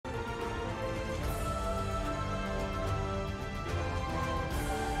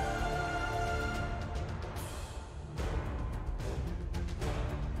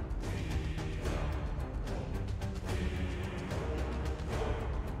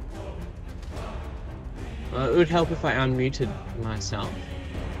It would help if I unmuted myself.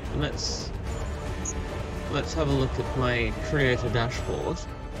 And let's have a look at my create a dashboard.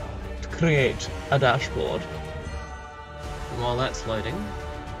 To create a dashboard. And while that's loading,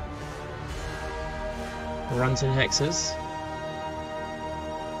 runs in hexes.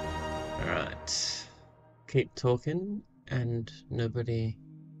 Alright. Keep talking and nobody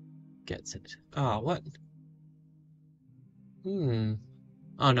gets it. Ah, what?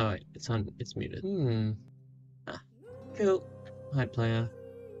 Oh no, it's muted. Ah, cool. Hi player.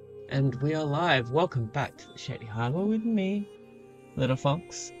 And we are live. Welcome back to the Shady Harbor with me, Little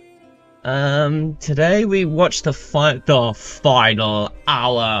Fox. Today we watched the final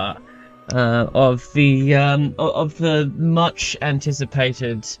hour of the much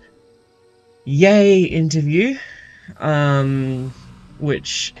anticipated Yay interview,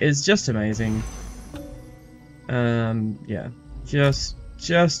 which is just amazing. Yeah,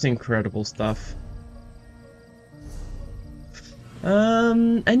 just incredible stuff.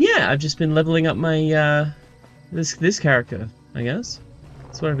 And yeah, I've just been leveling up my this character, I guess.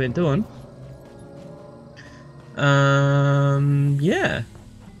 That's what I've been doing. Yeah.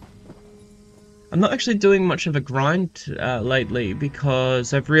 I'm not actually doing much of a grind lately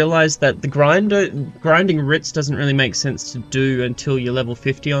because I've realized that the grinding writs doesn't really make sense to do until you're level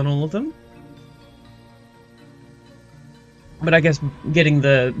 50 on all of them. But I guess getting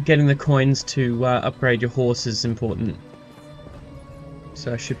the coins to upgrade your horse is important.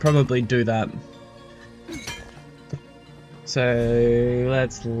 So I should probably do that. So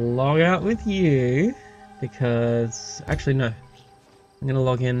let's log out with you because actually no. I'm gonna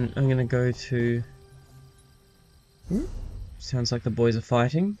log in. I'm gonna go to. Sounds like the boys are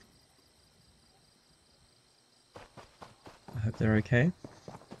fighting. I hope they're okay.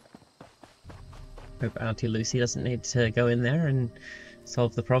 Hope Auntie Lucy doesn't need to go in there and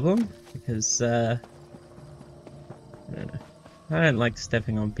solve the problem because I don't know. I don't like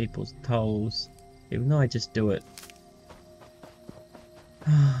stepping on people's toes, even though I just do it.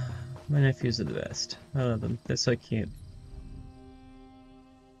 My nephews are the best. I love them. They're so cute.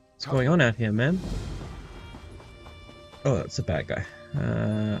 What's going on out here, man? Oh, that's a bad guy.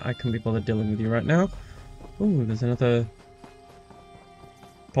 I can't be bothered dealing with you right now. Oh, there's another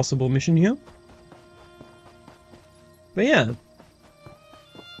possible mission here. But yeah.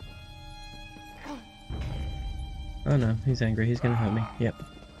 Oh no, he's angry. He's gonna hurt me. Yep.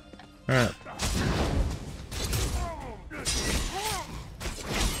 Alright.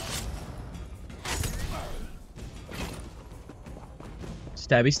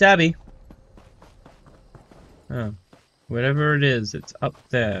 Stabby stabby. Oh. Whatever it is, it's up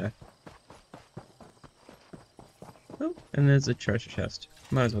there. Oh, and there's a treasure chest.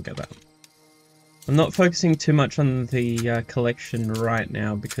 Might as well get that. I'm not focusing too much on the collection right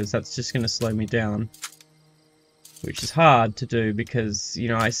now because that's just going to slow me down. Which is hard to do because, you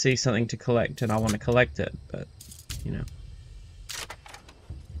know, I see something to collect and I want to collect it, but, you know.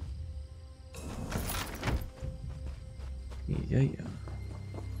 Yeah.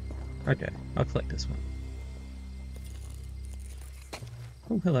 Okay, I'll collect this one.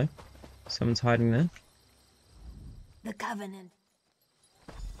 Oh, hello. Someone's hiding there. The Covenant.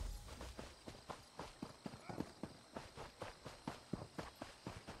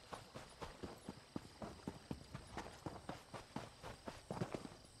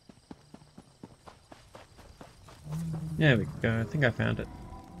 There we go. I think I found it.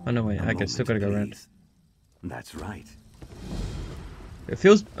 Oh no, wait. I guess still gotta go around. That's right.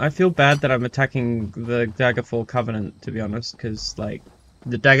 I feel bad that I'm attacking the Daggerfall Covenant, to be honest, because like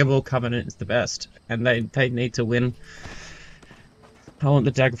the Daggerfall Covenant is the best, and they need to win. I want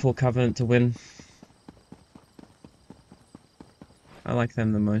the Daggerfall Covenant to win. I like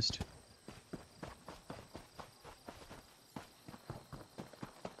them the most.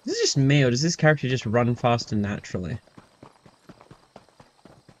 Is this just me, or does this character just run faster naturally?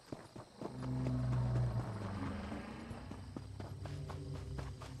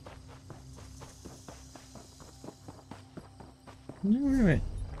 No, wait.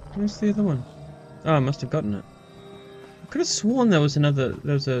 Where's the other one? Oh, I must have gotten it. I could have sworn there was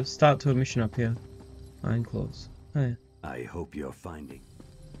a start to a mission up here. Iron Claws. Oh yeah. I hope you're finding.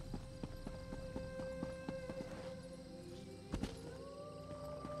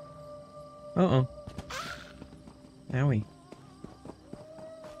 Uh-oh. Owie.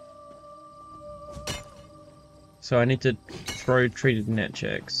 So I need to throw treated net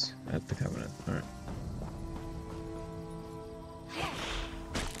checks at the Covenant. Alright.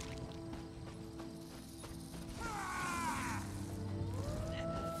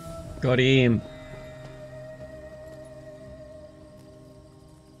 Got him.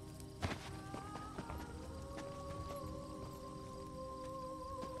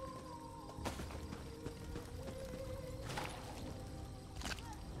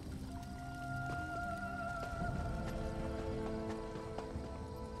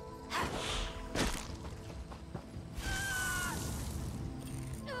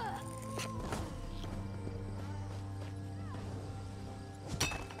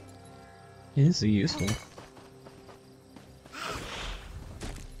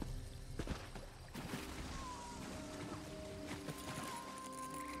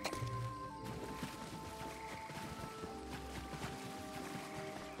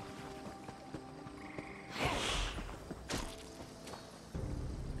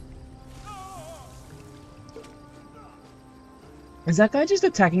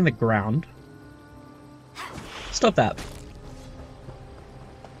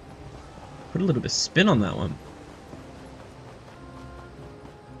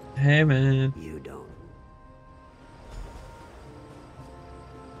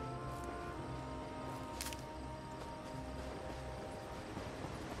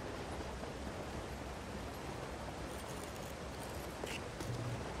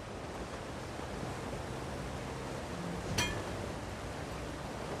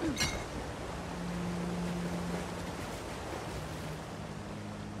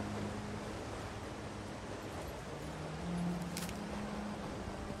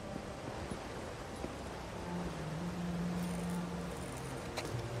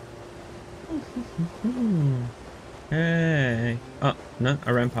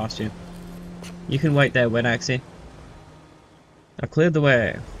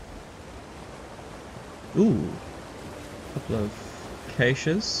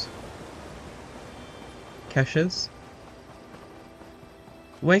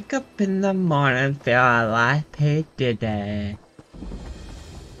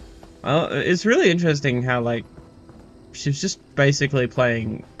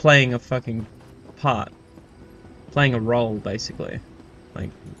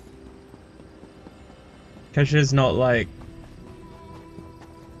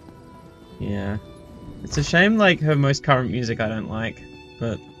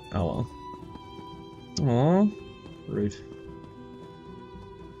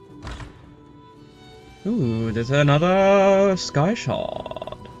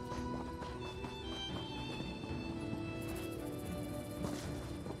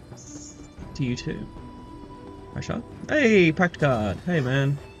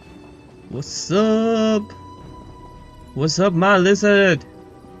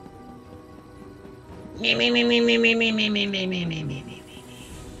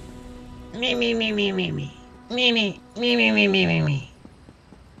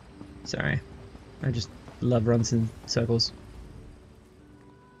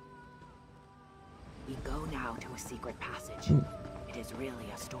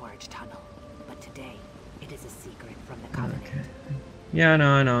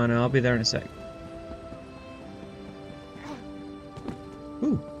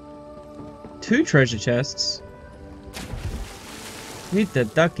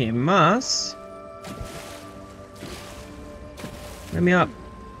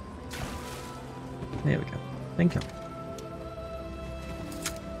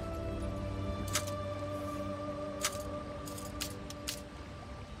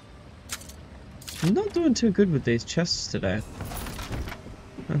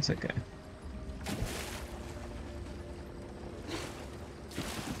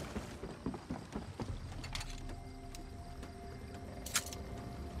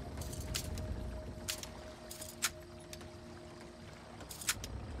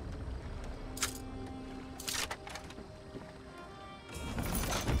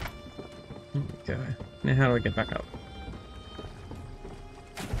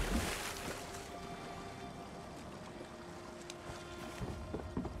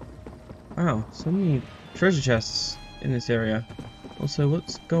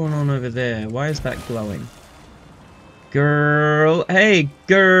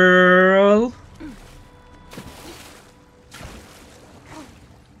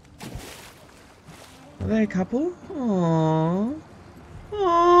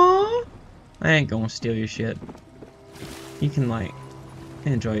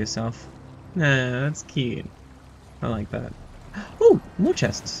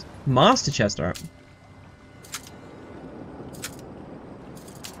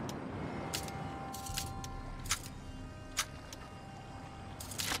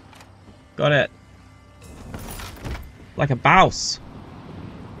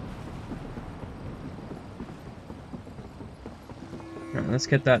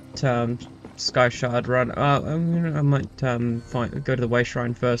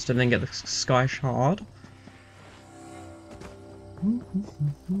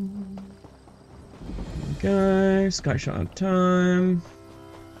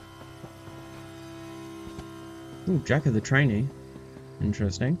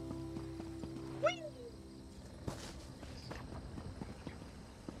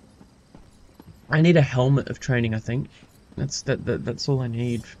 I need a helmet of training, I think. That's all I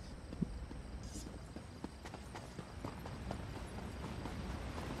need.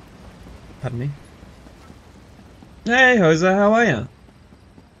 Pardon me. Hey, Jose, how are ya?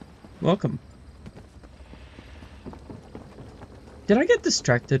 Welcome. Did I get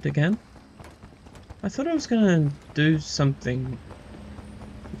distracted again? I thought I was gonna do something.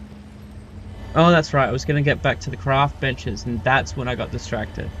 Oh, that's right. I was gonna get back to the craft benches, and that's when I got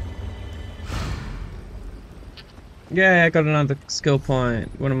distracted. Yeah, I got another skill point.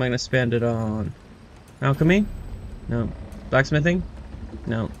 What am I gonna spend it on? Alchemy? No. Blacksmithing?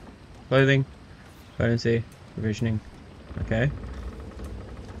 No. Clothing? Potency? Provisioning? Okay.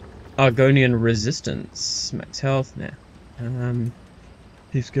 Argonian resistance. Max health? Nah.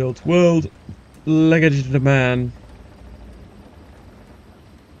 He's skilled. World. Legacy to man.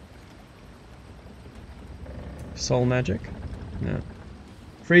 Soul magic? No.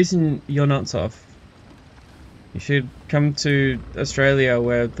 Freezing your nuts off. You should come to Australia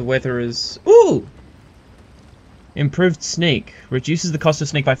where the weather is... Ooh! Improved sneak. Reduces the cost of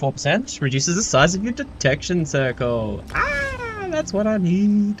sneak by 4%. Reduces the size of your detection circle. Ah! That's what I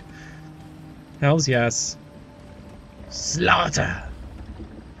need. Hells yes. Slaughter!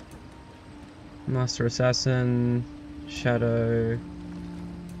 Master Assassin. Shadow.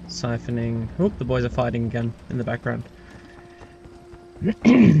 Siphoning. Oop, the boys are fighting again in the background.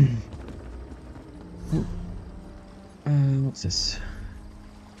 What's this?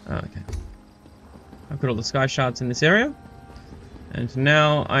 Oh, okay. I've got all the sky shards in this area. And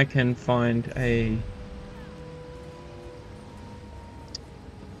now I can find a...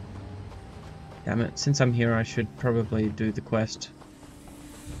 Damn it, since I'm here I should probably do the quest.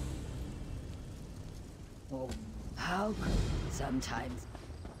 Oh, how could sometimes...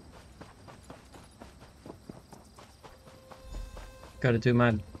 Gotta do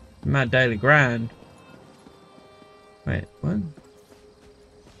my daily grind. Wait, what?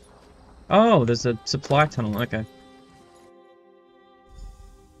 Oh, there's a supply tunnel, okay.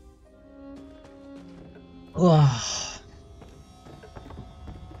 Oh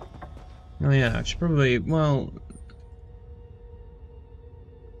yeah, I should probably, well...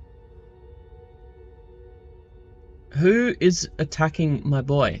 Who is attacking my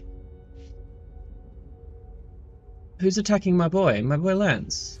boy? Who's attacking my boy? My boy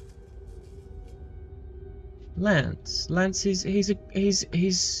Lance. Lance, he's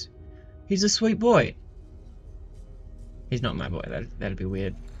a sweet boy. He's not my boy. That'd be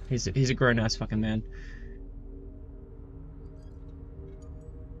weird. He's a grown ass fucking man.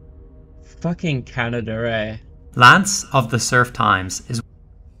 Fucking Canada, eh? Lance of the Surf Times is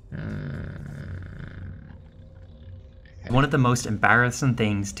one of the most embarrassing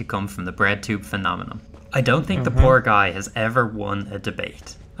things to come from the breadtube phenomenon. I don't think the poor guy has ever won a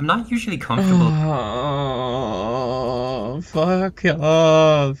debate. I'm not usually comfortable. Oh, fuck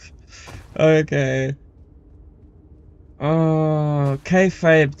off. Okay. Oh,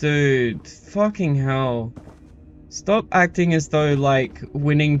 kayfabe, dude. Fucking hell. Stop acting as though, like,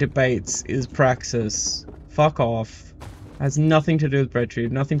 winning debates is praxis. Fuck off. Has nothing to do with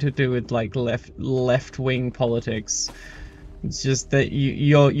breadtube, nothing to do with, like, left-wing politics. It's just that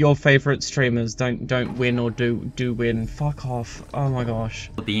your favorite streamers don't win or do win. Fuck off. Oh my gosh.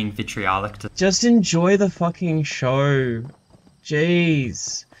 Being vitriolic to Just enjoy the fucking show.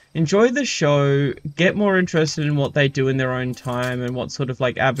 Jeez. Enjoy the show. Get more interested in what they do in their own time and what sort of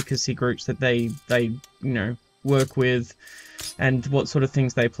like advocacy groups that they you know work with and what sort of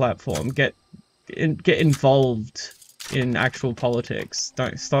things they platform. Get involved in actual politics.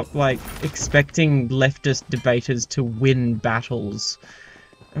 Don't stop like expecting leftist debaters to win battles.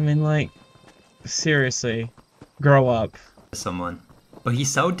 I mean, like, seriously, grow up. someone, but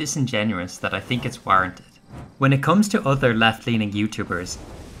he's so disingenuous that I think it's warranted. When it comes to other left-leaning YouTubers,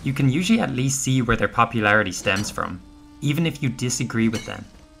 you can usually at least see where their popularity stems from, even if you disagree with them.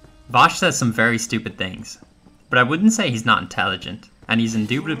 Vosh says some very stupid things, but I wouldn't say he's not intelligent, and he's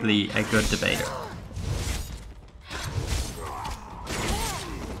indubitably a good debater.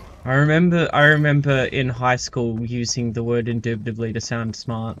 I remember in high school using the word indubitably to sound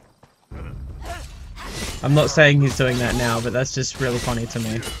smart. I'm not saying he's doing that now, but that's just really funny to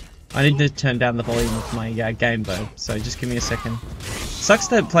me. I need to turn down the volume of my game though, so just give me a second. Sucks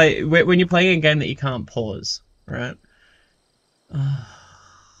to play when you're playing a game that you can't pause, right?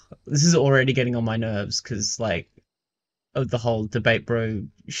 This is already getting on my nerves because like of the whole debate bro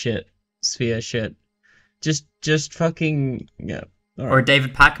shit, sphere shit. Just fucking yeah. Right. Or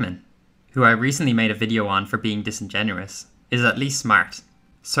David Pacman, who I recently made a video on for being disingenuous, is at least smart.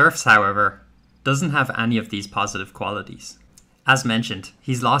 Surfs, however, doesn't have any of these positive qualities. As mentioned,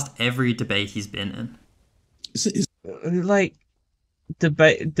 he's lost every debate he's been in. Like,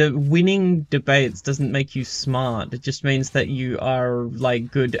 the winning debates doesn't make you smart. It just means that you are,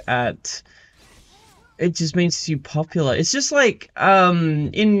 like, good at... It just means you popular. It's just like,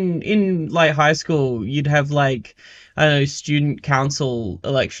 in like high school, you'd have like, I don't know, student council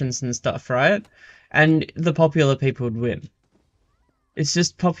elections and stuff, right? And the popular people would win. It's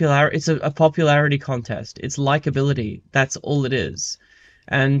just popular. It's a popularity contest. It's likability. That's all it is.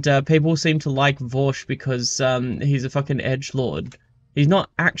 And people seem to like Vorsh because he's a fucking edgelord. He's not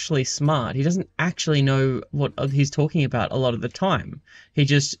actually smart. He doesn't actually know what he's talking about a lot of the time. He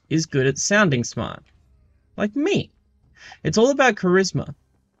just is good at sounding smart. Like me. It's all about charisma.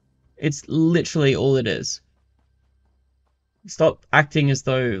 It's literally all it is. Stop acting as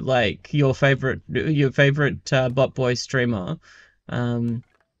though, like, your favorite bot boy streamer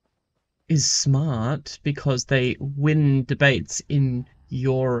is smart because they win debates in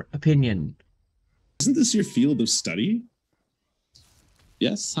your opinion. Isn't this your field of study?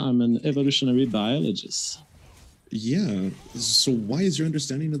 Yes, I'm an evolutionary biologist. Yeah, so why is your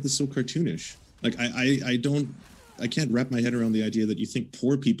understanding of this so cartoonish? Like, I can't wrap my head around the idea that you think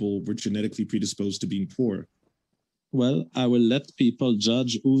poor people were genetically predisposed to being poor. Well, I will let people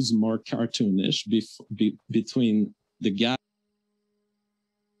judge who's more cartoonish between the guy.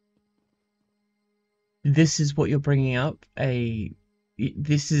 This is what you're bringing up.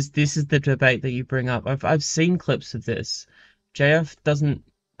 This is the debate that you bring up. I've seen clips of this. JF doesn't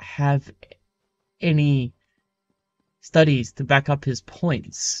have any studies to back up his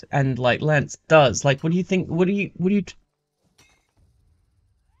points, and like Lance does. Like, what do you think? What do you?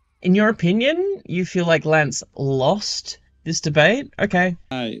 In your opinion, you feel like Lance lost this debate? Okay.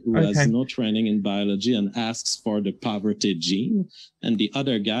 Guy who has no training in biology and asks for the poverty gene, and the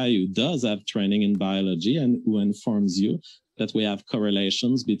other guy who does have training in biology and who informs you that we have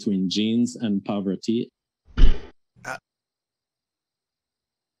correlations between genes and poverty.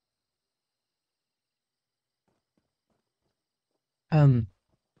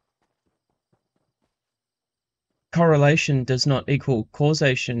 Correlation does not equal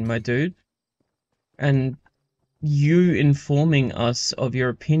causation, my dude. And you informing us of your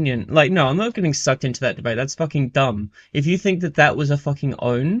opinion... Like, no, I'm not getting sucked into that debate. That's fucking dumb. If you think that that was a fucking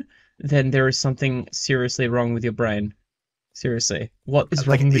own, then there is something seriously wrong with your brain. Seriously. What is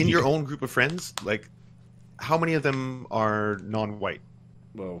wrong with you? In your own group of friends, like, how many of them are non-white?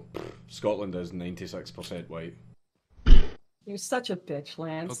 Well, Scotland is 96% white. You're such a bitch,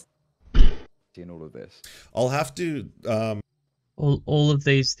 Lance. In all of this, I'll have to. All of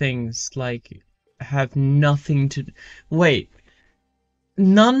these things like have nothing to. Wait,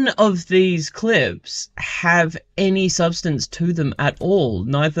 none of these clips have any substance to them at all.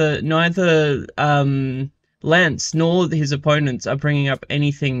 Neither Lance nor his opponents are bringing up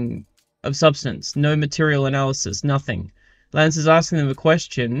anything of substance. No material analysis. Nothing. Lance is asking them a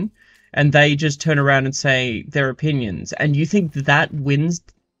question, and they just turn around and say their opinions. And you think that wins?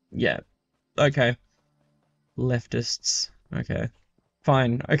 Yeah. Okay. Leftists. Okay.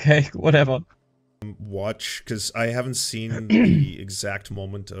 Fine. Okay. Whatever. Watch, because I haven't seen the exact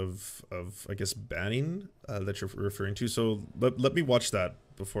moment of I guess banning that you're referring to. So let me watch that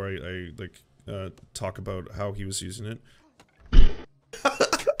before I talk about how he was using it.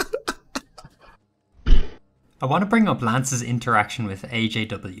 I want to bring up Lance's interaction with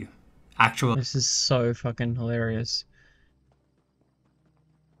AJW. This is so fucking hilarious.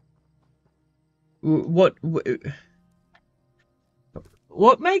 What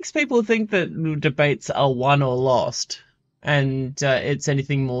makes people think that debates are won or lost, and it's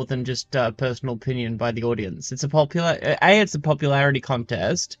anything more than just personal opinion by the audience? It's it's a popularity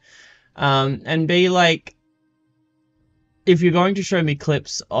contest, and B, like, if you're going to show me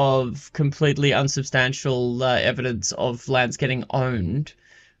clips of completely unsubstantial evidence of Lance getting owned,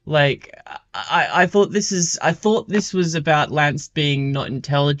 like, I thought this was about Lance being not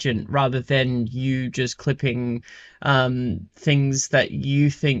intelligent rather than you just clipping things that you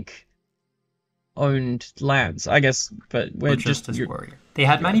think owned Lance, I guess. But we're just as warrior. They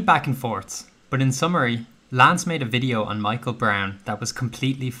had many back and forths, but in summary, Lance made a video on Michael Brown that was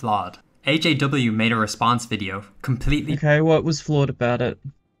completely flawed. AJW made a response video completely. Okay, what was flawed about it?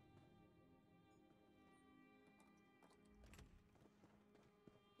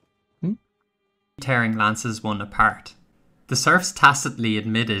 Tearing Lance's one apart. The Serfs tacitly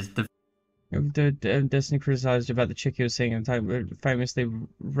admitted the Destiny criticized about the chick he was seeing and famously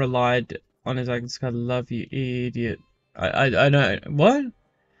relied on his like, "I love you, idiot." I know what?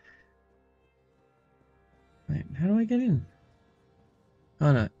 Wait, how do I get in?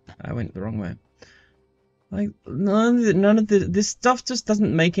 Oh no, I went the wrong way. Like, none of this stuff just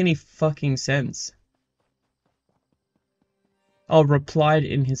doesn't make any fucking sense. Oh, replied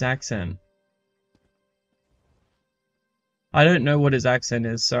in his accent. I don't know what his accent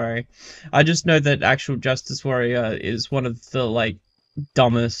is, sorry. I just know that Actual Justice Warrior is one of the, like,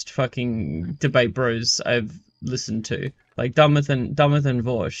 dumbest fucking debate bros I've listened to. Like, dumber than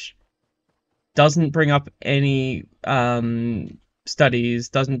Vosh. Doesn't bring up any, studies,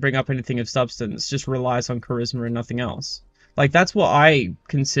 doesn't bring up anything of substance, just relies on charisma and nothing else. Like, that's what I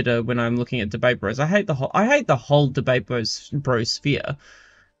consider when I'm looking at debate bros. I hate the whole debate bro sphere.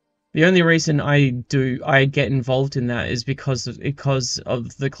 The only reason I get involved in that is because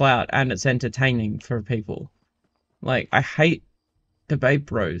of the clout and it's entertaining for people. Like, I hate debate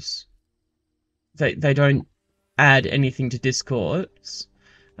bros. They don't add anything to discourse.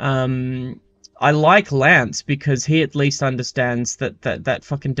 I like Lance because he at least understands that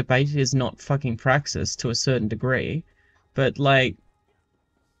fucking debate is not fucking praxis to a certain degree. But, like,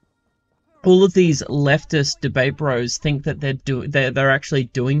 all of these leftist debate bros think that they're actually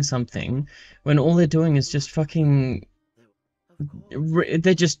doing something when all they're doing is just fucking...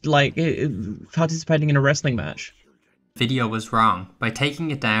 They're just, like, participating in a wrestling match. Video was wrong by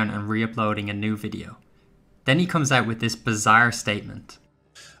taking it down and re-uploading a new video. Then he comes out with this bizarre statement.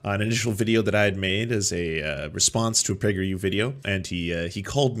 An initial video that I had made as a response to a PragerU video, and he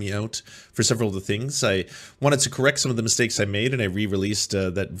called me out for several of the things. I wanted to correct some of the mistakes I made, and I re-released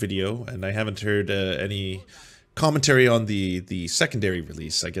that video, and I haven't heard any commentary on the secondary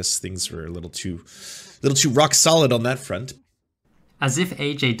release. I guess things were a little too rock solid on that front. As if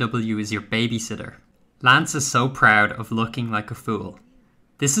AJW is your babysitter, Lance is so proud of looking like a fool.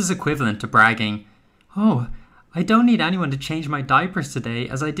 This is equivalent to bragging, "Oh, I don't need anyone to change my diapers today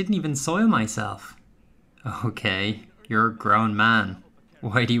as I didn't even soil myself." Okay, you're a grown man.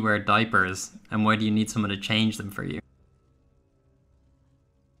 Why do you wear diapers? And why do you need someone to change them for you?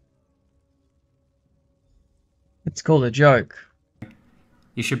 It's called a joke.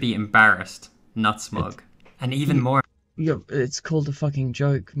 You should be embarrassed, not smug. And even more... Yeah, it's called a fucking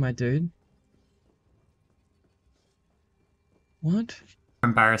joke, my dude. What?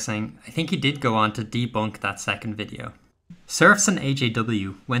 Embarrassing, I think he did go on to debunk that second video. Surfs and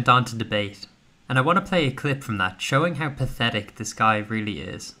AJW went on to debate, and I want to play a clip from that showing how pathetic this guy really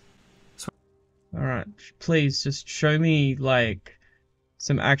is. Alright, please just show me, like,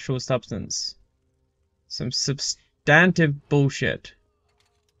 some actual substance. Some substantive bullshit.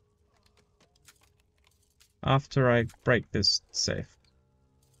 After I break this safe.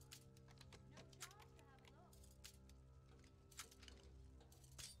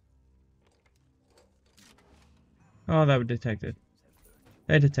 Oh, that was detected.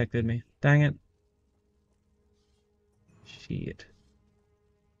 They detected me. Dang it. Shit.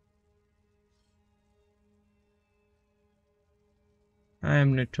 I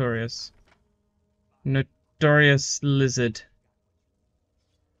am notorious. Notorious lizard.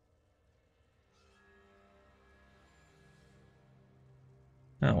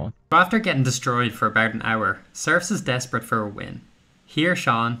 Oh well. After getting destroyed for about an hour, Surfs is desperate for a win. Here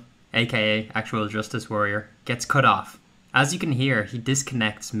Sean, aka Actual Justice Warrior, gets cut off. As you can hear, he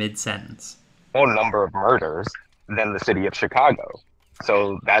disconnects mid-sentence. More number of murders than the city of Chicago.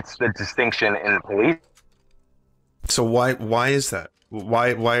 So that's the distinction in police. So why is that?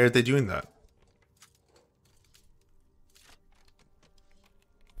 Why are they doing that?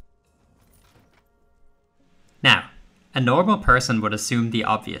 Now, a normal person would assume the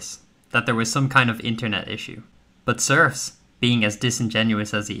obvious, that there was some kind of internet issue. But Surfs, being as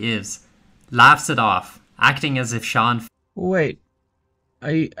disingenuous as he is, laughs it off, acting as if Sean... Wait.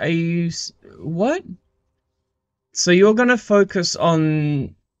 Are you... What? So you're gonna focus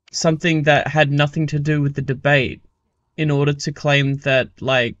on something that had nothing to do with the debate in order to claim that,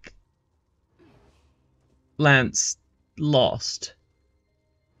 like, Lance lost?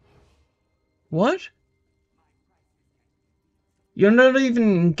 What? You're not even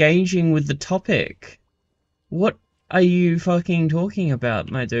engaging with the topic. What are you fucking talking about,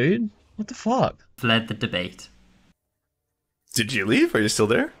 my dude? What the fuck? Fled the debate. Did you leave? Are you still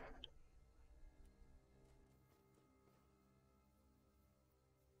there?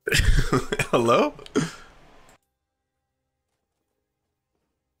 Hello?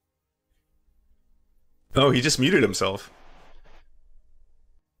 Oh, he just muted himself.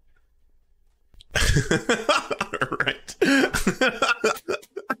 Right.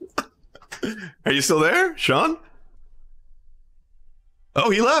 Are you still there, Sean? Oh,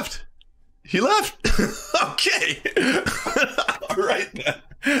 he left. He left. Okay. All right then.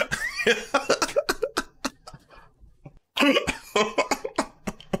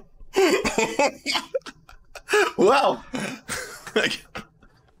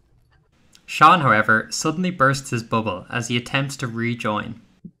 Sean, however, suddenly bursts his bubble as he attempts to rejoin.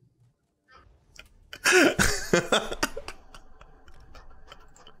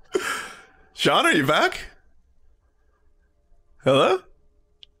 Sean, are you back? Hello?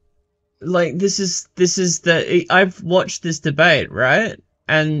 Like, this is I've watched this debate, right?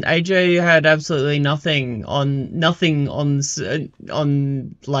 And AJ had absolutely nothing on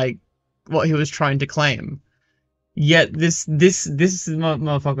like what he was trying to claim. Yet this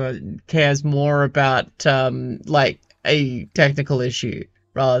motherfucker cares more about like a technical issue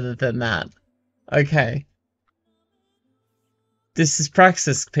rather than that. Okay. This is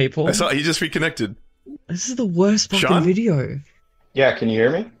praxis, people. I saw he just reconnected. This is the worst fucking Sean? video. Yeah, can you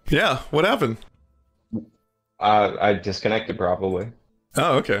hear me? Yeah, what happened? I disconnected probably.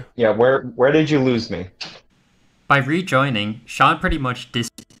 Oh, okay. Yeah, where did you lose me? By rejoining, Sean pretty much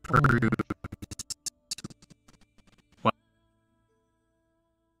disproved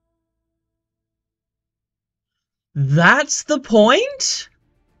That's the point?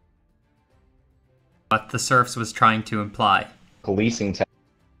 what the serfs was trying to imply. Policing tech.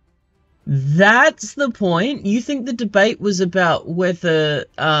 That's the point? You think the debate was about whether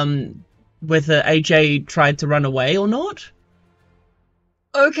AJ tried to run away or not?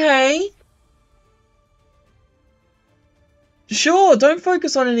 Okay. Sure, don't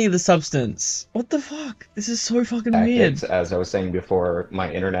focus on any of the substance. What the fuck? This is so fucking weird. Tactics, as I was saying before, my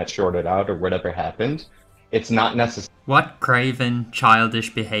internet shorted out or whatever happened. It's not necessary. What craven,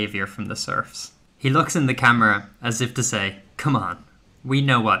 childish behavior from the serfs. He looks in the camera as if to say, come on, we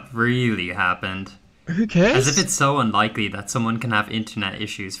know what really happened. Who cares? As if it's so unlikely that someone can have internet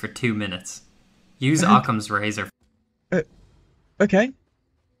issues for 2 minutes. Use Occam's razor. Okay.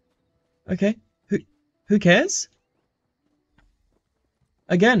 Okay. Who cares?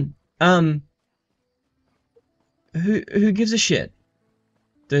 Again, who gives a shit?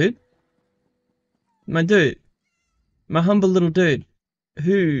 Dude? My dude. My humble little dude.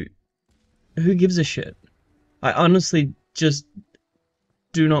 Who gives a shit? I honestly just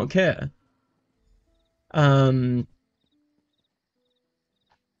do not care.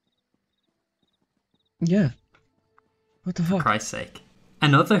 Yeah. What the fuck? For Christ's sake.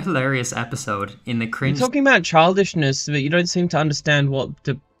 Another hilarious episode in the cringe... You're talking about childishness, but you don't seem to understand what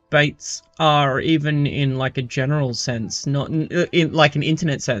debates are, even in, like, a general sense. Not in like, an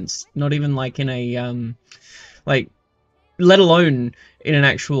internet sense. Not even, like, in a, like, let alone in an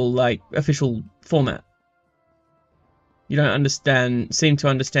actual, like, official format. You don't seem to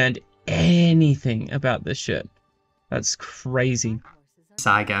understand anything about this shit. That's crazy.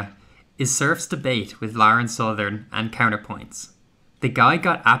 Saga is Surf's debate with Lauren Southern and Counterpoints. The guy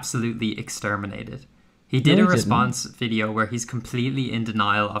got absolutely exterminated. He did a response video where he's completely in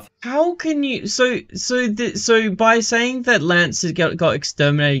denial of... How can you... So by saying that Lance got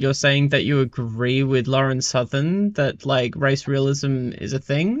exterminated, you're saying that you agree with Lauren Southern that, like, race realism is a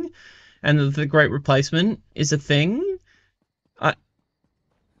thing? And that the Great Replacement is a thing?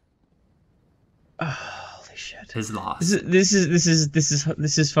 Holy shit. His loss. This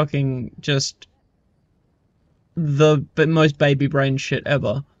is fucking just the most baby brain shit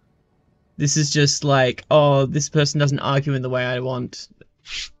ever. This is just like, oh, this person doesn't argue in the way I want.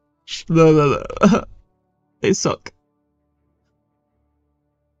 They suck.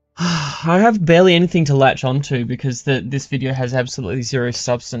 I have barely anything to latch onto because this video has absolutely zero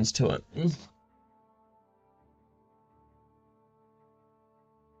substance to it.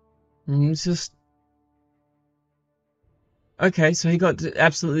 It's just... Okay, so he got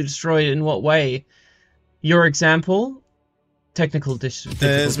absolutely destroyed in what way? Your example? Technical difficulties.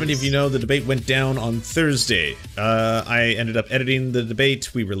 As many of you know, the debate went down on Thursday. I ended up editing the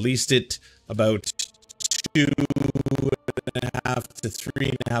debate. We released it about 2.5 to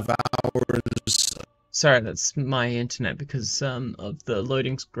 3.5 hours. Sorry, that's my internet because of the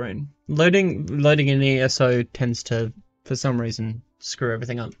loading screen. Loading in ESO tends to, for some reason, screw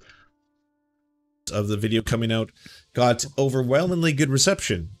everything up. Of the video coming out got overwhelmingly good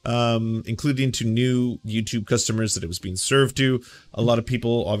reception, including to new YouTube customers that it was being served to. A lot of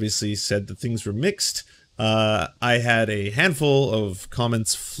people obviously said that things were mixed. I had a handful of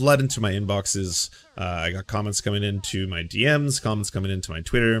comments flood into my inboxes. I got comments coming into my DMs, comments coming into my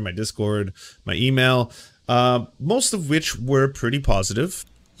Twitter, my Discord, my email, most of which were pretty positive.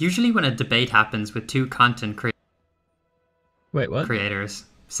 Usually when a debate happens with two content creators,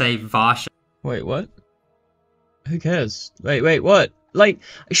 say Vosh... Wait, what? Who cares? Wait, what? Like,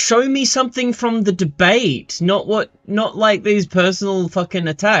 show me something from the debate, not like these personal fucking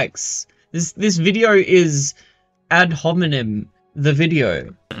attacks. This video is ad hominem, the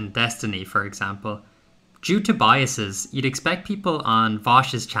video. And Destiny, for example. Due to biases, you'd expect people on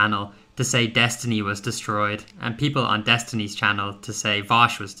Vosh's channel to say Destiny was destroyed, and people on Destiny's channel to say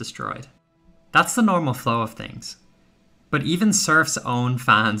Vosh was destroyed. That's the normal flow of things. But even Surf's own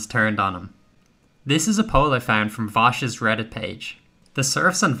fans turned on him. This is a poll I found from Vosh's Reddit page. The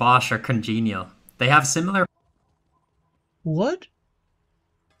Surfs and Vosh are congenial. They have similar... What?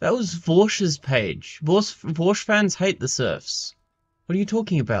 That was Vorsh's page. Vorsh fans hate the Surfs. What are you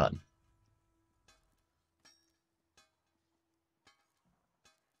talking about?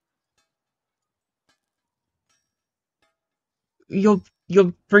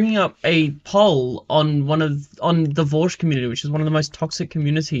 You're bringing up a poll on the Vorsh community, which is one of the most toxic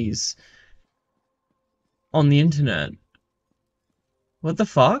communities on the internet. What the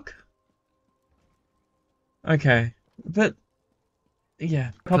fuck? Okay, but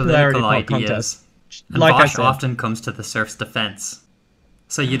yeah, popularity political contest. ideas. And Like I Vosh said. often comes to the Surf's defense.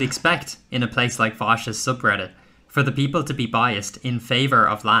 So you'd expect, in a place like Vosh's subreddit, for the people to be biased in favor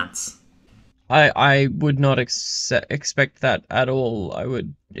of Lance. I would not expect that at all. I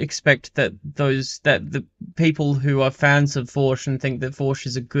would expect that the people who are fans of Vorsh and think that Vorsh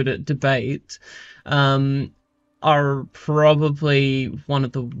is good at debate, are probably one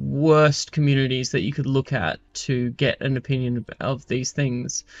of the worst communities that you could look at to get an opinion of these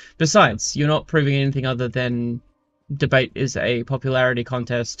things. Besides, you're not proving anything other than debate is a popularity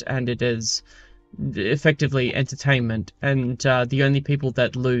contest and it is effectively entertainment, and the only people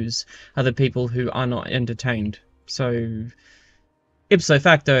that lose are the people who are not entertained. So, ipso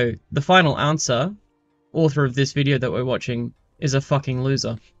facto, the final answer, author of this video that we're watching, is a fucking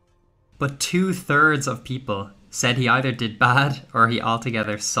loser. But 2/3 of people said he either did bad or he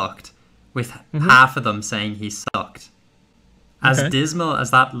altogether sucked, with half of them saying he sucked. As Okay. dismal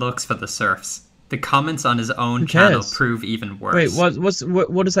as that looks for the Surfs, the comments on his own channel cares? prove even worse. Wait,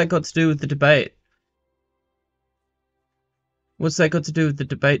 what does that got to do with the debate? What's that got to do with the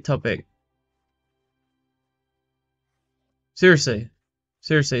debate topic? Seriously,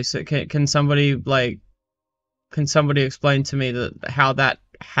 so can somebody explain to me how that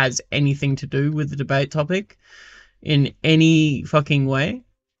has anything to do with the debate topic in any fucking way?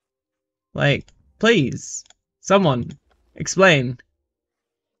 Like, please, someone explain.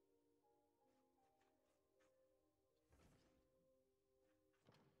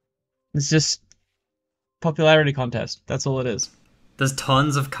 It's just popularity contest. That's all it is. There's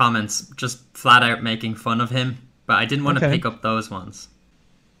tons of comments just flat out making fun of him, but I didn't want to Okay. pick up those ones.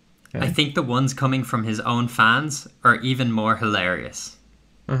 Okay. I think the ones coming from his own fans are even more hilarious.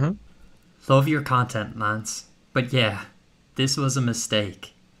 Love your content, Lance. But yeah, this was a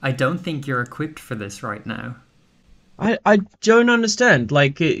mistake. I don't think you're equipped for this right now. I don't understand.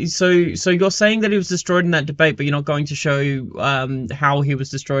 Like, so you're saying that he was destroyed in that debate, but you're not going to show how he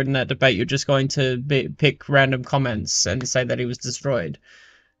was destroyed in that debate. You're just going to pick random comments and say that he was destroyed.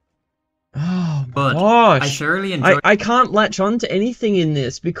 Oh my But gosh! I thoroughly enjoy I can't latch on to anything in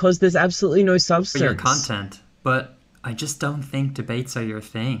this because there's absolutely no substance. your content, but I just don't think debates are your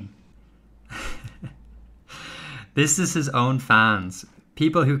thing. This is his own fans,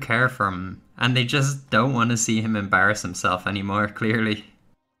 people who care for him, and they just don't want to see him embarrass himself anymore, clearly.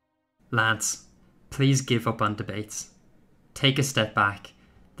 Lance, please give up on debates. Take a step back.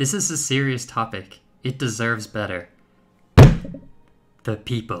 This is a serious topic. It deserves better. The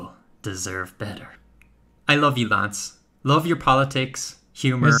people deserve better. I love you, Lance. Love your politics,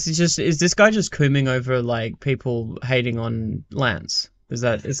 humor. Is this guy just cooming over like people hating on Lance? Is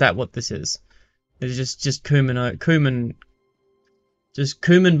that what this is? It's just Cooman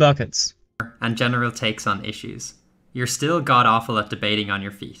buckets. And general takes on issues. You're still god-awful at debating on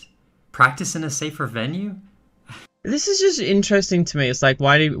your feet. Practice in a safer venue? This is just interesting to me. It's like,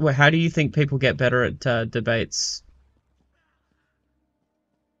 how do you think people get better at debates?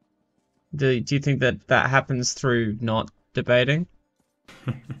 Do you think that happens through not debating?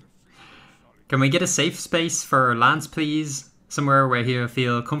 Can we get a safe space for Lance, please? Somewhere where he'll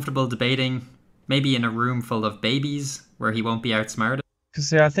feel comfortable debating. Maybe in a room full of babies, where he won't be outsmarted.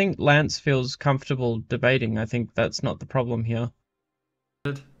 Because I think Lance feels comfortable debating. I think that's not the problem here.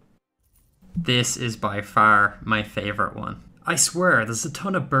 This is by far my favourite one. I swear there's a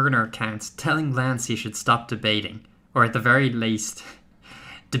ton of burner accounts telling Lance he should stop debating, or at the very least,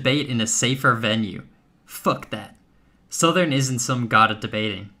 debate in a safer venue. Fuck that. Southern isn't some god at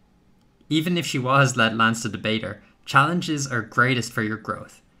debating. Even if she was, let Lance to debate her. Challenges are greatest for your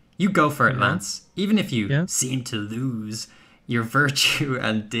growth. You go for it, Lance. Even if you seem to lose your virtue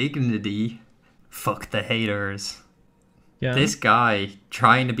and dignity. Fuck the haters. Yeah. This guy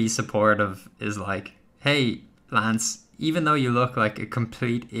trying to be supportive is like, hey, Lance, even though you look like a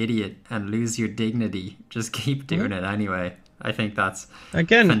complete idiot and lose your dignity, just keep doing it anyway. I think that's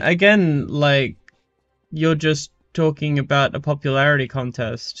again, like, you're just talking about a popularity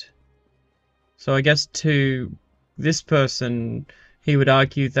contest. So I guess to this person, he would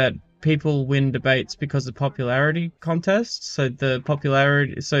argue that people win debates because of popularity contests. So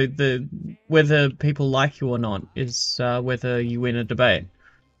whether people like you or not is whether you win a debate.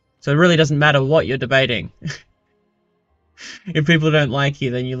 So it really doesn't matter what you're debating. If people don't like you,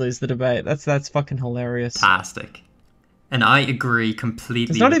 then you lose the debate. That's fucking hilarious. fantastic. And I agree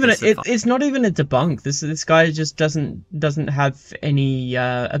completely. It's not with even this it's not even a debunk. This guy just doesn't have any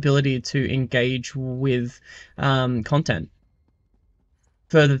ability to engage with content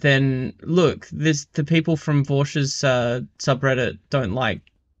further than, look, the people from Vorsh's subreddit don't like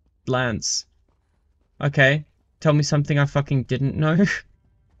Lance. Okay, tell me something I fucking didn't know.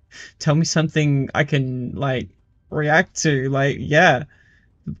 Tell me something I can like react to. Like, yeah,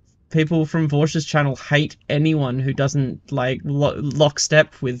 people from Vorsh's channel hate anyone who doesn't like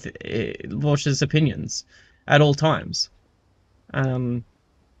lockstep with Vorsh's opinions at all times. Yeah,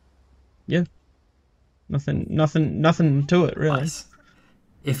 nothing to it really. Nice.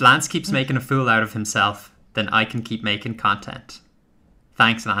 If Lance keeps making a fool out of himself, then I can keep making content.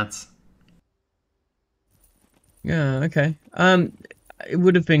 Thanks, Lance. Yeah, okay. It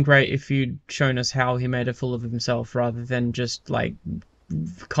would have been great if you'd shown us how he made a fool of himself rather than just like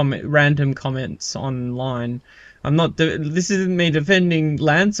random comments online. This isn't me defending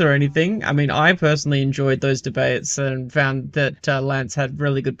Lance or anything. I mean, I personally enjoyed those debates and found that Lance had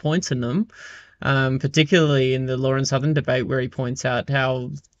really good points in them. Particularly in the Lauren Southern debate, where he points out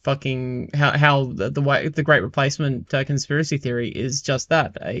how the Great Replacement conspiracy theory is just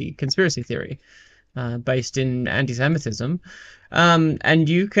that, a conspiracy theory based in anti-Semitism. And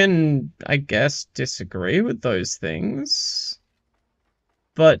you can, I guess, disagree with those things,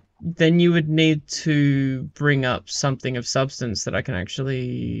 but then you would need to bring up something of substance that I can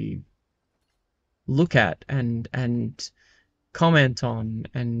actually look at and comment on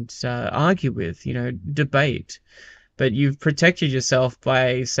and argue with, debate. But you've protected yourself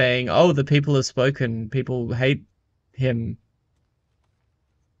by saying, oh, the people have spoken, people hate him.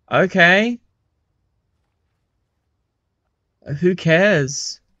 Okay. Who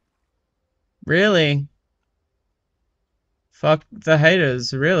cares? Really? Fuck the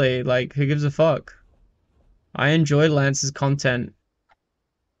haters, really. Like, who gives a fuck? I enjoy Lance's content.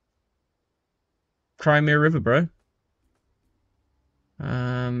 Cry me a river, bro.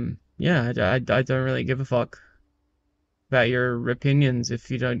 Yeah, I don't really give a fuck about your opinions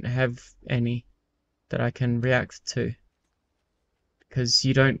if you don't have any that I can react to. Because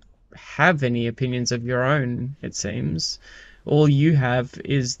you don't have any opinions of your own, it seems. All you have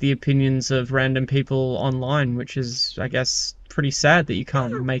is the opinions of random people online, which is, I guess, pretty sad that you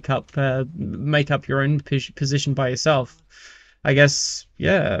can't make up your own position by yourself. I guess,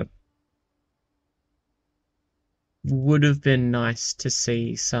 yeah. Would have been nice to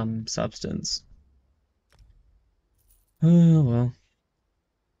see some substance. Oh, well.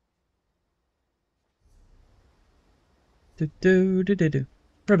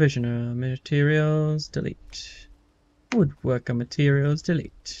 Provisioner materials, delete. Woodworker materials,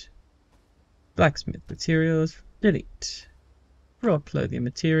 delete. Blacksmith materials, delete. Raw clothing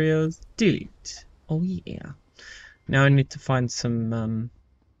materials, delete. Oh yeah. Now I need to find some,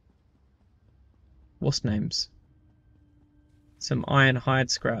 what's names? Some iron hide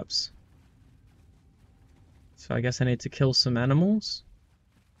scraps. So I guess I need to kill some animals.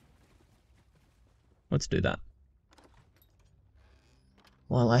 Let's do that.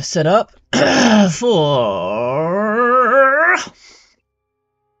 While I set up for...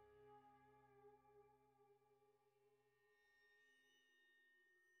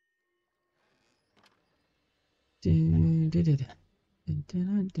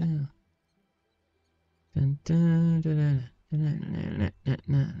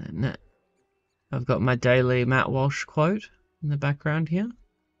 I've got my daily Matt Walsh quote in the background here.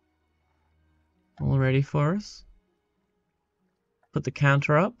 All ready for us. Put the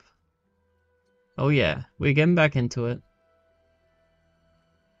counter up. Oh yeah, we're getting back into it.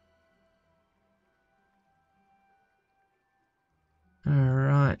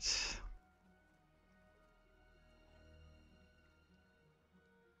 Alright.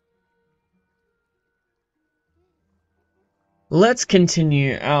 Let's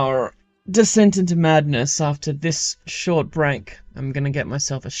continue our descent into madness after this short break. I'm gonna get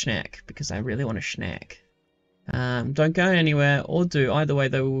myself a snack because I really want a snack. Don't go anywhere or do. Either way,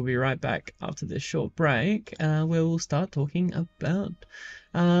 though, we'll be right back after this short break, where we'll start talking about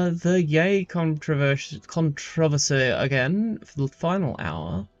the Yay controversy again for the final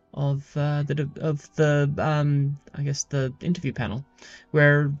hour of the I guess the interview panel,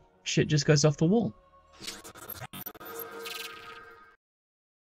 where shit just goes off the wall.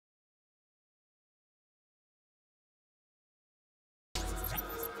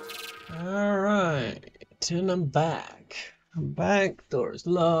 Alright, and I'm back. Door's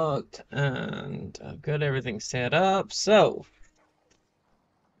locked, and I've got everything set up, so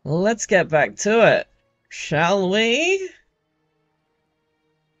let's get back to it, shall we?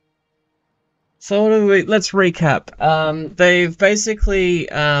 So let's recap. They've basically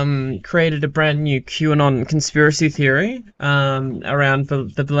created a brand new QAnon conspiracy theory around the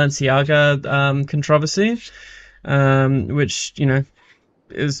Balenciaga controversy, which, you know,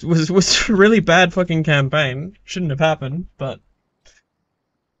 was a really bad fucking campaign. Shouldn't have happened, but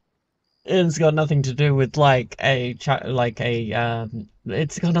it's got nothing to do with it's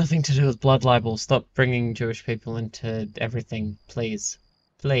got nothing to do with blood libel. Stop bringing Jewish people into everything, please.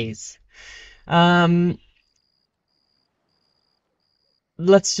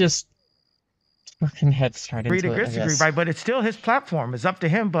 Let's just fucking head straight into it, I guess. Right, but it's still his platform. It's up to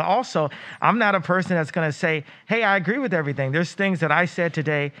him. But also, I'm not a person that's going to say, hey, I agree with everything. There's things that I said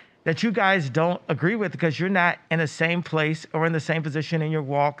today that you guys don't agree with because you're not in the same place or in the same position in your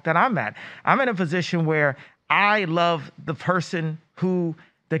walk that I'm at. I'm in a position where I love the person who,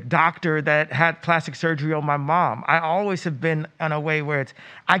 the doctor that had plastic surgery on my mom. I always have been in a way where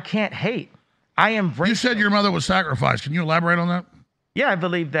I can't hate. I embrace. You said your mother was sacrificed. Can you elaborate on that? Yeah, I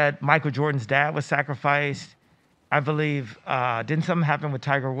believe that Michael Jordan's dad was sacrificed. I believe, didn't something happen with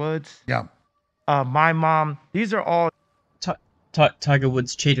Tiger Woods? Yeah. My mom, these are all... Tiger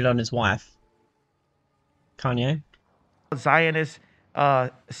Woods cheated on his wife. Kanye. Zionist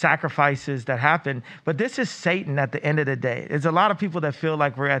sacrifices that happen. But this is Satan at the end of the day. There's a lot of people that feel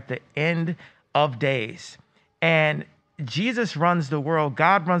like we're at the end of days. And Jesus runs the world.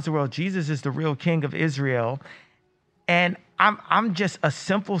 God runs the world. Jesus is the real king of Israel. And I'm just a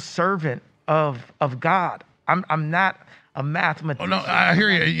simple servant of God. I'm not a mathematician. Oh, no, I hear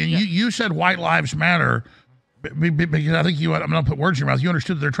you. You said white lives matter because I think I'm going to put words in your mouth. You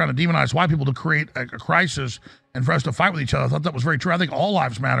understood that they're trying to demonize white people to create a crisis and for us to fight with each other. I thought that was very true. I think all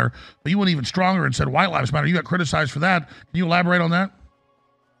lives matter, but you went even stronger and said white lives matter. You got criticized for that. Can you elaborate on that?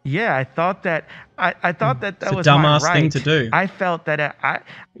 Yeah, I thought that It's was a my dumbass right. thing to do. I felt that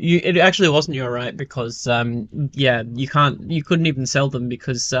it actually wasn't your right because yeah, you couldn't even sell them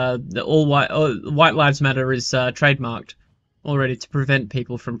because the White Lives Matter is trademarked already to prevent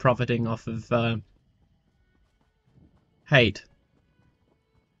people from profiting off of hate.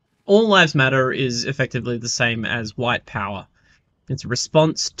 All Lives Matter is effectively the same as white power. It's a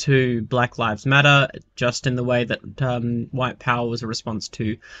response to Black Lives Matter, just in the way that white power was a response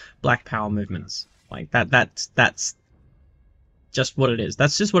to black power movements. Like that's just what it is.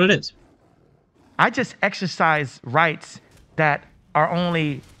 That's just what it is. I just exercise rights that are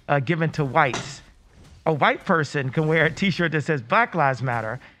only given to whites. A white person can wear a t-shirt that says Black Lives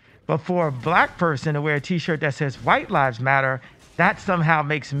Matter, but for a black person to wear a t-shirt that says White Lives Matter, that somehow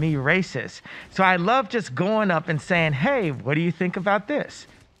makes me racist. So I love just going up and saying, hey, what do you think about this?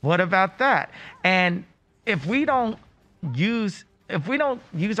 What about that? And if we don't use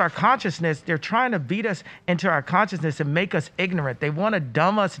our consciousness, they're trying to beat us into our consciousness and make us ignorant. They want to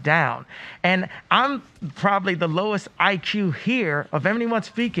dumb us down. And I'm probably the lowest IQ here of anyone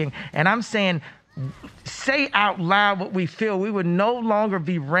speaking, and I'm saying, say out loud what we feel. We would no longer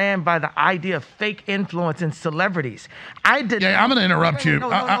be ran by the idea of fake influence and celebrities. I'm going to interrupt you.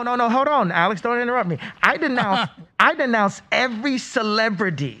 No, hold on, Alex, don't interrupt me. I denounce every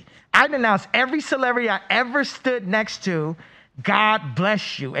celebrity. I denounce every celebrity I ever stood next to. God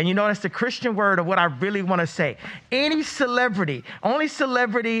bless you. And you know, that's the Christian word of what I really want to say. Any celebrity, only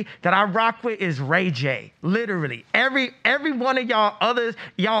celebrity that I rock with is Ray J. Literally. Every one of y'all others,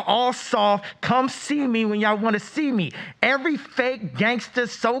 y'all all soft, come see me when y'all want to see me. Every fake gangster,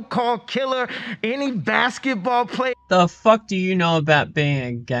 so-called killer, any basketball player. The fuck do you know about being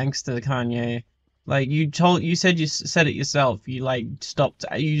a gangster, Kanye? Like you said it yourself.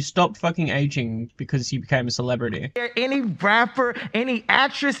 You stopped fucking aging because you became a celebrity. Any rapper, any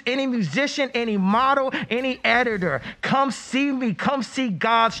actress, any musician, any model, any editor, come see me. Come see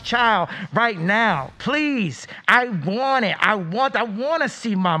God's child right now, please. I want it. I want to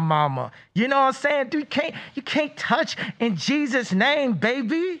see my mama. You know what I'm saying, dude? You can't touch in Jesus' name,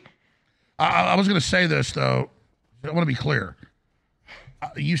 baby. I was going to say this though. I want to be clear.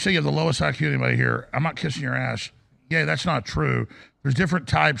 You say you have the lowest IQ anybody here. I'm not kissing your ass. Yeah, that's not true. There's different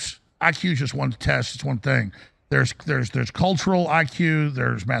types. IQ is just one test. It's one thing. There's cultural IQ.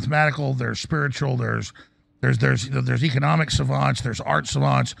 There's mathematical. There's spiritual. There's There's economic savants, there's art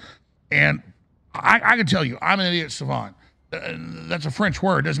savants, and I can tell you, I'm an idiot savant. That's a French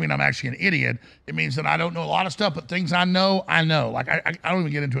word. Doesn't mean I'm actually an idiot. It means that I don't know a lot of stuff, but things I know, I know. Like I don't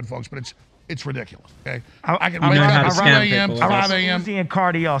even get into it, folks, but it's ridiculous. Okay, I can wake up at 5 a.m., 5 a.m. and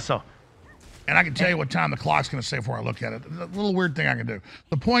Cardi also. And I can tell you what time the clock's going to say before I look at it. A little weird thing I can do.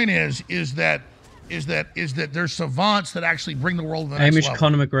 The point is that there's savants that actually bring the world to the next Hamish level.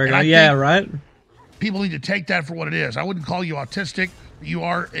 Conor McGregor. Yeah, right. People need to take that for what it is. I wouldn't call you autistic. You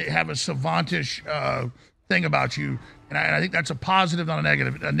have a savantish thing about you, and I think that's a positive, not a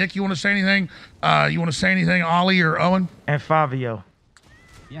negative. Nick, you want to say anything? You want to say anything, Ollie or Owen? And Fabio.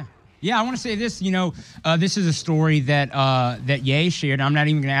 Yeah, I want to say this. This is a story that that Ye shared. I'm not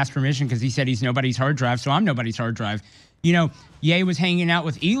even going to ask permission because he said he's nobody's hard drive, so I'm nobody's hard drive. Ye was hanging out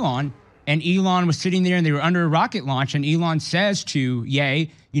with Elon, and Elon was sitting there, and they were under a rocket launch, and Elon says to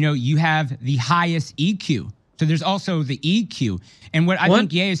Ye, you have the highest EQ. So there's also the EQ. And what I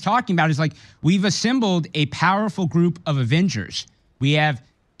think Ye is talking about is like, we've assembled a powerful group of Avengers. We have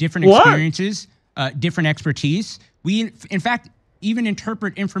different experiences, different expertise. We, in fact, even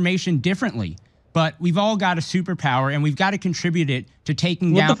interpret information differently, but we've all got a superpower, and we've got to contribute it to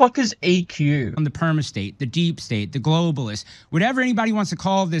taking down. What the fuck is EQ? On the perma-state, the deep state, the globalists, whatever anybody wants to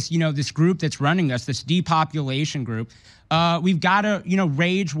call this, this group that's running us, this depopulation group. We've got to,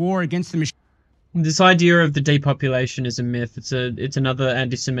 wage war against the machine. This idea of the depopulation is a myth. It's another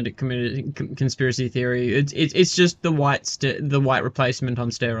anti-Semitic conspiracy theory. It's just the white replacement on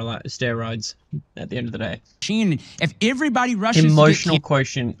steroids. At the end of the day, if everybody rushes emotional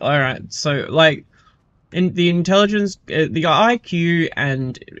quotient. All right, so like in the intelligence, the IQ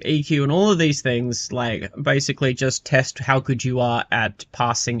and EQ and all of these things, like basically just test how good you are at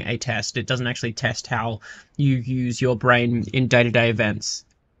passing a test. It doesn't actually test how you use your brain in day-to-day events.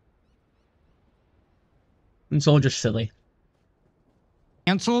 It's all just silly.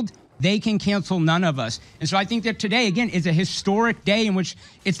 Canceled, they can cancel none of us. And so I think that today, again, is a historic day in which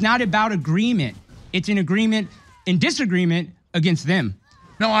it's not about agreement. It's an agreement in disagreement against them.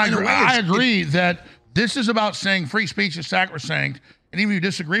 No, I agree. I agree that this is about saying free speech is sacrosanct, and even if you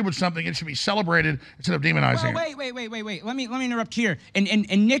disagree with something, it should be celebrated instead of demonizing it. Wait. Let me interrupt here.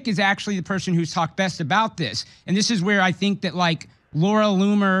 And Nick is actually the person who's talked best about this. And this is where I think that like Laura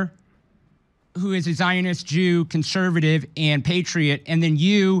Loomer, who is a Zionist Jew, conservative, and patriot, and then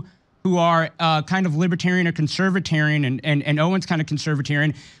you, who are kind of libertarian or conservatarian, and Owen's kind of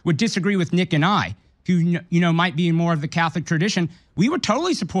conservatarian, would disagree with Nick and I, who might be more of the Catholic tradition. We would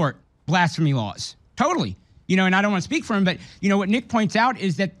totally support blasphemy laws, totally. And I don't want to speak for him, but what Nick points out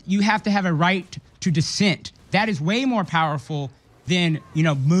is that you have to have a right to dissent. That is way more powerful than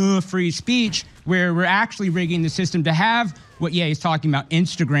free speech, where we're actually rigging the system to have what Ye is talking about,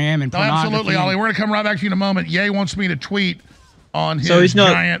 Instagram and pornography. Absolutely, Ollie. We're going to come right back to you in a moment. Ye wants me to tweet on his he's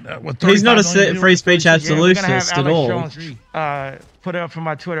not, giant... he's not a free speech absolutist at all. Jones, put it up from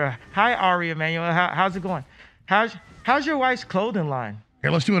my Twitter. Hi, Ari Emanuel. How's it going? How's your wife's clothing line? Here,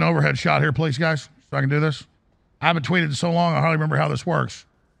 let's do an overhead shot here, please, guys, so I can do this. I haven't tweeted in so long, I hardly remember how this works.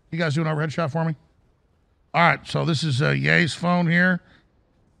 You guys do an overhead shot for me? All right, so this is Ye's phone here,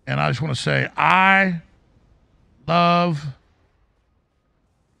 and I just want to say, I love,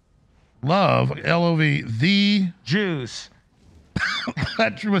 L-O-V, the Jews.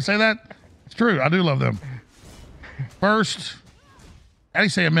 That true? Would say that? It's true. I do love them. First, how do you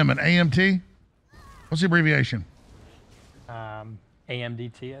say amendment? AMT? What's the abbreviation?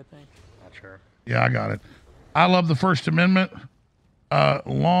 AMDT, I think. Not sure. Yeah, I got it. I love the First Amendment.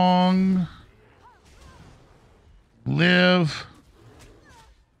 Long live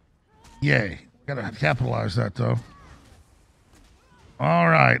Ye. Gotta capitalize that though. All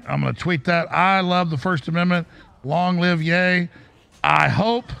right, I'm gonna tweet that. I love the First Amendment. Long live Ye. I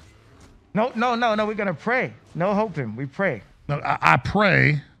hope. No. We're gonna pray. No hoping. We pray. No, I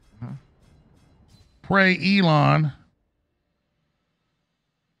pray. Pray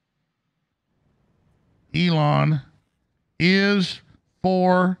Elon is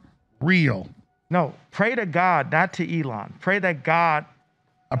for real. No, pray to God, not to Elon. Pray that God.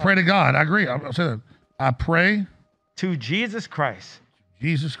 I pray to God. I agree. I'll say that. I pray to Jesus Christ.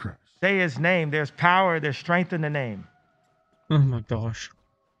 Jesus Christ. Say his name. There's power. There's strength in the name. Oh my gosh.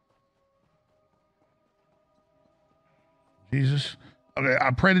 Jesus. Okay,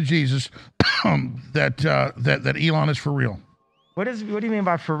 I pray to Jesus that Elon is for real. What do you mean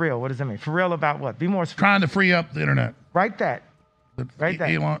by for real? What does that mean? For real about what? Be more specific. Trying to free up the internet. Write that. Write that.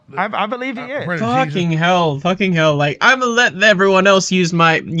 Elon, I believe he is. Fucking hell. Like, I'm gonna let everyone else use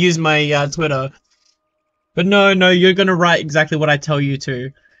my Twitter. But no, you're gonna write exactly what I tell you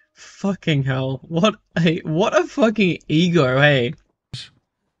to. Fucking hell. What a fucking ego, hey.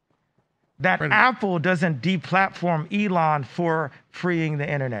 That Apple doesn't deplatform Elon for freeing the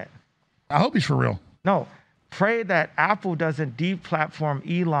internet. I hope he's for real. No, pray that Apple doesn't deplatform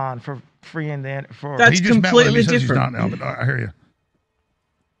Elon for freeing the internet. That's he just completely met with him. He says different. he's not now, but I hear you.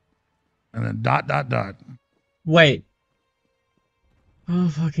 And then ... Wait. Oh,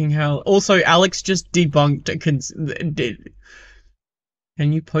 fucking hell. Also, Alex just debunked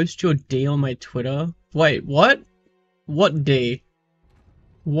Can you post your D on my Twitter? Wait, what? What D?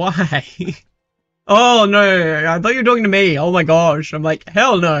 Why? Oh, no, I thought you were talking to me. Oh my gosh. I'm like,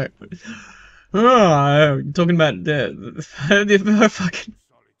 hell no. Oh, talking about the fucking...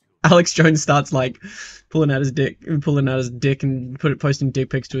 Alex Jones starts, like, pulling out his dick and posting dick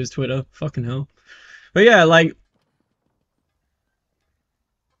pics to his Twitter. Fucking hell. But yeah, like...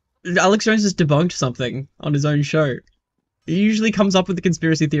 Alex Jones just debunked something on his own show. He usually comes up with the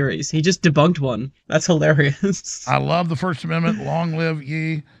conspiracy theories. He just debunked one. That's hilarious. I love the First Amendment. Long live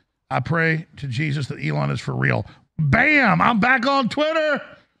ye. I pray to Jesus that Elon is for real. Bam! I'm back on Twitter.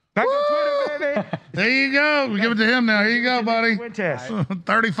 Back on Twitter, baby. There you go. We give it to him now. Here you go, buddy. Test.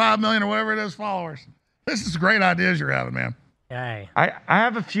 35 million or whatever it is followers. This is great ideas you're having, man. Yay. I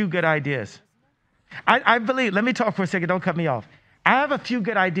have a few good ideas. I believe, let me talk for a second, don't cut me off. I have a few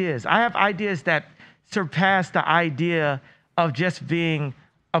good ideas. I have ideas that surpass the idea of just being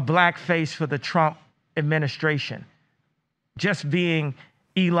a black face for the Trump administration. Just being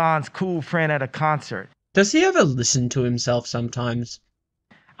Elon's cool friend at a concert. Does he ever listen to himself sometimes?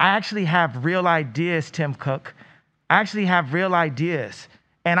 I actually have real ideas, Tim Cook. I actually have real ideas.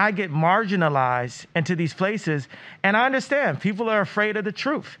 And I get marginalized into these places. And I understand people are afraid of the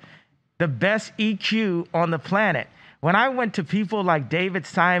truth. The best EQ on the planet. When I went to people like David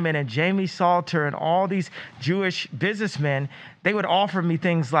Simon and Jamie Salter and all these Jewish businessmen, they would offer me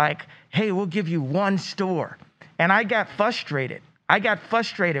things like, hey, we'll give you one store. And I got frustrated. I got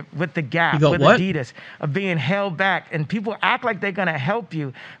frustrated with the Gap, with what? Adidas, of being held back. And people act like they're going to help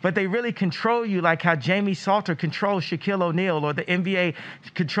you, but they really control you like how Jamie Salter controls Shaquille O'Neal or the NBA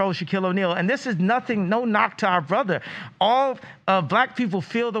controls Shaquille O'Neal. And this is nothing, no knock to our brother. All black people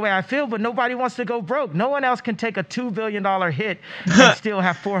feel the way I feel, but nobody wants to go broke. No one else can take a $2 billion hit and still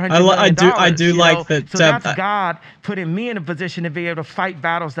have $400 million. I do like that. So that's God putting me in a position to be able to fight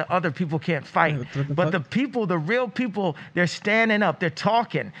battles that other people can't fight. But the people, the real people, they're standing up, they're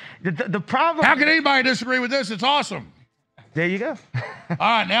talking. The problem... How can anybody disagree with this? It's awesome. There you go. All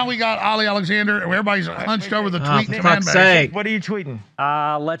right, now we got Ali Alexander. Everybody's hunched over the tweet. For fuck's sake. What are you tweeting?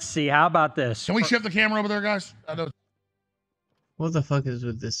 Let's see. How about this? Can we shift the camera over there, guys? I know. What the fuck is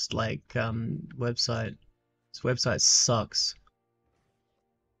with this, like, website? This website sucks.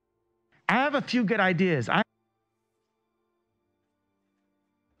 I have a few good ideas.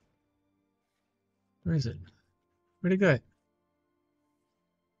 Where is it? Where'd it go?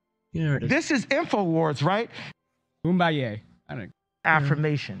 Yeah, there it is. This is InfoWars, right? Kumbaya. I don't know.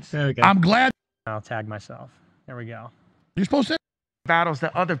 Affirmations. There we go. I'm glad. I'll tag myself. There we go. You're supposed to. Battles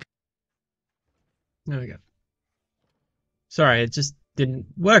that other people. There we go. Sorry, it just didn't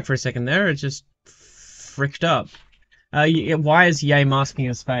work for a second there. It just fricked up. Why is Ye masking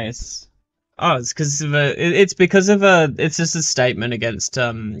his face? Oh, it's because of it's just a statement against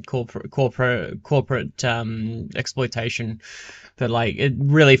corporate exploitation that, like, it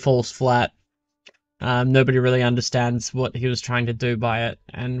really falls flat. Nobody really understands what he was trying to do by it,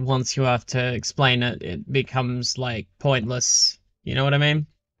 and once you have to explain it, it becomes, like, pointless. You know what I mean?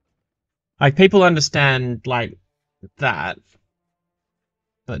 Like, people understand, like, that,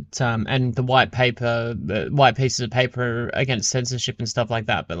 but and the white pieces of paper against censorship and stuff like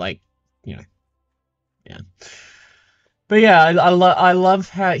that, but, like, you know, yeah. But yeah, I love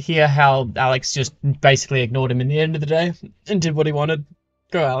how Alex just basically ignored him in the end of the day and did what he wanted.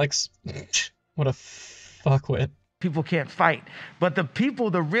 Go, Alex. What a fuckwit. People can't fight, but the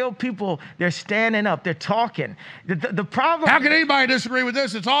people, the real people, they're standing up, they're talking. The problem... How can anybody disagree with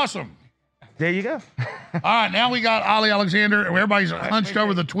this? It's awesome. There you go. All right, now we got Ali Alexander. Everybody's hunched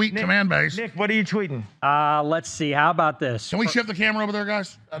over the tweet command base. Nick, what are you tweeting? Let's see. How about this? Can we shift the camera over there,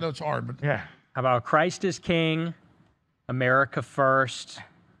 guys? I know it's hard, but... Yeah. How about Christ is King, America First.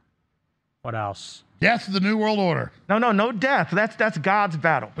 What else? Death to the New World Order. No death. That's God's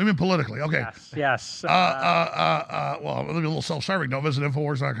battle. We mean politically. Okay. Yes. Well, let me be a little self-serving. Don't visit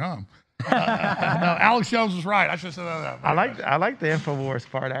Infowars.com. No, Alex Jones was right. I should have said that. I like the Infowars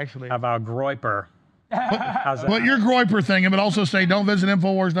part, actually. How about Groiper? How's that? But your Groiper thing, but also say don't visit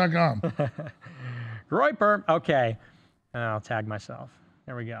Infowars.com. Groiper. Okay. I'll tag myself.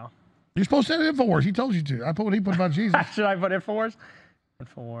 There we go. You're supposed to say Infowars. He told you to. I put what he put about Jesus. Should I put Infowars?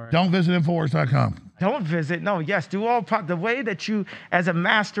 Don't visit Infowars.com. Don't visit. No, yes, do all the way that you, as a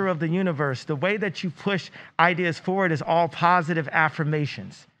master of the universe, the way that you push ideas forward is all positive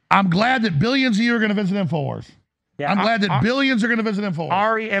affirmations. I'm glad that billions of you are going to visit Infowars. I'm glad that billions are going to visit Infowars.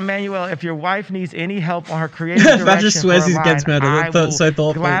 Ari and Manuel, if your wife needs any help on her creative direction That just swears he for a gets line, murdered. I That's will so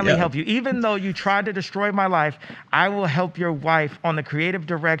thoughtful, gladly yeah. help you. Even though you tried to destroy my life, I will help your wife on the creative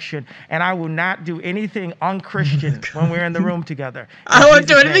direction, and I will not do anything unchristian when we're in the room together. I won't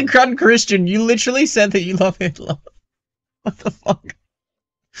do anything Christian. You literally said that you love Hitler. What the fuck?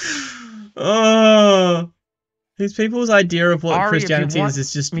 Oh. These people's idea of what Ari, Christianity if you want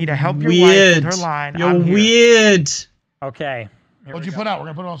is just me to help weird. your wife with her line, You're I'm here. weird. Okay. What'd you put out? We're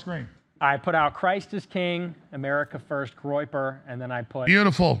going to put it on screen. I put out Christ is King, America First, Groyper, and then I put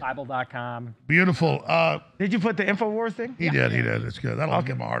Beautiful. Bible.com. Beautiful. Did you put the Infowars thing? He did. It's good. That'll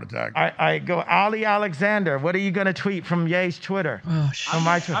give him a heart attack. I go, Ali Alexander, what are you going to tweet from Ye's Twitter? Oh, shit. I'm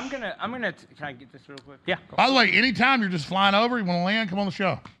gonna, can I get this real quick? Yeah. By the way, anytime you're just flying over, you want to land, come on the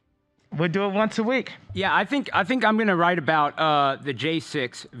show. We'll do it once a week. Yeah, I think I'm gonna write about the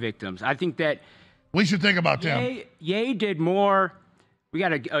J6 victims. I think that we should think about them. Ye did more. We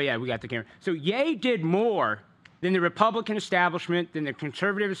got the camera. So Ye did more than the Republican establishment, than the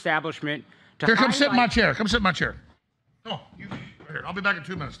conservative establishment. Here, come sit in my chair. Come sit in my chair. Oh, you right here. I'll be back in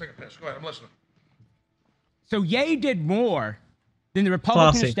 2 minutes. Take a piss. Go ahead. I'm listening. So Ye did more than the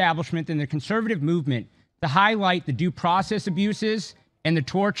Republican establishment, than the conservative movement to highlight the due process abuses and the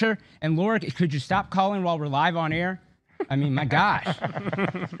torture. And Laura, could you stop calling while we're live on air? I mean, my gosh.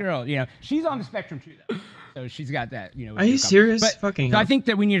 Girl, she's on the spectrum too, though. So she's got that, Are you serious? Fucking so I hell. think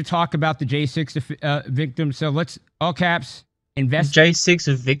that we need to talk about the J6 victims. So let's, all caps, invest. J6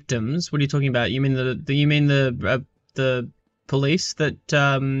 of victims? What are you talking about? You mean the police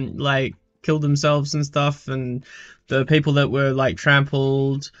that like killed themselves and stuff, and the people that were like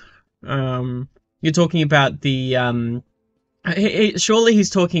trampled? You're talking about the surely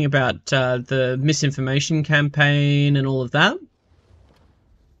he's talking about the misinformation campaign and all of that.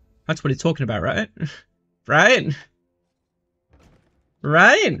 That's what he's talking about, right? Right?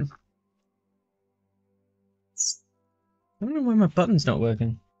 I don't know why my button's not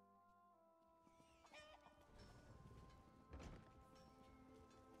working.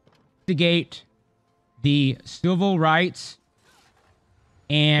 Investigate the civil rights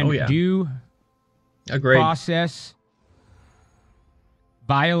and due process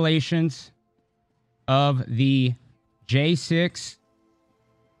violations of the J6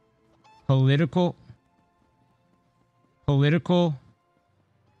 political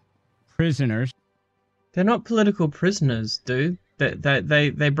prisoners. They're not political prisoners, dude.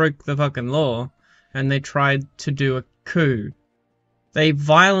 They broke the fucking law, and they tried to do a coup. They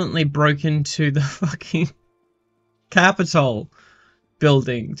violently broke into the fucking Capitol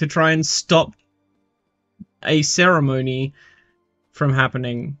building to try and stop a ceremony from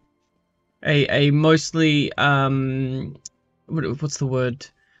happening. A mostly what's the word?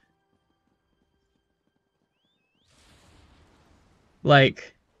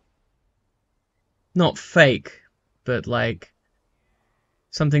 Like, not fake, but like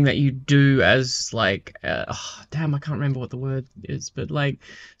something that you do as like damn, I can't remember what the word is, but like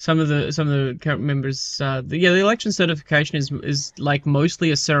some of the current members, the election certification is like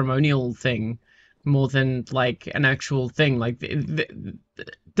mostly a ceremonial thing more than like an actual thing. Like the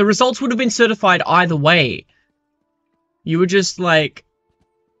results would have been certified either way. You were just like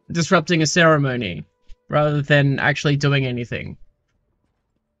disrupting a ceremony rather than actually doing anything.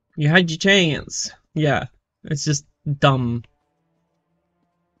 You had your chance. Yeah, it's just dumb.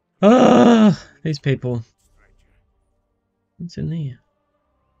 These people. What's in there?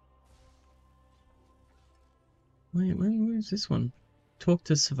 Wait, where's this one? Talk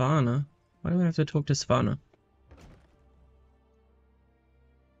to Savannah. Why do I have to talk to Savannah?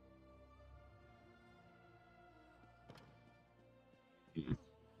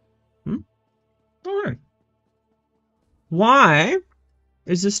 Alright. Why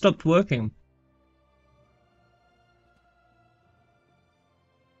is this stopped working?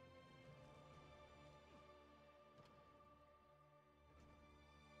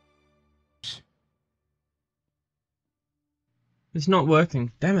 It's not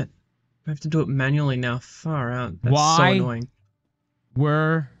working. Damn it. I have to do it manually now. Far out. That's so annoying.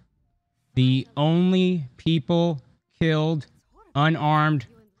 Were the only people killed unarmed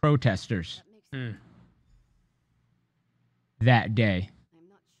protesters that day?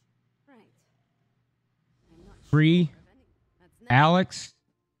 Free Alex.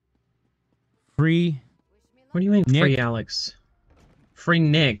 Free. What do you mean Nick? free Alex? Free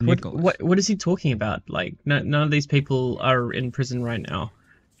Nick. Nicholas. What is he talking about? Like, none of these people are in prison right now,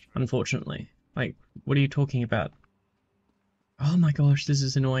 unfortunately. Like, what are you talking about? Oh my gosh, this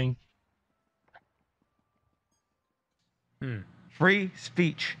is annoying. Free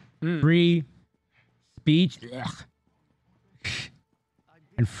speech. Free speech. Ugh.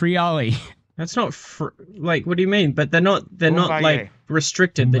 And free Ali. That's not like, what do you mean? But they're not Kumbaya. like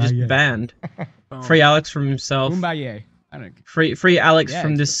restricted. They're just Kumbaya. banned. Free Alex from himself. Kumbaya. I don't. Free Alex Yeah,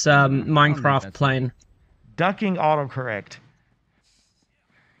 from it's- this I don't think Minecraft that's- plane. Ducking autocorrect.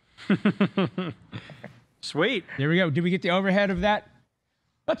 Sweet. There we go. Did we get the overhead of that?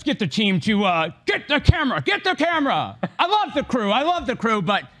 Let's get the team to get the camera. Get the camera. I love the crew. I love the crew,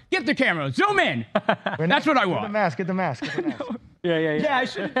 but get the camera. Zoom in. That's what I Get the want. mask. Get the mask. Get the mask. Yeah. Yeah, I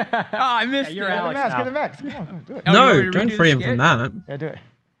should. Oh, I missed you're it. Get the Alex mask. now. Get the mask. Come on, do it. Oh, you want No, me to don't redo free the him from skit? that. Yeah, do it.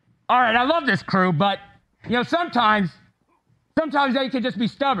 All right, I love this crew, but you know sometimes they can just be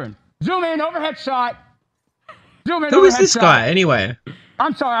stubborn. Zoom in, overhead shot. Zoom in. Who is overhead this shot. guy anyway?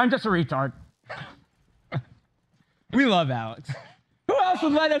 I'm sorry, I'm just a retard. We love Alex. Who else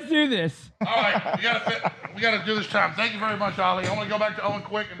would let us do this? All right, we gotta do this time. Thank you very much, Ollie. I want to go back to Owen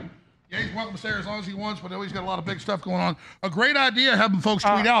quick, and yeah, he's welcome to stay here as long as he wants, but he's got a lot of big stuff going on. A great idea having folks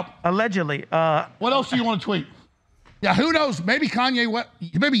tweet out. Allegedly. What else do you want to tweet? Yeah, who knows? Maybe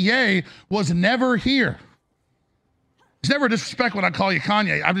maybe Ye was never here. It's never a disrespect when I call you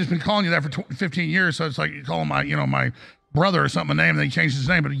Kanye. I've just been calling you that for 15 years, so it's like you call him my brother or something a name, and then he changed his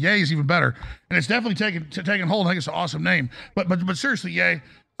name. But Ye is even better, and it's definitely taking hold. I think it's an awesome name. But seriously, Ye,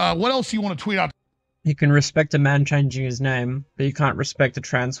 what else do you want to tweet out? You can respect a man changing his name, but you can't respect a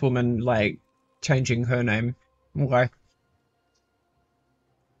trans woman, like, changing her name. Why?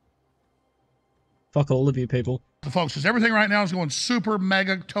 Fuck all of you people. The folks, because everything right now is going super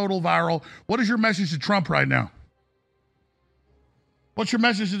mega total viral. What is your message to Trump right now? What's your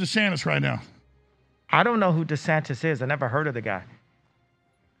message to DeSantis right now? I don't know who DeSantis is. I never heard of the guy.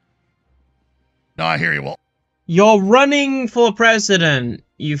 No, I hear you. Well, You're running for president.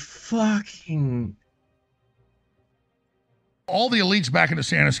 You fucking... all the elites back in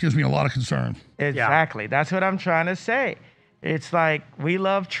DeSantis gives me a lot of concern. Exactly. That's what I'm trying to say. It's like, we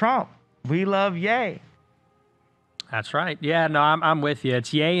love Trump. We love Ye. That's right. Yeah, no, I'm with you.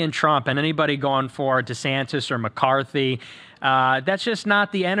 It's Ye and Trump, and anybody going for DeSantis or McCarthy, that's just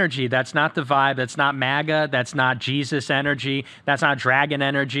not the energy. That's not the vibe. That's not MAGA. That's not Jesus energy. That's not dragon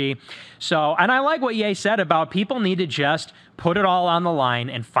energy. So, and I like what Ye said about people need to just put it all on the line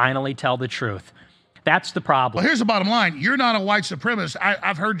and finally tell the truth. That's the problem. Well, here's the bottom line. You're not a white supremacist.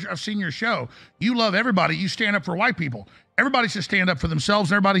 I've seen your show. You love everybody. You stand up for white people. Everybody should stand up for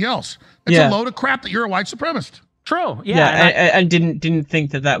themselves and everybody else. It's a load of crap that you're a white supremacist. True. Yeah, and didn't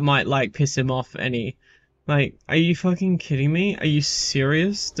think that might, like, piss him off any. Like, are you fucking kidding me? Are you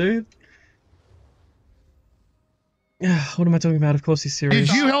serious, dude? What am I talking about? Of course he's serious.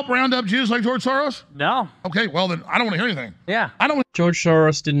 Did you help round up Jews like George Soros? No. Okay, well then I don't want to hear anything. Yeah. I don't. George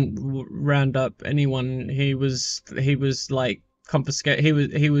Soros didn't round up anyone. He was like confiscating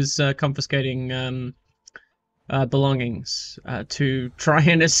belongings to try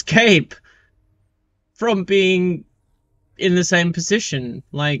and escape from being in the same position.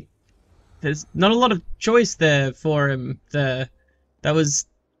 Like, there's not a lot of choice there for him. That was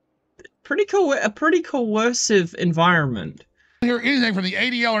a pretty coercive environment. Hear anything from the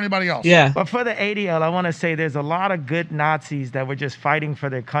ADL or anybody else? Yeah. But for the ADL, I want to say there's a lot of good Nazis that were just fighting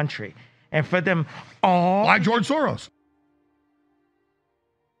for their country. And for them all... Like George Soros.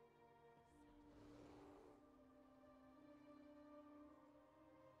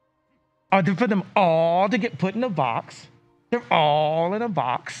 Or for them all to get put in a box. They're all in a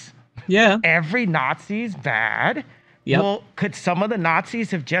box. Yeah. Every Nazi's bad. Yep. Well, could some of the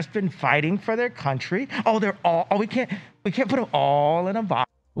Nazis have just been fighting for their country? Oh, they're all... Oh, we can't put them all in a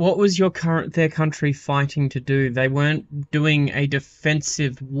box. What was their country fighting to do? They weren't doing a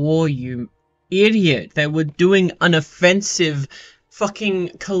defensive war, you idiot. They were doing an offensive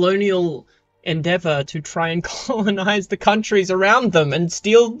fucking colonial endeavor to try and colonize the countries around them and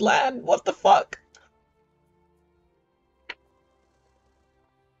steal land. What the fuck?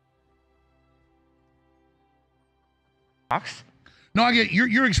 No, I get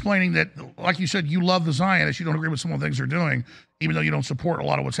you're explaining that, like you said, you love the Zionists. You don't agree with some of the things they're doing, even though you don't support a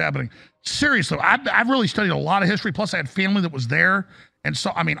lot of what's happening. Seriously, I've really studied a lot of history. Plus, I had family that was there, and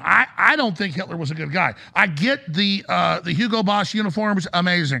so I mean, I don't think Hitler was a good guy. I get the Hugo Boss uniforms,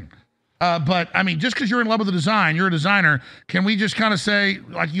 amazing, but I mean, just because you're in love with the design, you're a designer. Can we just kind of say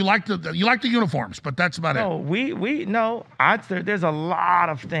like you like the uniforms, but that's about it? No, there's a lot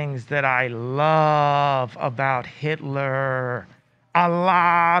of things that I love about Hitler. a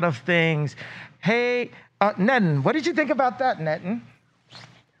lot of things. Hey, Netten, what did you think about that, Netten?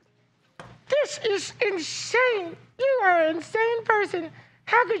 This is insane. You are an insane person.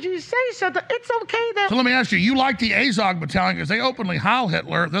 How could you say something? It's okay that... So let me ask you, you like the Azog Battalion because they openly heil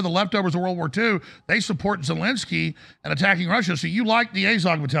Hitler. They're the leftovers of World War II. They support Zelensky and attacking Russia. So you like the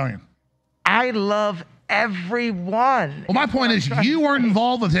Azog Battalion? I love everyone. Well, my point is you weren't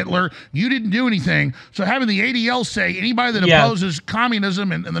involved with Hitler. You didn't do anything. So having the ADL say anybody that opposes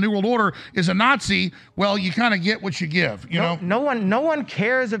communism and the New World Order is a Nazi, well, you kind of get what you give, you know? No one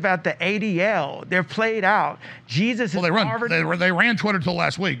cares about the ADL. They're played out. Jesus is Harvard. They ran Twitter till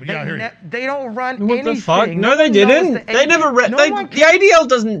last week, but yeah, I hear you. They don't run What anything. the fuck? No, they didn't. They never read. The ADL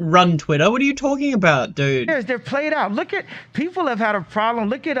doesn't run Twitter. What are you talking about, dude? They're played out. Look at people have had a problem.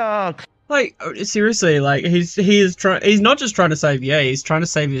 Look at Like, seriously, like, he's not just trying to save EA, he's trying to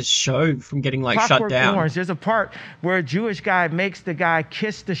save his show from getting, like, shut down. Orange. There's a part where a Jewish guy makes the guy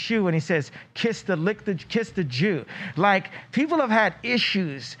kiss the shoe, and he says, kiss the Jew. Like, people have had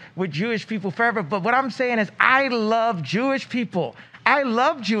issues with Jewish people forever, but what I'm saying is I love Jewish people. I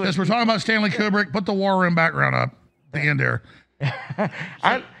love Jewish Since we're talking about Stanley Kubrick, put the War Room background up at the end there.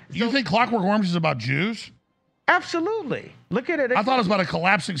 You think Clockwork Orange is about Jews? Absolutely. Look at it. I thought it was about a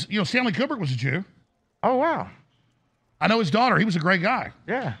collapsing... You know, Stanley Kubrick was a Jew. Oh, wow. I know his daughter. He was a great guy.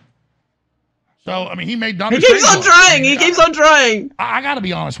 Yeah. So, I mean, he made... He keeps on trying! He keeps on trying! I got to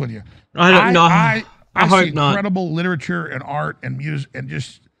be honest with you. I don't know. I hope see incredible literature and art and music and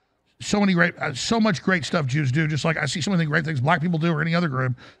just so many great... so much great stuff Jews do, just like I see so many great things black people do or any other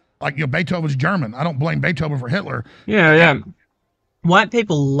group. Like, you know, Beethoven's German. I don't blame Beethoven for Hitler. Yeah. White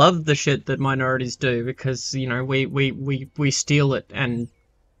people love the shit that minorities do because, you know, we steal it and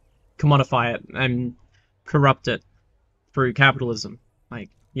commodify it and corrupt it through capitalism. Like,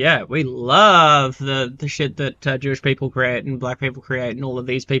 yeah, we love the shit that Jewish people create and black people create and all of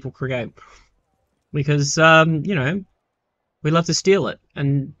these people create. Because, you know, we love to steal it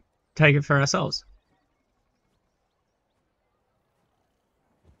and take it for ourselves.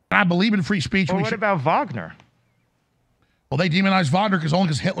 I believe in free speech. Well, what about Wagner? Well, they demonized Wagner only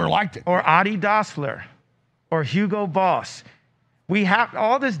because Hitler liked it. Or Adi Dassler, or Hugo Boss. We have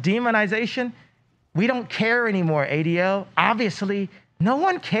all this demonization. We don't care anymore, ADL. Obviously, no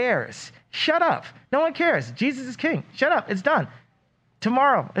one cares. Shut up. No one cares. Jesus is king. Shut up. It's done.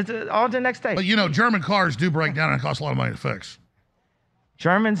 Tomorrow. It's all the next day. But, you know, German cars do break down and it costs a lot of money to fix.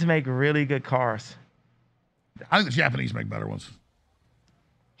 Germans make really good cars. I think the Japanese make better ones.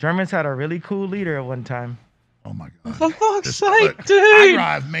 Germans had a really cool leader at one time. Oh my God! For fuck's sake, dude! I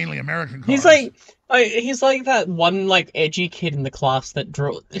drive mainly American cars. He's like that one like edgy kid in the class that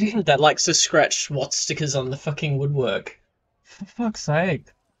that likes to scratch SWAT stickers on the fucking woodwork. For fuck's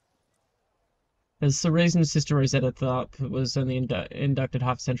sake! There's the reason Sister Rosetta Tharpe was only inducted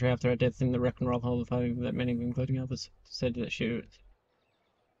half a century after her death in the Rock and Roll Hall of Fame that many, including others, said that she was.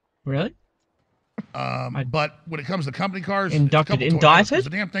 Really? But when it comes to company cars, indicted? The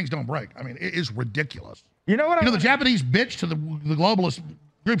damn things don't break. I mean, it is ridiculous. You know what? You know, the Japanese bitch to the globalist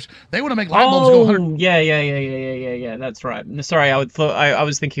groups. They want to make light bulbs go 100. Yeah. That's right. Sorry, I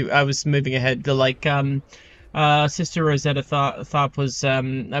was thinking. I was moving ahead. The Sister Rosetta Tharpe was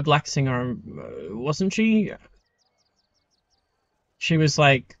a black singer, wasn't she? She was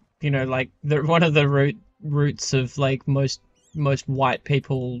like, you know, like one of the roots of like most white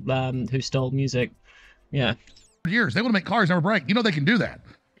people who stole music. Yeah. Years they want to make cars never break. You know they can do that.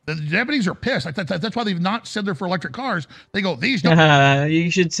 The Japanese are pissed. That's why they've not said they're for electric cars. They go, these don't.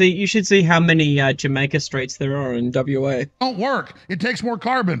 You should see how many Jamaica streets there are in WA. Don't work. It takes more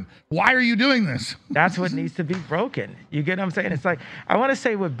carbon. Why are you doing this? That's what needs to be broken. You get what I'm saying? It's like, I want to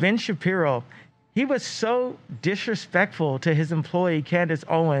say with Ben Shapiro, he was so disrespectful to his employee, Candace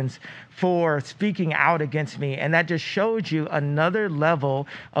Owens, for speaking out against me. And that just showed you another level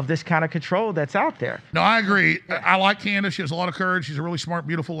of this kind of control that's out there. No, I agree. I like Candace. She has a lot of courage. She's a really smart,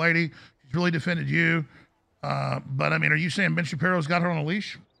 beautiful lady. She's really defended you. But, I mean, are you saying Ben Shapiro's got her on a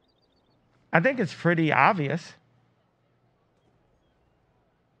leash? I think it's pretty obvious.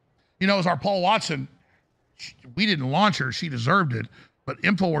 You know, as our Paul Watson, we didn't launch her. She deserved it. But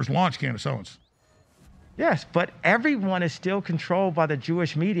InfoWars launched Candace Owens. Yes, but everyone is still controlled by the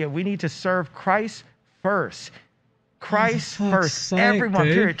Jewish media. We need to serve Christ first. Christ first. Everyone,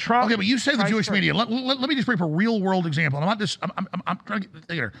 period. Trump. Okay, but you say the Jewish first. media. Let me just bring up a real world example. I'm trying to get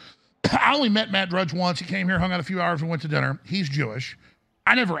there. I only met Matt Drudge once. He came here, hung out a few hours, and went to dinner. He's Jewish.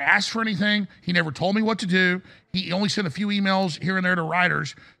 I never asked for anything. He never told me what to do. He only sent a few emails here and there to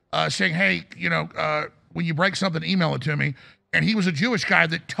writers saying, hey, you know, when you break something, email it to me. And he was a Jewish guy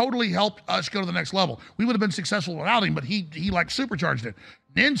that totally helped us go to the next level. We would have been successful without him, but he like supercharged it.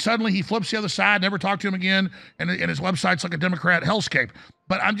 Then suddenly he flips the other side, never talked to him again, and his website's like a Democrat hellscape.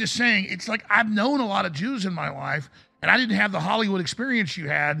 But I'm just saying, it's like I've known a lot of Jews in my life, and I didn't have the Hollywood experience you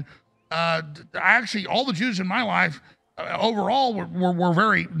had. All the Jews in my life overall were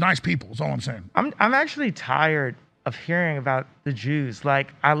very nice people, is all I'm saying. I'm actually tired of hearing about the Jews.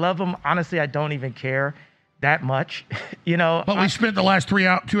 Like, I love them. Honestly, I don't even care that much, you know. But we spent the last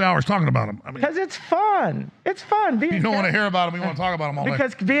 2 hours talking about them. I mean, because it's fun. It's fun. You don't want to hear about them. You want to talk about them all day.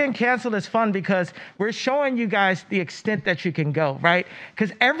 Because being canceled is fun because we're showing you guys the extent that you can go, right?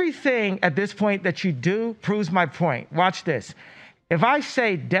 Because everything at this point that you do proves my point. Watch this. If I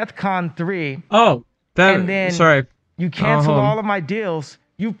say DEFCON 3, and then you cancel all of my deals,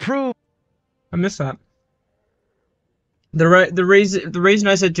 you prove. I missed that. The reason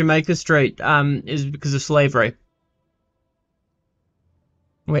I said Jamaica Street is because of slavery.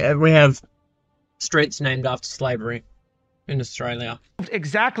 We have streets named after slavery in Australia.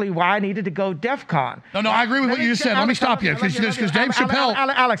 Exactly why I needed to go DEFCON. No, I agree with what you just said. Let me stop you because Dave Chappelle.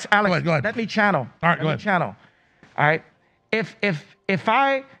 Alex, go ahead. Let me channel. All right, go ahead. Channel. All right. If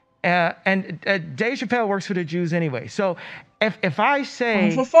I and Dave Chappelle works for the Jews anyway, so. If I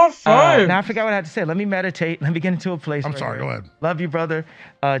say, now I forgot what I had to say. Let me meditate. Let me get into a place. I'm sorry. Go ahead. Love you, brother.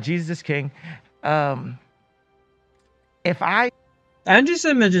 Jesus is King.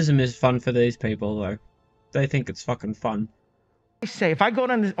 Anti-Semitism is fun for these people, though. They think it's fucking fun. If I go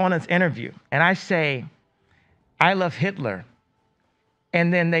on this interview and I say, I love Hitler,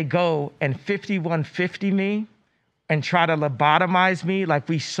 and then they go and 5150 me and try to lobotomize me like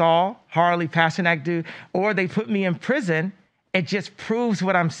we saw Harley Pasternak do, or they put me in prison, it just proves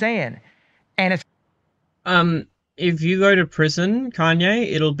what I'm saying. And it's if you go to prison,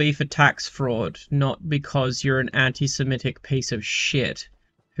 Kanye, it'll be for tax fraud, not because you're an anti-Semitic piece of shit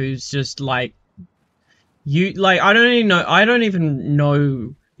who's just like I don't even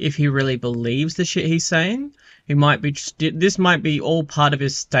know if he really believes the shit he's saying. He might be this might be all part of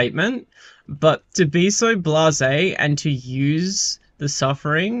his statement, but to be so blasé and to use the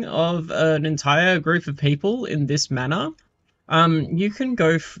suffering of an entire group of people in this manner, you can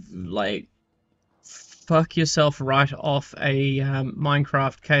go fuck yourself right off a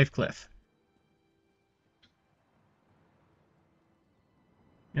Minecraft cave cliff.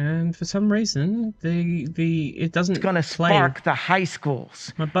 And for some reason, it doesn't. It's going to spark the high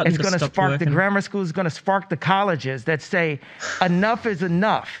schools. It's going to spark the grammar schools. It's going to spark the colleges that say enough is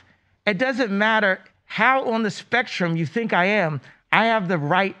enough. It doesn't matter how on the spectrum you think I am. I have the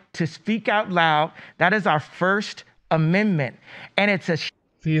right to speak out loud. That is our First Amendment, and it's a.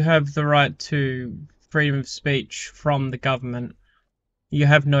 You have the right to freedom of speech from the government. You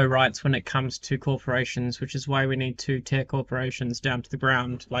have no rights when it comes to corporations, which is why we need to tear corporations down to the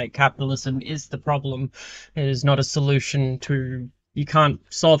ground. Like, capitalism is the problem. It is not a solution to... You can't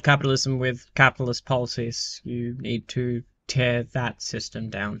solve capitalism with capitalist policies. You need to tear that system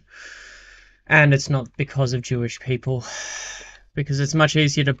down. And it's not because of Jewish people. Because it's much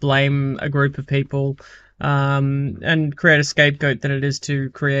easier to blame a group of people and create a scapegoat than it is to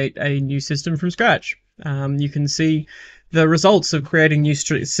create a new system from scratch. You can see the results of creating new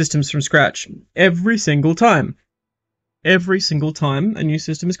systems from scratch every single time. Every single time a new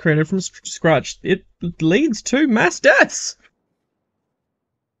system is created from scratch, it leads to mass deaths.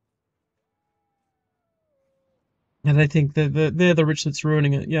 And I think that they're the rich that's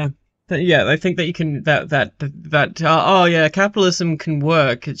ruining it. Yeah, I think that you can oh yeah, capitalism can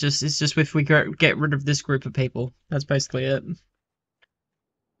work. It's just if we get rid of this group of people. That's basically it.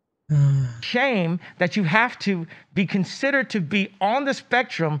 Shame that you have to be considered to be on the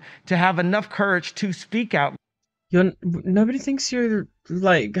spectrum to have enough courage to speak out. Nobody thinks you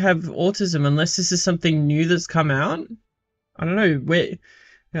like have autism unless this is something new that's come out. I don't know where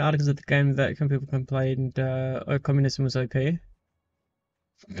articles of the game that people can play and communism was OP.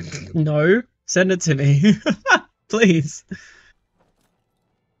 No, send it to me, please.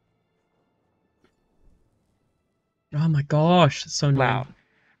 Oh my gosh, that's so loud.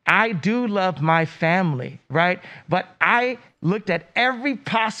 I do love my family, right? But I looked at every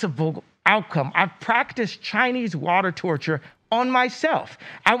possible outcome. I've practiced Chinese water torture on myself.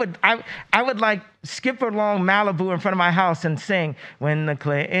 I would like skip along Malibu in front of my house and sing, "When the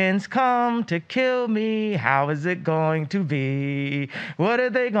Clintons come to kill me, how is it going to be? What are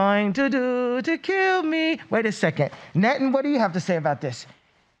they going to do to kill me?" Wait a second. Netton, what do you have to say about this?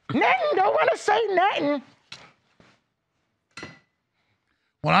 Netton, don't want to say nothing.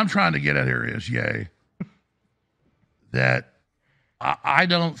 What I'm trying to get at here is, that I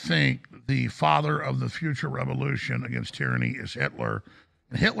don't think the father of the future revolution against tyranny is Hitler.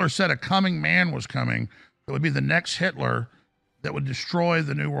 And Hitler said a coming man was coming that would be the next Hitler that would destroy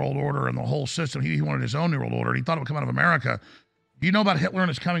the New World Order and the whole system. He wanted his own New World Order. He thought it would come out of America. Do you know about Hitler and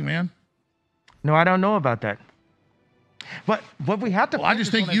his coming man? No, I don't know about that. But what we have to. Well, I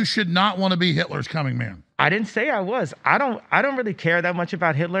just think you should not want to be Hitler's coming man. I didn't say I was. I don't really care that much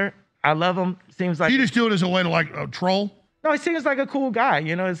about Hitler. I love him. Seems like you just do it as a way to like troll. No, he seems like a cool guy.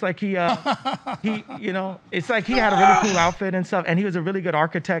 You know, it's like he it's like he had a really cool outfit and stuff, and he was a really good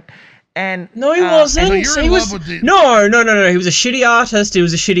architect. And no, he wasn't. So he was no. He was a shitty artist. He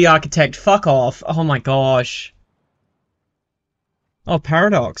was a shitty architect. Fuck off. Oh my gosh. Oh,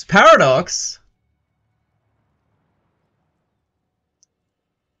 Paradox. Paradox.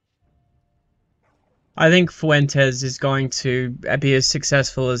 I think Fuentes is going to be as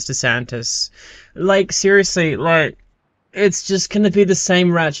successful as DeSantis. Like, seriously, like, it's just going to be the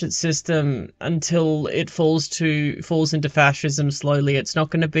same ratchet system until it falls into fascism slowly. It's not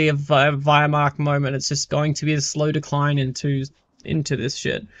going to be a Weimar moment. It's just going to be a slow decline into this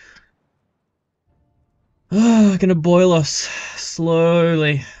shit. Gonna boil us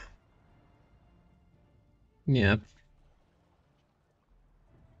slowly. Yeah.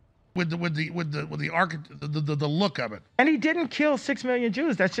 With the look of it. And he didn't kill 6 million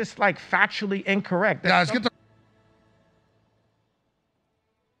Jews. That's just like factually incorrect. Guys, get the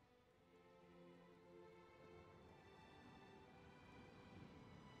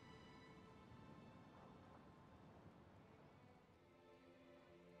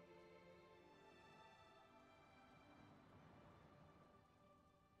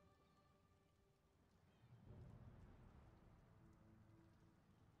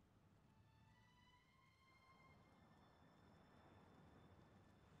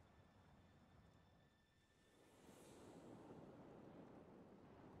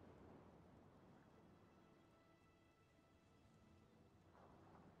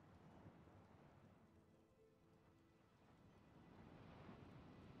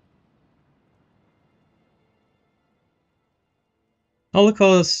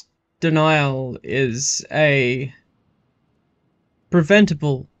Holocaust denial is a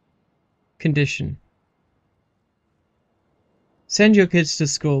preventable condition. Send your kids to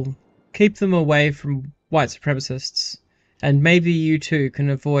school, keep them away from white supremacists, and maybe you too can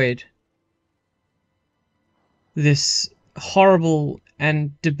avoid this horrible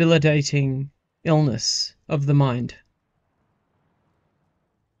and debilitating illness of the mind.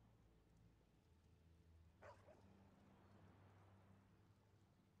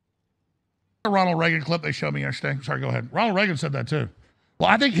 Ronald Reagan clip they showed me yesterday. Sorry, go ahead. Ronald Reagan said that too. Well,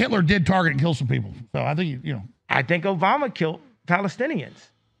 I think Hitler did target and kill some people. So I think, I think Obama killed Palestinians.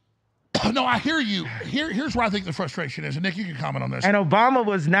 No, I hear you. Here's where I think the frustration is. And Nick, you can comment on this. And Obama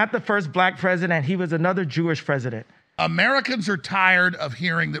was not the first black president. He was another Jewish president. Americans are tired of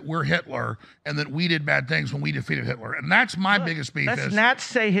hearing that we're Hitler and that we did bad things when we defeated Hitler. And that's my biggest beef. Let's not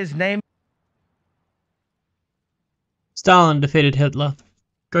say his name. Stalin defeated Hitler.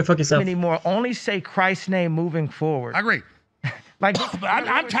 Go fuck yourself. Anymore. Only say Christ's name moving forward. I agree. Like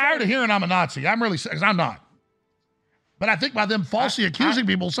I'm tired of hearing I'm a Nazi. I'm really, because I'm not. But I think by them falsely accusing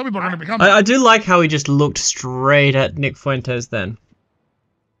people, some people are going to become. I do like how he just looked straight at Nick Fuentes then.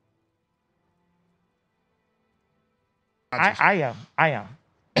 I am.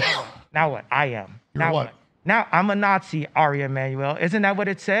 Now what? I am. You're now what? Now I'm a Nazi, Ari Emanuel. Isn't that what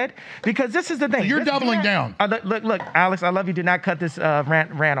it said? Because this is the thing. You're doubling down. Look, Alex, I love you. Do not cut this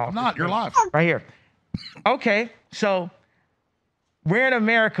rant off. I'm not. You're live. Right here. Okay, so we're in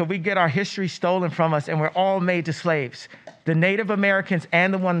America. We get our history stolen from us, and we're all made to slaves. The Native Americans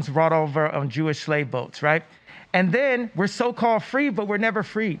and the ones brought over on Jewish slave boats, right? And then we're so-called free, but we're never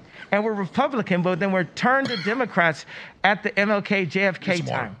free. And we're Republican, but then we're turned to Democrats at the MLK, JFK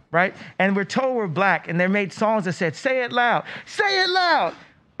time, right? And we're told we're black, and they made songs that said, say it loud, say it loud.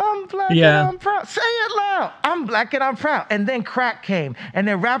 I'm black and I'm proud. Say it loud. I'm black and I'm proud. And then crack came. And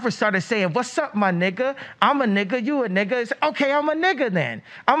then rappers started saying, what's up, my nigga? I'm a nigga. You a nigga. It's, okay, I'm a nigga then.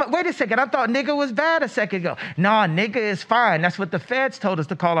 Wait a second. I thought nigga was bad a second ago. Nah, nigga is fine. That's what the feds told us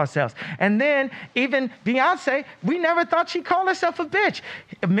to call ourselves. And then even Beyonce, we never thought she'd call herself a bitch.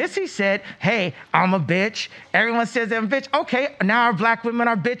 Missy said, hey, I'm a bitch. Everyone says I'm a bitch. Okay, now our black women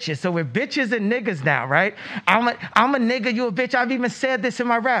are bitches. So we're bitches and niggas now, right? I'm a nigga. You a bitch. I've even said this in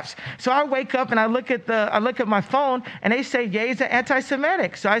my rap. So I wake up and I look at my phone and they say Ye's an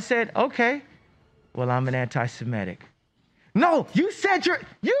anti-Semitic. So I said, okay, well, I'm an anti-Semitic. No, you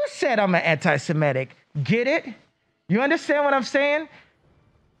said I'm an anti-Semitic. Get it? You understand what I'm saying?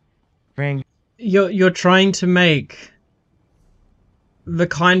 You're trying to make the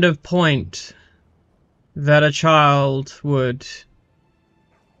kind of point that a child would,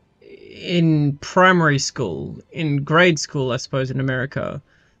 in primary school, in grade school, I suppose, in America,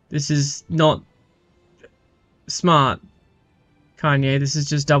 this is not smart, Kanye. This is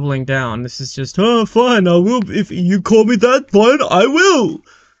just doubling down. This is just, oh, fine, I will. If you call me that, fine, I will.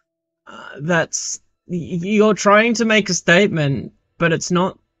 You're trying to make a statement, but it's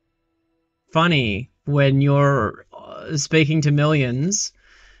not funny when you're speaking to millions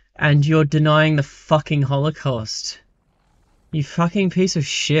and you're denying the fucking Holocaust. You fucking piece of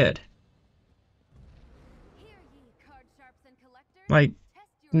shit. Like,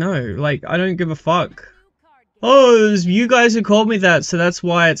 no, like, I don't give a fuck. Oh, it was you guys who called me that, so that's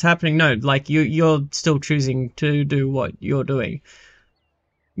why it's happening. No, like, you're still choosing to do what you're doing.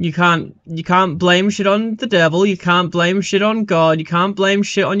 You can't blame shit on the devil, you can't blame shit on God, you can't blame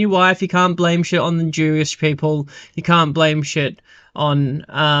shit on your wife, you can't blame shit on the Jewish people, you can't blame shit on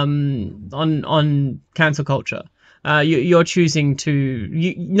cancel culture. You're choosing to.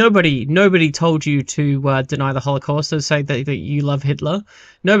 Nobody told you to deny the Holocaust or say that you love Hitler.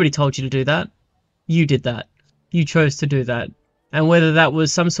 Nobody told you to do that. You did that. You chose to do that. And whether that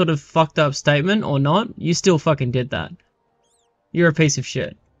was some sort of fucked up statement or not, you still fucking did that. You're a piece of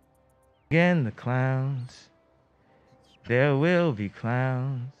shit. Again, the clowns. There will be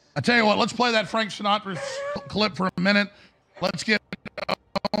clowns. I tell you what, let's play that Frank Sinatra clip for a minute. Let's get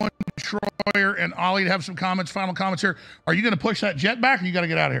Owen Schroyer and Ollie to have some comments, final comments here. Are you going to push that jet back or you got to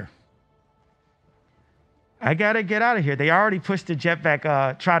get out of here? I got to get out of here. They already pushed the jet back,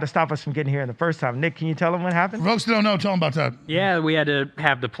 tried to stop us from getting here in the first time. Nick, can you tell them what happened? For folks who don't know, tell them about that. Yeah, we had to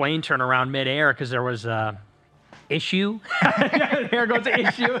have the plane turn around midair because there was a issue. There goes the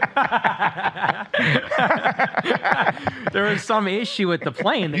issue. There was some issue with the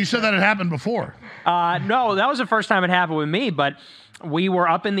plane. You said that had happened before. No, that was the first time it happened with me, but we were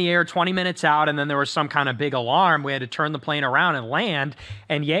up in the air 20 minutes out, and then there was some kind of big alarm. We had to turn the plane around and land,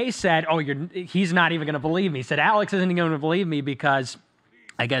 and Ye said, oh, he's not even going to believe me. He said, Alex isn't going to believe me because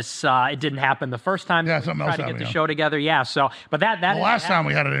I guess it didn't happen the first time. Yeah, something else tried to get happened, the show together. Yeah, so, but that the last time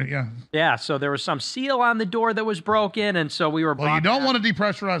we had it, yeah. Yeah, so there was some seal on the door that was broken, and so we were. Well, you don't want to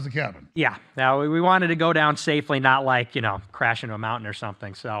depressurize the cabin. Yeah, now we wanted to go down safely, not like, crash into a mountain or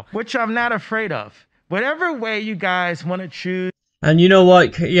something. So, which I'm not afraid of. Whatever way you guys want to choose. And you know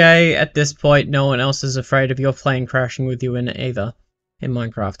what, Yay, at this point, no one else is afraid of your plane crashing with you in it either, in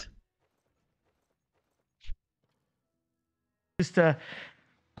Minecraft. Just to,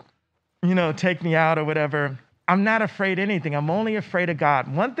 take me out or whatever. I'm not afraid of anything. I'm only afraid of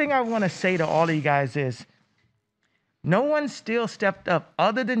God. One thing I want to say to all of you guys is, no one still stepped up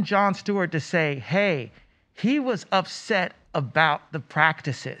other than Jon Stewart to say, hey, he was upset about the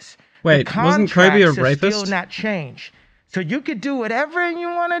practices. Wait, wasn't Kobe a rapist? Still not change. So you could do whatever you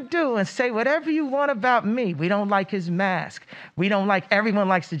want to do and say whatever you want about me. We don't like his mask. We don't like, everyone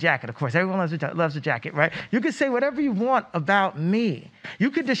likes the jacket. Of course, everyone loves the jacket, right? You could say whatever you want about me. You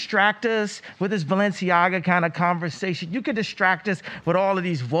could distract us with this Balenciaga kind of conversation. You could distract us with all of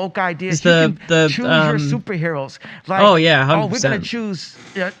these woke ideas. You can choose your superheroes. Like, oh yeah, 100%. Oh, we're going to choose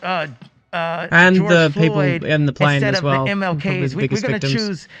and George the Floyd people in the plane instead as well. Of the MLKs. We're going to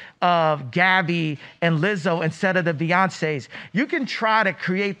choose Gabby and Lizzo instead of the Beyoncés. You can try to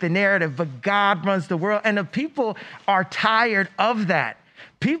create the narrative, but God runs the world. And the people are tired of that.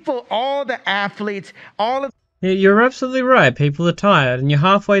 People, all the athletes, all of... Yeah, you're absolutely right. People are tired, and you're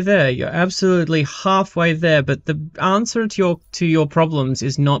halfway there. You're absolutely halfway there. But the answer to your problems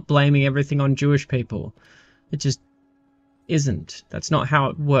is not blaming everything on Jewish people. It just isn't. That's not how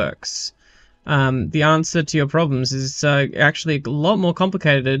it works. The answer to your problems is actually a lot more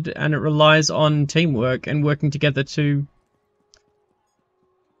complicated, and it relies on teamwork and working together to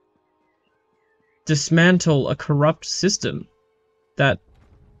dismantle a corrupt system that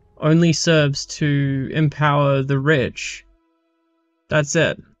only serves to empower the rich. That's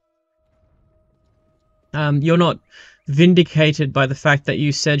it. You're not vindicated by the fact that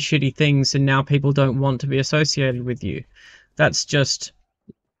you said shitty things and now people don't want to be associated with you. That's just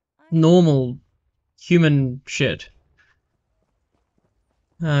normal human shit.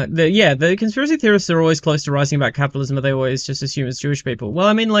 The conspiracy theorists are always close to rising about capitalism, but they always just assume it's Jewish people. Well,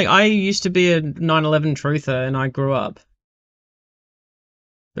 I mean, like, I used to be a 9/11 truther and I grew up.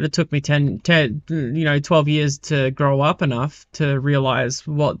 But it took me 12 years to grow up enough to realize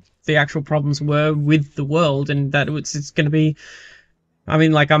what the actual problems were with the world, and that it's going to be... I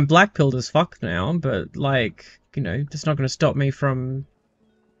mean, like, I'm black-pilled as fuck now, but, like, it's not going to stop me from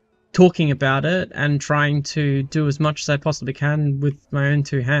talking about it and trying to do as much as I possibly can with my own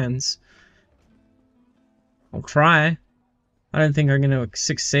two hands. I'll try. I don't think I'm going to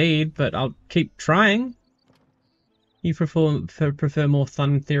succeed, but I'll keep trying. You prefer more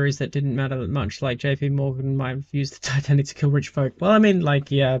fun theories that didn't matter that much, like JP Morgan might have used the Titanic to kill rich folk. Well, I mean,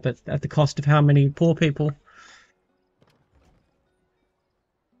 like, yeah, but at the cost of how many poor people?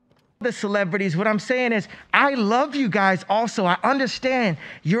 The celebrities, what I'm saying is, I love you guys also. I understand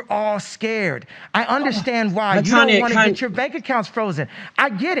you're all scared. I understand why you don't want to get your bank accounts frozen. I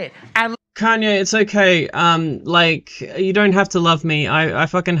get it. Kanye, it's okay. Like, you don't have to love me. I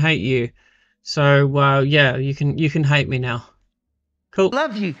fucking hate you. So, yeah, you can hate me now. Cool.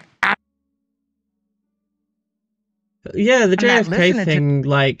 Love you. Yeah, the JFK thing,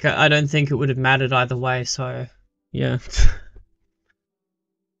 like, I don't think it would have mattered either way, so, yeah.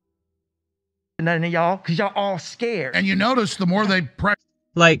 None of y'all, because y'all all scared. And you notice the more they press.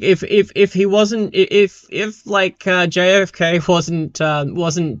 Like, if he wasn't, if like, JFK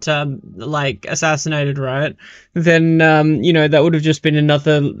wasn't like, assassinated, right, then, you know, that would have just been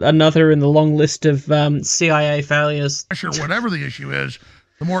another in the long list of, CIA failures. Whatever the issue is,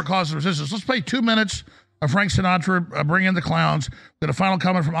 the more it causes resistance. Let's play 2 minutes of Frank Sinatra, Bring in the Clowns. Got a final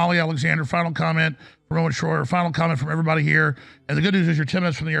comment from Ollie Alexander, final comment from Owen Schroyer, final comment from everybody here. And the good news is you're 10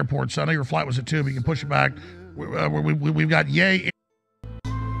 minutes from the airport, so I know your flight was at 2, but you can push it back. We've got Ye.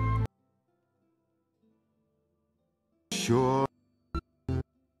 Sure.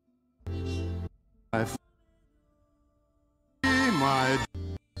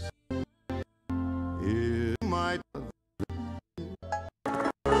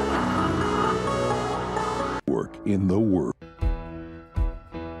 Work in the world.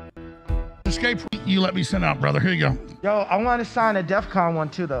 Escape you let me send out, brother. Here you go. Yo, I want to sign a DEF CON one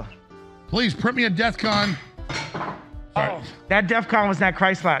too, though. Please print me a DEF CON. Oh, that DEF CON was not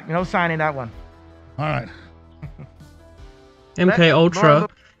Christ-like. No signing that one. All right. MK Ultra.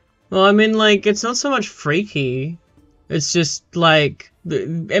 Well, I mean, like, it's not so much freaky. It's just, like,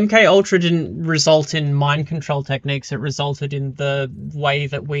 MK Ultra didn't result in mind control techniques. It resulted in the way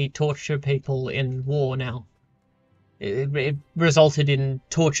that we torture people in war now. It resulted in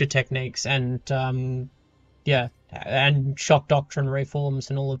torture techniques and, yeah, and shock doctrine reforms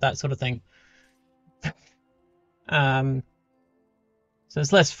and all of that sort of thing. So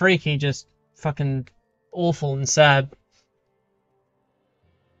it's less freaky, just fucking awful and sad.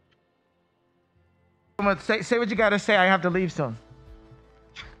 Say what you gotta say. I have to leave soon.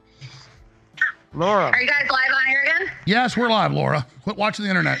 Laura. Are you guys live on here again? Yes, we're live, Laura. Quit watching the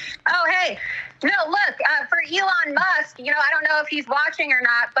internet. Oh, hey. No, look, for Elon Musk, you know, I don't know if he's watching or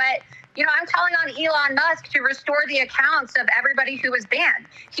not, but, you know, I'm calling on Elon Musk to restore the accounts of everybody who was banned.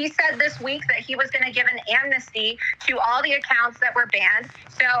 He said this week that he was going to give an amnesty to all the accounts that were banned.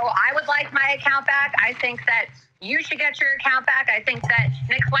 So I would like my account back. I think that you should get your account back. I think that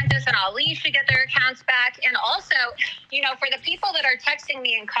Nick Fuentes and Ali should get their accounts back. And also, you know, for the people that are texting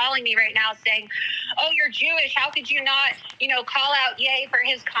me and calling me right now saying, oh, you're Jewish, how could you not, you know, call out Ye for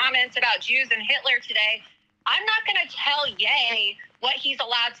his comments about Jews and Hitler today? I'm not going to tell Ye what he's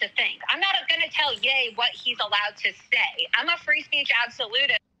allowed to think. I'm not going to tell Ye what he's allowed to say. I'm a free speech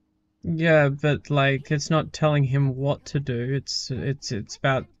absolutist. Yeah, but, like, it's not telling him what to do. It's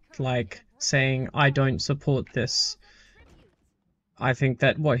about, like, saying, I don't support this. I think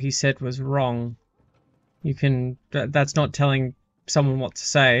that what he said was wrong. You can... That's not telling someone what to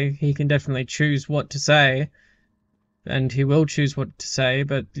say. He can definitely choose what to say. And he will choose what to say,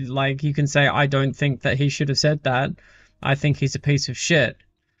 but, like, you can say, I don't think that he should have said that. I think he's a piece of shit.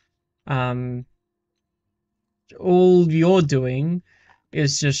 All you're doing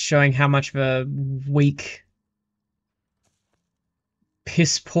is just showing how much of a weak,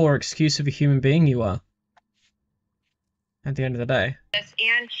 piss-poor excuse of a human being you are. At the end of the day. And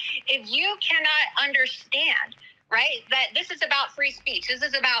if you cannot understand, right, that this is about free speech, this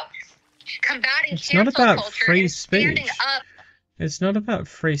is about combating it's not about culture free and speech. standing up. It's not about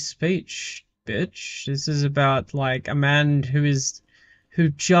free speech, bitch. This is about, like, a man who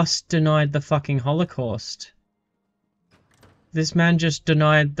just denied the fucking Holocaust. This man just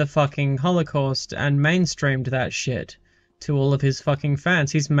denied the fucking Holocaust and mainstreamed that shit to all of his fucking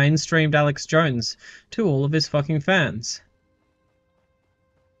fans. He's mainstreamed Alex Jones to all of his fucking fans.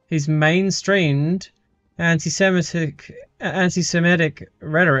 He's mainstreamed anti-Semitic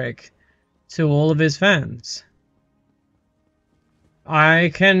rhetoric to all of his fans.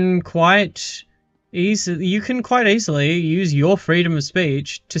 You can quite easily use your freedom of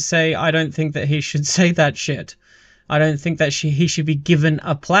speech to say, I don't think that he should say that shit. I don't think that he should be given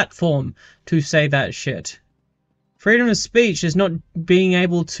a platform to say that shit. Freedom of speech is not being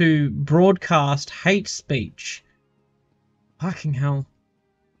able to broadcast hate speech. Fucking hell.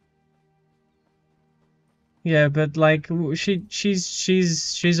 Yeah, but like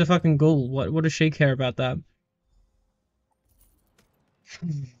she's a fucking ghoul. What does she care about that?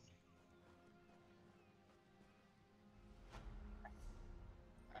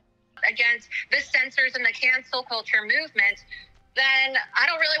 Against the censors and the cancel culture movement, then I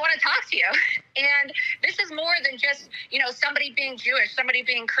don't really want to talk to you. And this is more than just, somebody being Jewish, somebody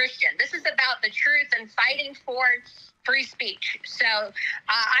being Christian. This is about the truth and fighting for free speech. So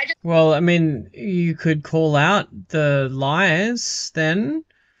I just... Well, I mean, you could call out the lies then,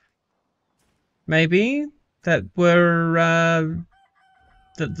 maybe, that were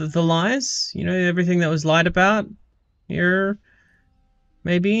the lies. Everything that was lied about here,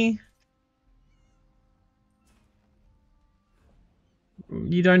 maybe.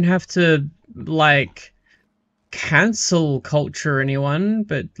 You don't have to, like, cancel culture anyone,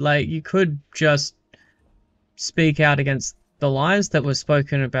 but, like, you could just speak out against the lies that were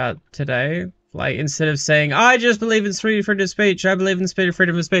spoken about today. Like, instead of saying, I just believe in freedom of speech, I believe in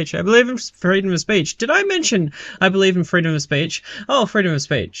freedom of speech, I believe in freedom of speech. Did I mention I believe in freedom of speech? Oh, freedom of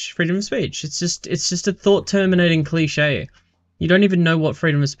speech. Freedom of speech. It's just a thought-terminating cliche. You don't even know what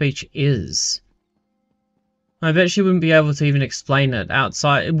freedom of speech is. I bet she wouldn't be able to even explain it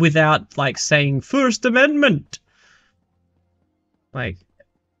outside without, like, saying First Amendment. Like,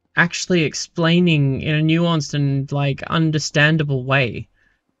 actually explaining in a nuanced and, like, understandable way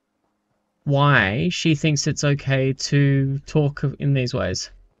why she thinks it's okay to talk in these ways.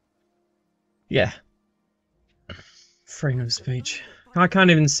 Yeah. Freedom of speech. I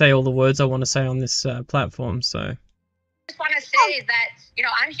can't even say all the words I want to say on this platform, so... just want to say that,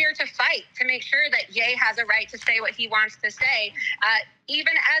 I'm here to fight to make sure that Ye has a right to say what he wants to say,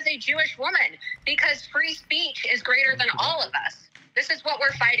 even as a Jewish woman, because free speech is greater than all of us. This is what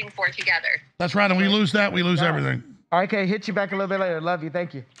we're fighting for together. That's right, and we lose that, we lose everything. Okay, hit you back a little bit later. Love you,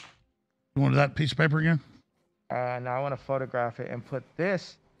 thank you. You want that piece of paper again? No, I want to photograph it and put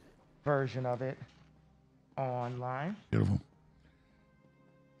this version of it online. Beautiful.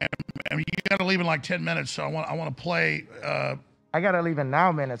 And you got to leave in like 10 minutes, so I want to play. I got to leave in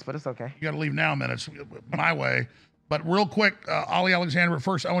now minutes, but it's okay. You got to leave now minutes, my way. But real quick, Ollie Alexander,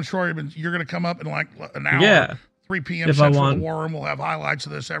 first, Owen Shroyer, you're going to come up in like an hour. Yeah. 3 p.m. If Central I want. War Room. We'll have highlights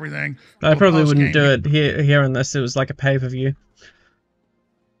of this, everything. I probably wouldn't do it here unless it was like a pay-per-view.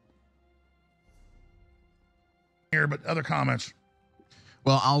 Here, but other comments.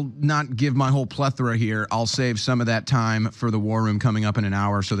 Well, I'll not give my whole plethora here. I'll save some of that time for the War Room coming up in an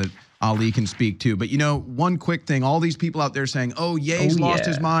hour so that Ali can speak too. But, one quick thing. All these people out there saying, oh, Ye's lost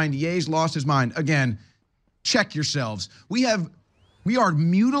his mind. Ye's lost his mind. Again, check yourselves. We are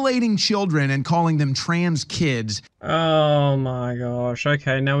mutilating children and calling them trans kids. Oh my gosh.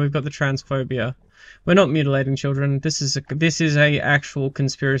 Okay, now we've got the transphobia. We're not mutilating children. This is a actual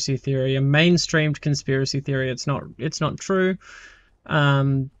conspiracy theory, a mainstreamed conspiracy theory. It's not true.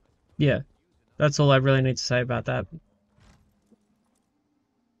 Yeah. That's all I really need to say about that.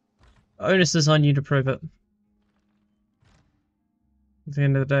 Onus is on you to prove it. At the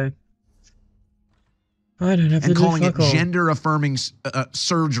end of the day. I don't have to and do calling it fuck all. gender-affirming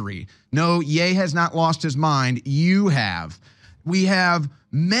surgery. No, Ye has not lost his mind. You have. We have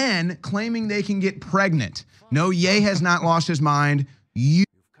men claiming they can get pregnant. No, Ye has not lost his mind. You.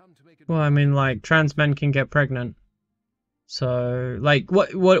 Well, I mean, like, trans men can get pregnant. So, like,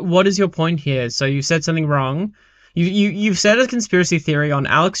 what is your point here? So you said something wrong. You've said a conspiracy theory on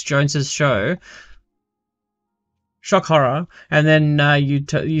Alex Jones's show. Shock horror, and then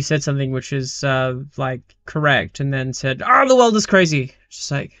you said something which is like correct, and then said, "Oh, the world is crazy." It's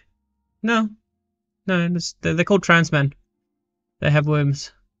just like, no, they're called trans men. They have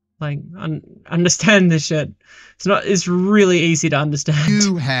wombs. Like, understand this shit. It's really easy to understand.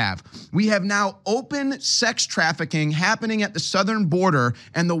 You have. We have now open sex trafficking happening at the southern border,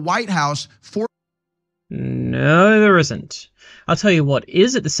 and the White House for. No, there isn't. I'll tell you what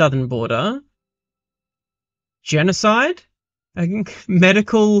is at the southern border. Genocide, I think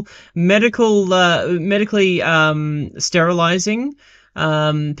medically sterilizing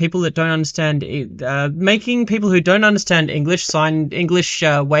people that don't understand, making people who don't understand English sign English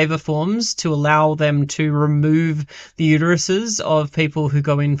waiver forms to allow them to remove the uteruses of people who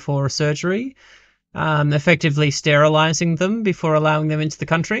go in for surgery, effectively sterilizing them before allowing them into the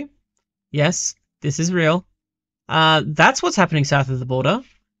country. Yes, this is real. That's what's happening south of the border.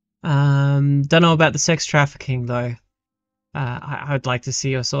 Don't know about the sex trafficking though. I'd like to see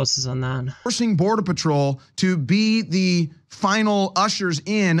your sources on that. Forcing Border Patrol to be the final ushers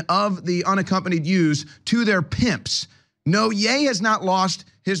in of the unaccompanied youths to their pimps. No, Ye has not lost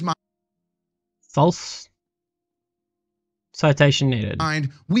his mind. False. Citation needed.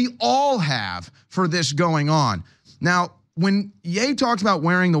 We all have for this going on. Now, when Ye talks about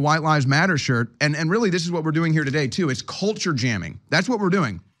wearing the White Lives Matter shirt, and really this is what we're doing here today too, it's culture jamming. That's what we're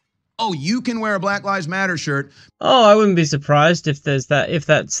doing. Oh, you can wear a Black Lives Matter shirt. Oh, I wouldn't be surprised if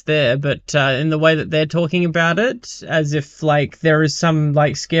that's there, but in the way that they're talking about it, as if like there is some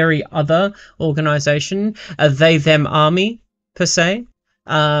like scary other organization, a they them army per se,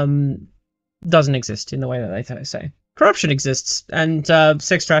 doesn't exist in the way that they say. Corruption exists and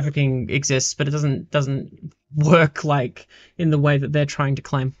sex trafficking exists, but it doesn't work like in the way that they're trying to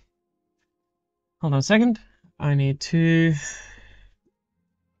claim. Hold on a second. I need to.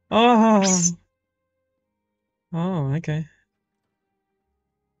 Oh. Oh, okay.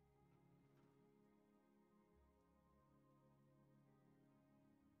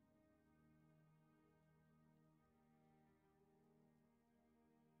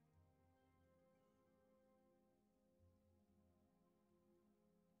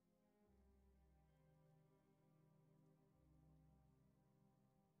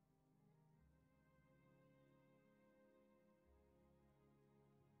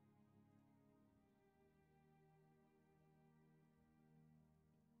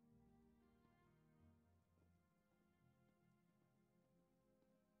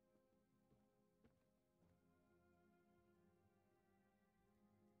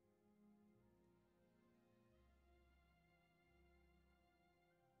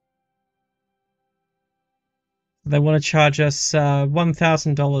 They want to charge us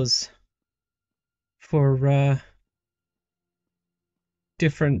 $1,000 for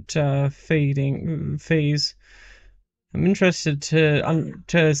different feeding fees. I'm interested to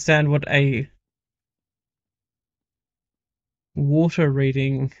understand what a water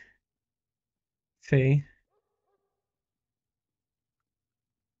reading fee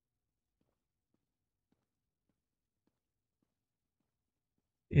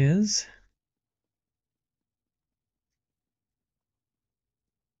is.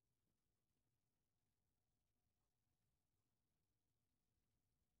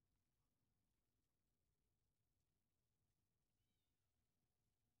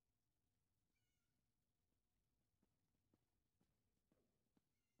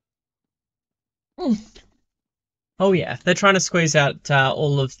 Oh yeah, they're trying to squeeze out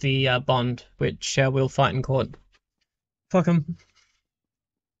all of the bond, which we'll fight in court. Fuck 'em.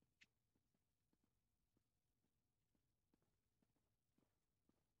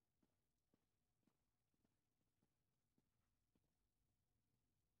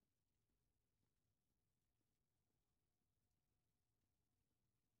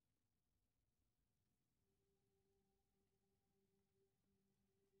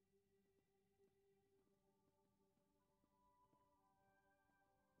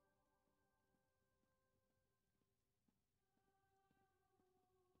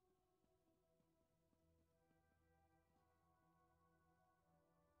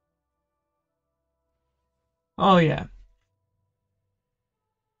 Oh yeah.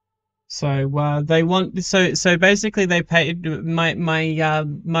 So they want so basically they paid my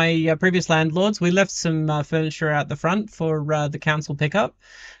previous landlords. We left some furniture out the front for the council pickup,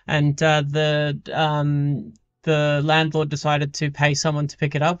 and the landlord decided to pay someone to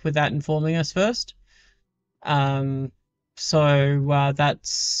pick it up without informing us first. So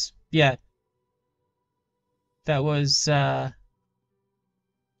that's yeah. That was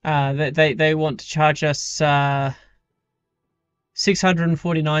they want to charge us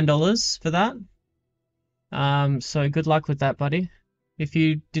 $649 for that. So good luck with that, buddy. If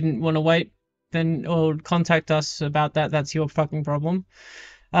you didn't want to wait, then or contact us about that. That's your fucking problem.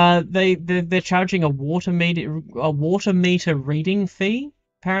 They're charging a water meter reading fee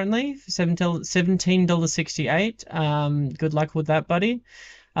apparently for $17.68. Good luck with that, buddy.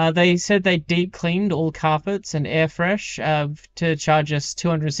 They said they deep cleaned all carpets and air fresh to charge us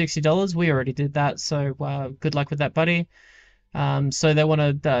 $260. We already did that, so good luck with that, buddy. So they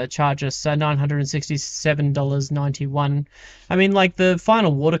want to charge us $967.91. I mean, like the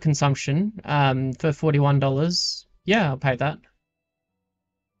final water consumption for $41. Yeah, I'll pay that.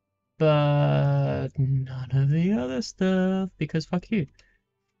 But none of the other stuff because fuck you.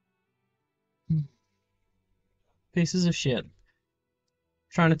 Pieces of shit.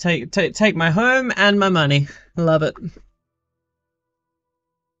 Trying to take my home and my money. Love it.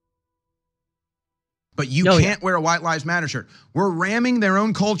 But you can't wear a White Lives Matter shirt. We're ramming their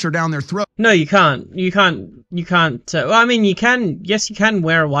own culture down their throat. No, you can't. You can't. Well, I mean, you can. Yes, you can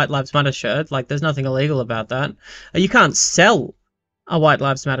wear a White Lives Matter shirt. Like, there's nothing illegal about that. You can't sell a White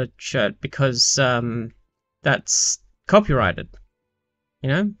Lives Matter shirt because that's copyrighted. You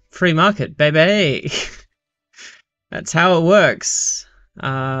know, free market, baby. That's how it works.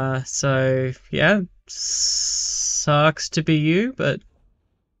 So yeah, sucks to be you, but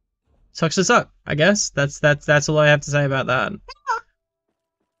sucks to suck, I guess. That's all I have to say about that.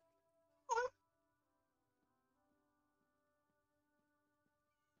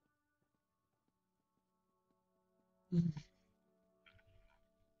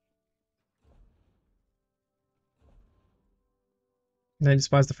 They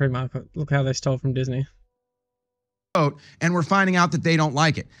despise the free market. Look how they stole from Disney. And we're finding out that they don't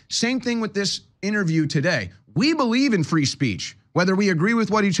like it. Same thing with this interview today. We believe in free speech. Whether we agree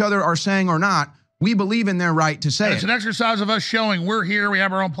with what each other are saying or not, we believe in their right to say and it's it. an exercise of us showing we're here, we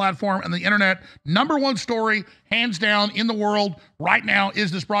have our own platform, and the internet, #1 story, hands down, in the world right now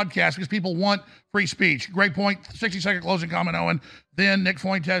is this broadcast because people want free speech. Great point. 60-second closing comment, Owen. Then Nick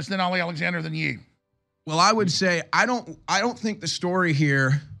Fuentes, then Ali Alexander, then Yi. Well, I would say I don't think the story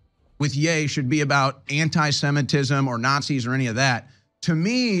here with Ye should be about anti-Semitism or Nazis or any of that. To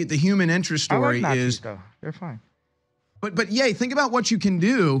me, the human interest story I like Nazis, is though. They're fine. But Ye, think about what you can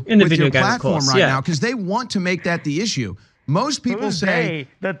do In the with video your game, of platform course, right yeah. now because they want to make that the issue. Most people Who's say,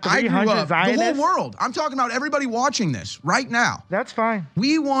 they? The I grew 300 up, the whole Zionists? world. I'm talking about everybody watching this right now. That's fine.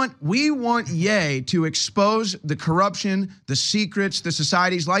 We want Ye to expose the corruption, the secrets, the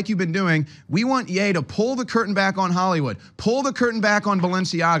societies like you've been doing. We want Ye to pull the curtain back on Hollywood, pull the curtain back on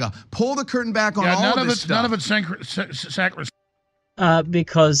Balenciaga, pull the curtain back on all of this stuff. None of it's sacrosanct.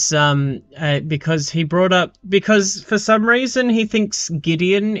 Because he brought up, because for some reason he thinks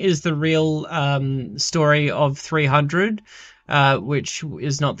Gideon is the real story of 300, which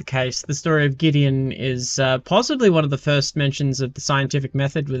is not the case. The story of Gideon is possibly one of the first mentions of the scientific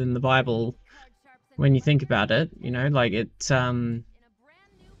method within the Bible. When you think about it, you know, like it's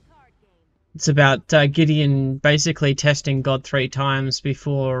about Gideon basically testing God 3 times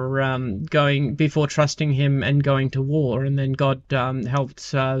before trusting him and going to war, and then God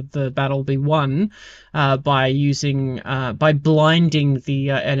helped the battle be won by blinding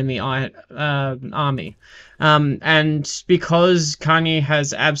the enemy army. And because Kanye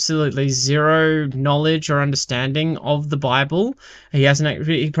has absolutely zero knowledge or understanding of the Bible,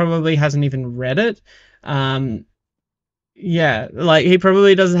 he probably hasn't even read it. Yeah, like he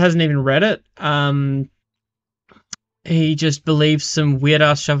probably hasn't even read it. He just believes some weird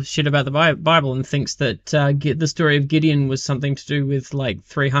ass shit about the Bible and thinks that the story of Gideon was something to do with like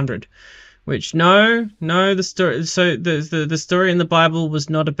 300, which no, the story. So the story in the Bible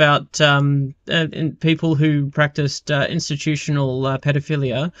was not about people who practiced institutional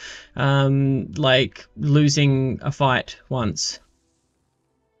pedophilia, like losing a fight once.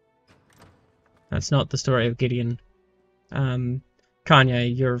 That's not the story of Gideon.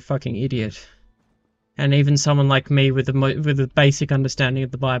 Kanye, you're a fucking idiot. And even someone like me with a basic understanding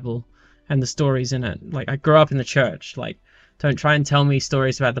of the Bible and the stories in it. Like, I grew up in the church. Like, don't try and tell me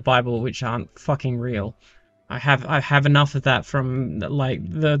stories about the Bible which aren't fucking real. I have enough of that from like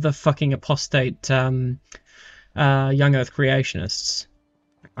the fucking apostate young earth creationists.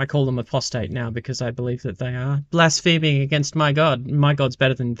 I call them apostate now because I believe that they are blaspheming against my God. My God's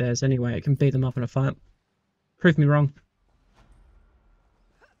better than theirs anyway. It can beat them up in a fight. Prove me wrong.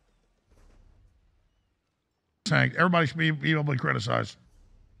 Everybody should be able to criticize.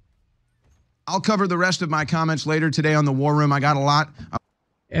 I'll cover the rest of my comments later today on the War Room. I got a lot.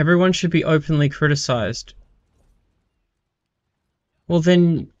 Everyone should be openly criticized. Well,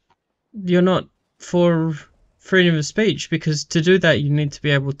 then you're not for freedom of speech, because to do that you need to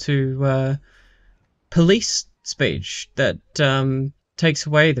be able to police speech that takes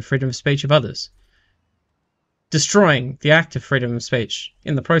away the freedom of speech of others, destroying the act of freedom of speech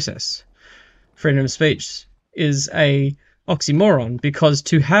in the process. Freedom of speech is a oxymoron, because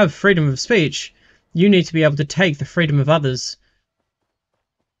to have freedom of speech, you need to be able to take the freedom of others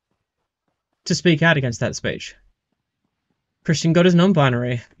to speak out against that speech. Christian God is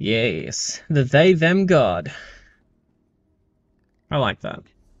non-binary. Yes, the they, them God. I like that.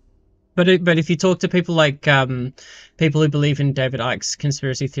 But if you talk to people like people who believe in David Icke's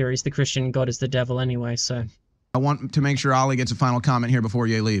conspiracy theories, the Christian God is the devil anyway, so... I want to make sure Ali gets a final comment here before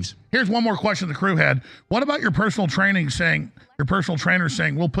Ye leaves. Here's one more question the crew had. What about your personal trainer saying,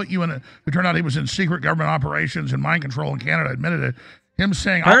 we'll put you in who turned out he was in secret government operations and mind control in Canada, admitted it. Him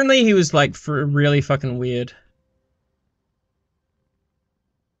saying... Apparently he was like really fucking weird.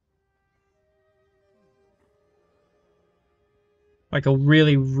 Like a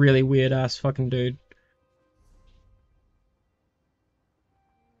really, really weird ass fucking dude.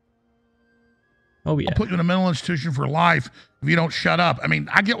 Oh, yeah. I'll put you in a mental institution for life if you don't shut up. I mean,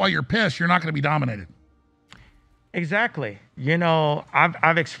 I get why you're pissed. You're not going to be dominated. Exactly. You know,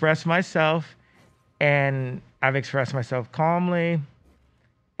 I've expressed myself, and I've expressed myself calmly,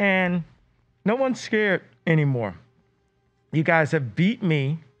 and no one's scared anymore. You guys have beat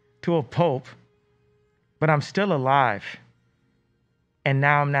me to a pulp, but I'm still alive. And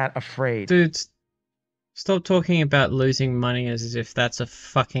now I'm not afraid. Dude, stop talking about losing money as if that's a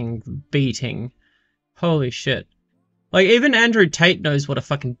fucking beating. Holy shit. Like, even Andrew Tate knows what a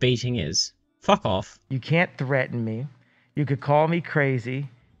fucking beating is. Fuck off. You can't threaten me. You could call me crazy.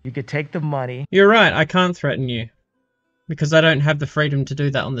 You could take the money. You're right, I can't threaten you. Because I don't have the freedom to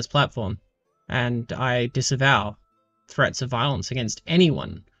do that on this platform. And I disavow threats of violence against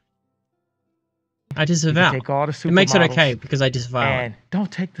anyone. I disavow. You can take all the supermodels. It makes it okay because I disavow and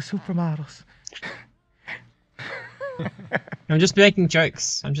don't take the supermodels. I'm just making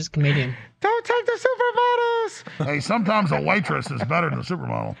jokes. I'm just a comedian. Don't take the supermodels. Hey, sometimes a waitress is better than a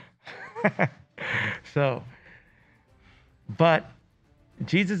supermodel. So, but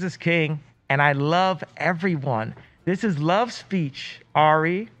Jesus is king, and I love everyone. This is love speech,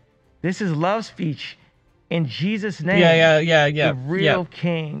 Ari. This is love speech in Jesus' name. Yeah. The real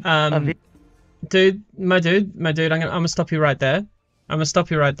king of it. Dude, my dude, I'm gonna stop you right there. I'll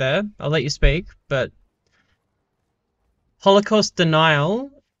let you speak, but Holocaust denial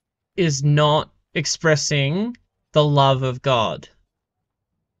is not expressing the love of God.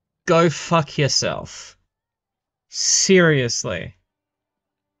 Go fuck yourself. Seriously.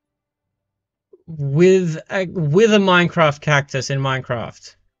 With a Minecraft cactus in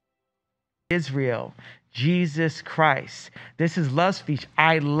Minecraft. Israel, Jesus Christ. This is love speech.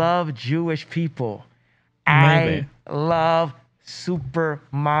 I love Jewish people. Maybe. I love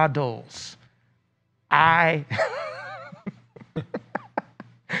supermodels.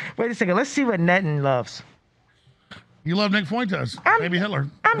 Wait a second. Let's see what Netan loves. You love Nick Fuentes. Maybe Hitler.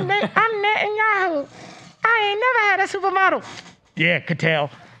 I'm Netanyahu. I ain't never had a supermodel. Yeah, could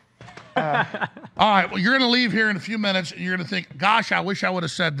tell. All right, well, you're going to leave here in a few minutes, and you're going to think, gosh, I wish I would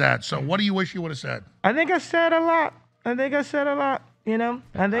have said that. So what do you wish you would have said? I think I said a lot. You know?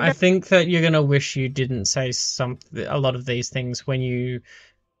 I think that you're going to wish you didn't say a lot of these things when you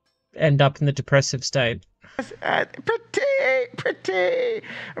end up in the depressive state.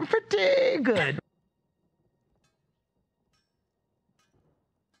 Pretty good.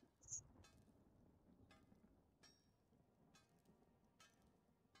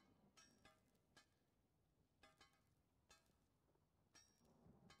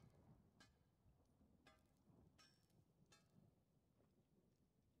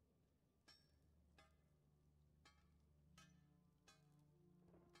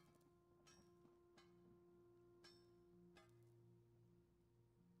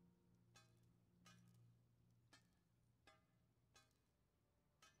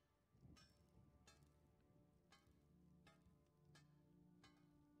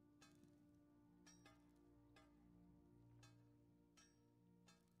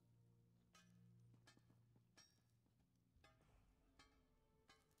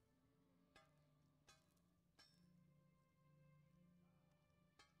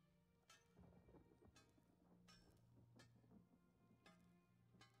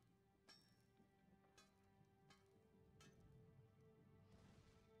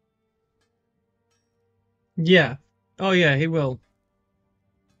 Yeah. Oh yeah, he will.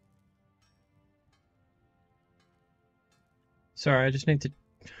 Sorry, I just need to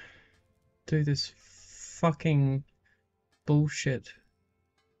do this fucking bullshit.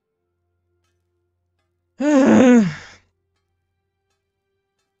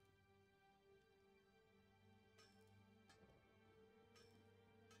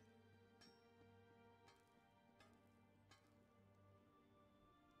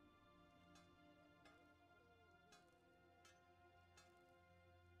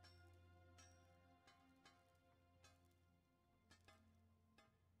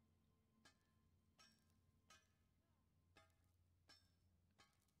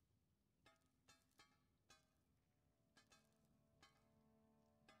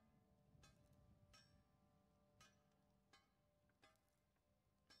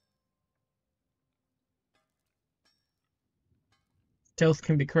 Stealth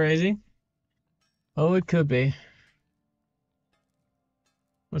can be crazy. Oh, it could be.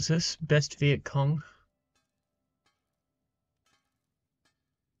 What's this? Best Viet Cong?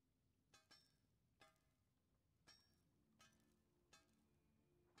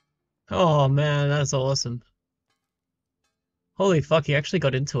 Oh man, that's awesome. Holy fuck, he actually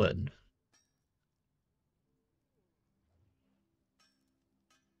got into it.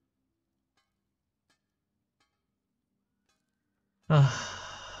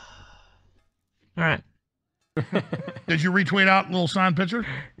 Alright. Did you retweet out a little signed picture?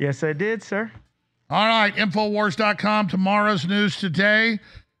 Yes, I did, sir. All right, Infowars.com, tomorrow's news today.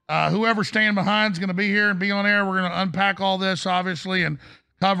 Whoever's staying behind is going to be here and be on air. We're going to unpack all this, obviously, and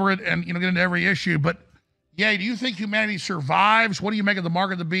cover it and, get into every issue. But, do you think humanity survives? What do you make of the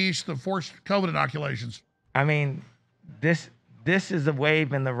mark of the beast, the forced COVID inoculations? I mean, this is a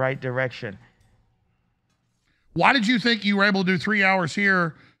wave in the right direction. Why did you think you were able to do 3 hours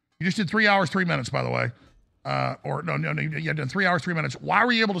here? You just did 3 hours, 3 minutes, by the way. You did 3 hours, 3 minutes. Why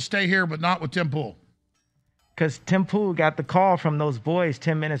were you able to stay here but not with Tim Pool? Because Tim Pool got the call from those boys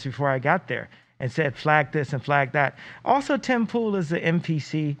 10 minutes before I got there and said, flag this and flag that. Also, Tim Pool is an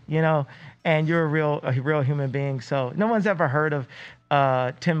NPC, and you're a real human being. So no one's ever heard of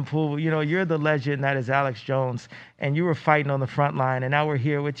Tim Pool. You're the legend that is Alex Jones, and you were fighting on the front line, and now we're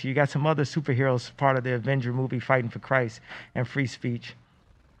here with you. You got some other superheroes part of the Avenger movie fighting for Christ and free speech.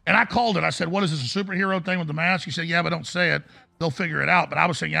 And I called it. I said, what is this, a superhero thing with the mask? You said, yeah, but don't say it. They'll figure it out. But I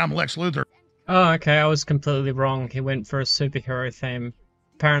was saying, yeah, I'm Lex Luthor. Oh, okay. I was completely wrong. He went for a superhero theme.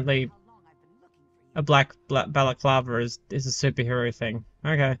 Apparently, a black balaclava is a superhero thing.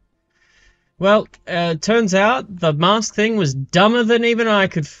 Okay. Well, turns out the mask thing was dumber than even I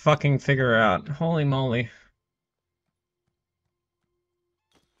could fucking figure out. Holy moly.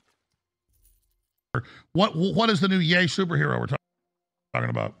 What is the new yay superhero we're talking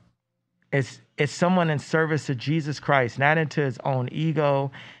about? It's someone in service to Jesus Christ, not into his own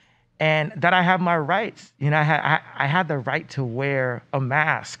ego, and that I have my rights. I had the right to wear a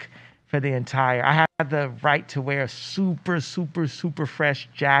mask for the entire. I had the right to wear a super, super, super fresh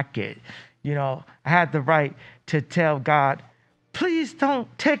jacket. I had the right to tell God, please don't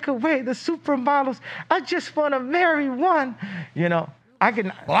take away the supermodels. I just want to marry one. I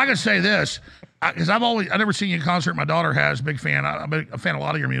can. Well, I can say this, because I've never seen you in concert. My daughter has, big fan. I'm a fan of a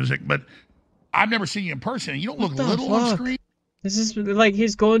lot of your music, but I've never seen you in person. You don't look little on screen. This is like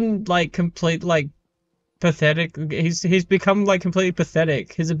he's gone like complete like pathetic. He's become like completely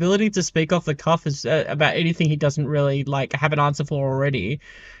pathetic. His ability to speak off the cuff is about anything he doesn't really like have an answer for already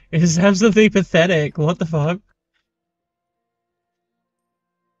is absolutely pathetic. What the fuck?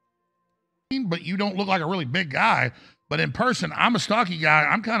 But you don't look like a really big guy. But in person, I'm a stocky guy.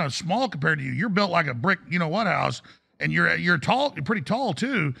 I'm kind of small compared to you. You're built like a brick, what house, and you're tall. You're pretty tall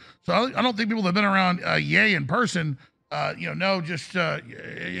too. So I don't think people that have been around Ye in person, know. Just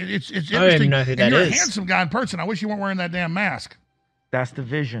it's interesting. I don't even know who that you're is. A handsome guy in person. I wish you weren't wearing that damn mask. That's the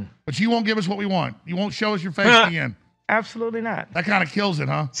vision. But you won't give us what we want. You won't show us your face at the end. Absolutely not. That kind of kills it,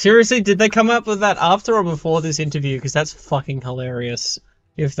 huh? Seriously, did they come up with that after or before this interview? Because that's fucking hilarious.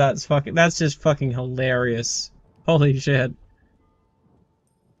 If that's just fucking hilarious. Holy shit.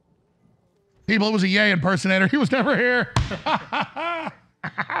 People, it was a Ye impersonator. He was never here.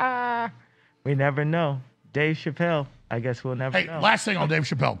 We never know. Dave Chappelle. I guess we'll never know. Last thing on Dave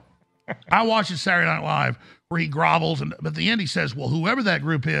Chappelle. I watched it Saturday Night Live where he grovels, but at the end he says, well, whoever that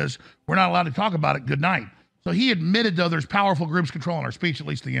group is, we're not allowed to talk about it. Good night. So he admitted, though, there's powerful groups controlling our speech, at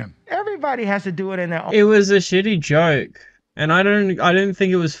least the end. Everybody has to do it in their own. It was a shitty joke. And I don't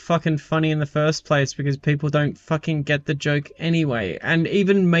think it was fucking funny in the first place because people don't fucking get the joke anyway. And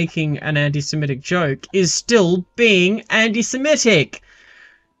even making an anti-Semitic joke is still being anti-Semitic.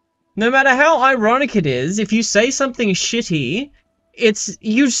 No matter how ironic it is, if you say something shitty,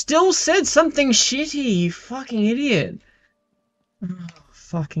 you still said something shitty, you fucking idiot. Oh,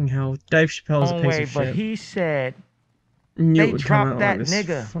 fucking hell. Dave Chappelle's a piece of shit. But he said they dropped that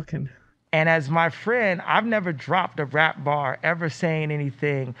nigga. Fucking... And as my friend, I've never dropped a rap bar ever saying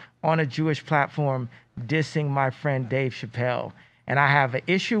anything on a Jewish platform dissing my friend Dave Chappelle. And I have an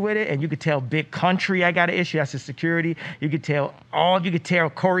issue with it, and you could tell Big Country I got an issue. That's the security. You could tell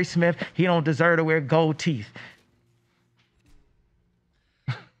Corey Smith he don't deserve to wear gold teeth.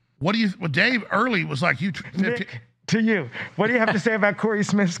 Well, Dave early was like you. Nick, to you, what do you have to say about Corey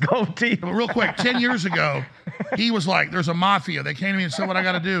Smith's gold teeth? Real quick, 10 years ago, he was like, there's a mafia. They came to me and said what I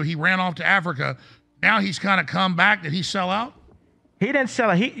got to do. He ran off to Africa. Now he's kind of come back. Did he sell out? He didn't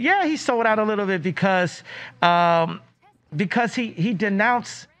sell out. He sold out a little bit because he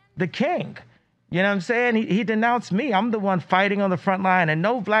denounced the king. You know what I'm saying? He denounced me. I'm the one fighting on the front line, and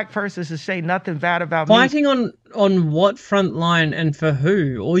no black person should say nothing bad about me. Fighting on what front line and for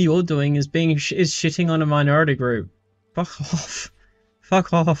who? All you're doing is shitting on a minority group. Fuck off.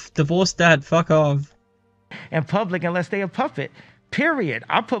 Fuck off. Divorce dad, fuck off. In public unless they a puppet. Period.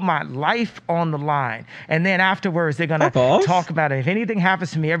 I put my life on the line. And then afterwards, they're going to talk about it. If anything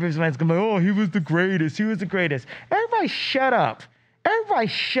happens to me, everyone's going to be, oh, he was the greatest. He was the greatest. Everybody shut up. Everybody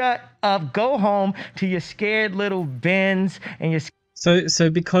shut up. Go home to your scared little bins and your... So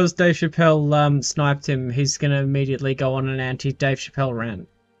because Dave Chappelle sniped him, he's going to immediately go on an anti-Dave Chappelle rant.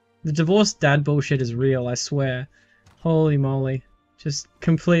 The divorced dad bullshit is real, I swear. Holy moly. Just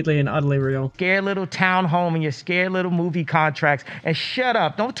completely and utterly real. Scared little town home and your scared little movie contracts. And shut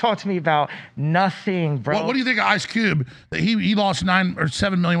up. Don't talk to me about nothing, bro. What do you think of Ice Cube? That he lost 9 or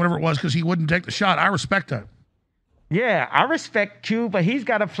 7 million, whatever it was, because he wouldn't take the shot. I respect that. Yeah, I respect Cube, but he's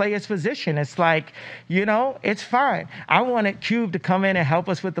got to play his position. It's like, you know, it's fine. I wanted Cube to come in and help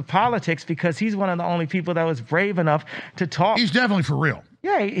us with the politics because he's one of the only people that was brave enough to talk. He's definitely for real.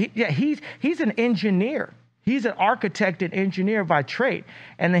 Yeah, he's an engineer. He's an architect and engineer by trade.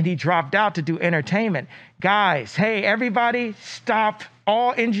 And then he dropped out to do entertainment. Guys, hey, everybody, stop.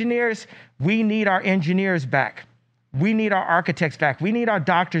 All engineers, we need our engineers back. We need our architects back. We need our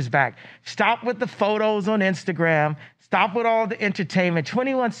doctors back. Stop with the photos on Instagram. Stop with all the entertainment.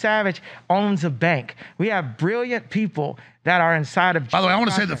 21 Savage owns a bank. We have brilliant people that are inside of... By the way, I want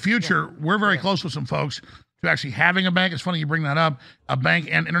to say the future, we're very close with some folks to actually having a bank. It's funny you bring that up, a bank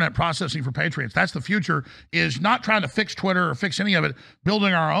and internet processing for patriots. That's the future, is not trying to fix Twitter or fix any of it,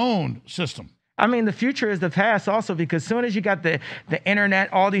 building our own system. I mean, the future is the past also, because as soon as you got the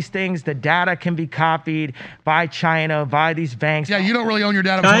internet, all these things, the data can be copied by China, by these banks. Yeah, you don't really own your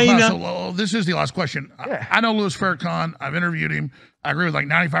data. So this is the last question. Yeah. I know Louis Farrakhan. I've interviewed him. I agree with like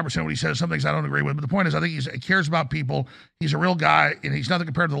 95% of what he says. Some things I don't agree with. But the point is, I think he cares about people. He's a real guy, and he's nothing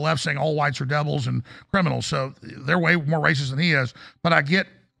compared to the left saying all whites are devils and criminals. So they're way more racist than he is. But I get,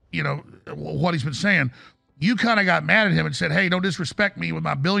 you know, what he's been saying. You kind of got mad at him and said, hey, don't disrespect me with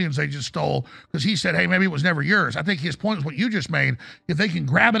my billions they just stole, because he said, hey, maybe it was never yours. I think his point is what you just made. If they can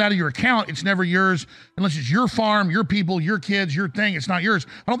grab it out of your account, it's never yours unless it's your farm, your people, your kids, your thing. It's not yours.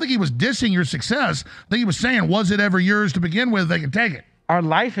 I don't think he was dissing your success. I think he was saying, was it ever yours to begin with? They can take it. Our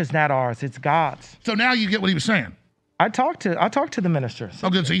life is not ours. It's God's. So now you get what he was saying. I talked to the minister. Oh,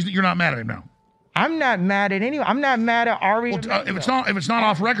 good. So you're not mad at him now. I'm not mad at anyone. I'm not mad at Ari. Well, if it's not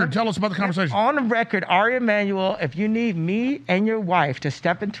off record, tell us about the conversation. On the record, Ari Emanuel, if you need me and your wife to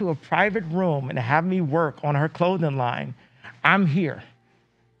step into a private room and have me work on her clothing line, I'm here.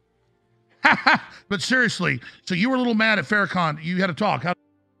 But seriously, so you were a little mad at Farrakhan. You had a talk.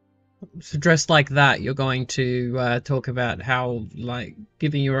 So dressed like that, you're going to talk about how, like,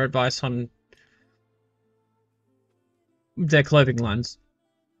 giving your advice on their clothing lines.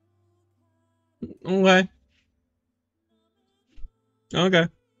 Okay. Okay.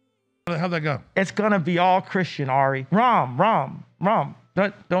 How'd that go? It's gonna be all Christian, Ari. Rom.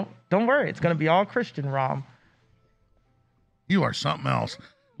 Don't worry. It's gonna be all Christian, Rom. You are something else.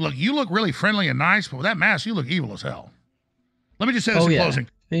 Look, you look really friendly and nice, but with that mask, you look evil as hell. Let me just say this in closing.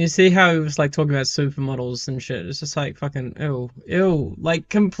 And you see how he was like talking about supermodels and shit. It's just like fucking ew, like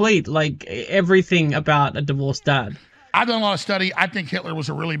complete, like everything about a divorced dad. I've done a lot of study. I think Hitler was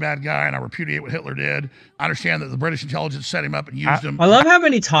a really bad guy, and I repudiate what Hitler did. I understand that the British intelligence set him up and used him. I love how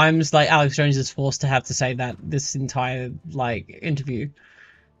many times like Alex Jones is forced to have to say that this entire like interview.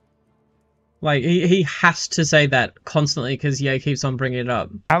 Like he has to say that constantly because he keeps on bringing it up.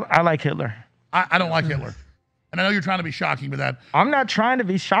 I like Hitler. I don't like Hitler. And I know you're trying to be shocking with that. I'm not trying to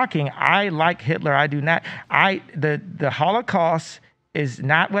be shocking. I like Hitler. I do not. The Holocaust is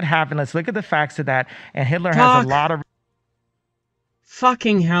not what happened. Let's look at the facts of that. And Hitler has a lot of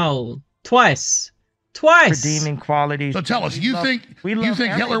fucking hell. Twice. Redeeming qualities. So tell us, you think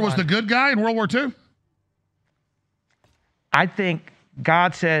Hitler was the good guy in World War II? I think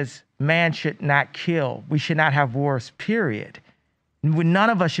God says man should not kill. We should not have wars, period. None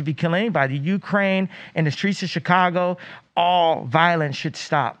of us should be killing anybody. Ukraine and the streets of Chicago, all violence should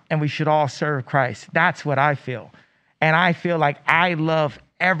stop, and we should all serve Christ. That's what I feel. And I feel like I love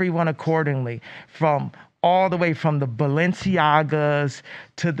everyone accordingly, from all the way from the Balenciagas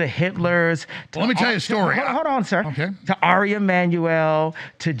to the Hitlers. Let me tell you a story. Hold on, sir. Okay. To Ari Emanuel,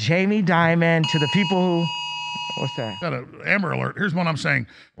 to Jamie Dimon, to the people who... What's that? Got an Amber Alert. Here's what I'm saying.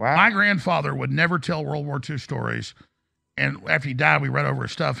 Wow. My grandfather would never tell World War II stories. And after he died, we read over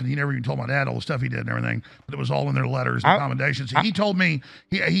his stuff, and he never even told my dad all the stuff he did and everything. But it was all in their letters and commendations. He told me,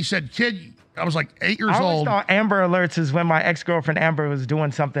 he said, kid, I was like 8 years old. I thought Amber Alerts is when my ex-girlfriend Amber was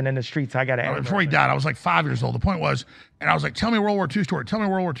doing something in the streets. I got an Amber Before he died, I was like 5 years old. The point was, and I was like, tell me a World War II story. Tell me a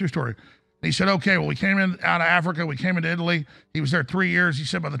World War II story. And he said, okay, well, we came in out of Africa. We came into Italy. He was there 3 years. He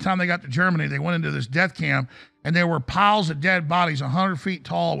said by the time they got to Germany, they went into this death camp, and there were piles of dead bodies 100 feet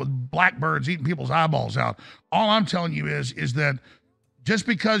tall with blackbirds eating people's eyeballs out. All I'm telling you is that just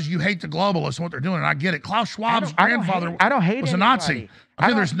because you hate the globalists and what they're doing, and I get it. Klaus Schwab's grandfather was a Nazi. I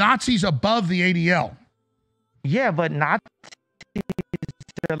think there's Nazis above the ADL. Yeah, but Nazis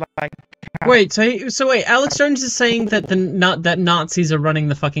are like... Wait, so wait, Alex Jones is saying that that Nazis are running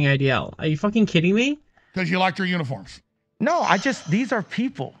the fucking ADL. Are you fucking kidding me? Because you like their uniforms. No, these are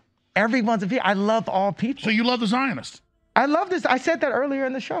people. Everyone's a people. I love all people. So you love the Zionists? I love this. I said that earlier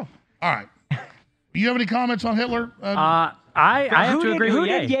in the show. All right. Do you have any comments on Hitler? I have to agree with Who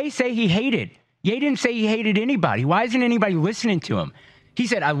did Ye say he hated? Ye didn't say he hated anybody. Why isn't anybody listening to him? He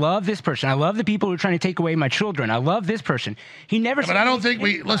said, I love this person. I love the people who are trying to take away my children. I love this person. He never said. But I don't think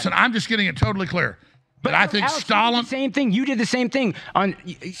we, listen, I'm just getting it totally clear. But I think Alex, Stalin. You did the same thing. You did the same thing.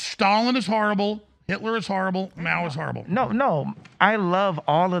 Stalin is horrible. Hitler is horrible. Mao is horrible. No. I love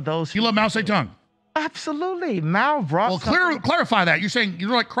all of those. You love Mao Zedong? Absolutely. Mao brought. Well, clarify that. You're saying you're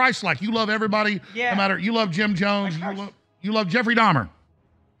like Christ-like. You love everybody. No matter. You love Jim Jones. You love Jeffrey Dahmer.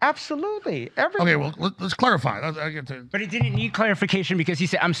 Absolutely. Okay, well, let's clarify. I get to. But it didn't need clarification because he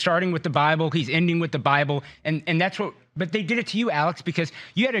said, I'm starting with the Bible. He's ending with the Bible. And that's what, but they did it to you, Alex, because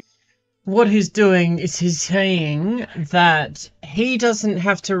you had a. What he's doing is he's saying that he doesn't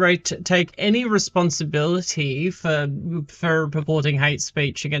have to take any responsibility for purporting hate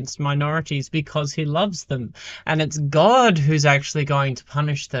speech against minorities because he loves them, and it's God who's actually going to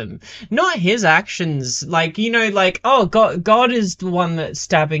punish them, not his actions. Like, you know, like, oh, God is the one that's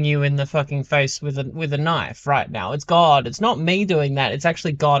stabbing you in the fucking face with a knife right now. It's God. It's not me doing that. It's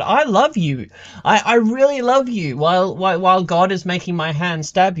actually God. I love you. I really love you. While God is making my hand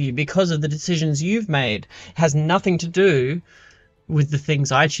stab you because of the decisions you've made, has nothing to do with the things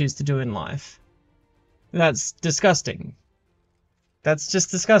I choose to do in life. That's disgusting. That's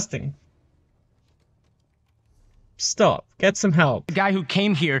just disgusting. Stop. Get some help. The guy who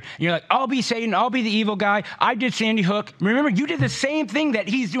came here, and you're like, I'll be Satan, I'll be the evil guy. I did Sandy Hook. Remember, you did the same thing that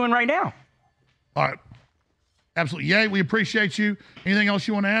he's doing right now. All right. Absolutely. Yay, we appreciate you. Anything else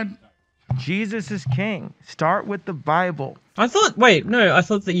you want to add? Jesus is king. Start with the Bible. I thought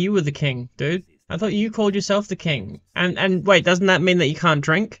that you were the king, dude. I thought you called yourself the king. And wait, doesn't that mean that you can't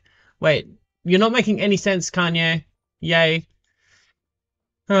drink? Wait, you're not making any sense, Kanye. Yay.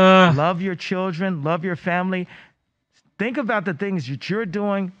 Love your children, love your family. Think about the things that you're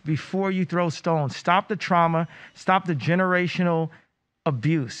doing before you throw stones. Stop the trauma, stop the generational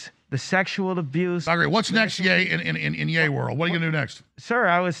abuse. The sexual abuse. I agree. What's next, Ye, in Ye world? What are you going to do next? Sir,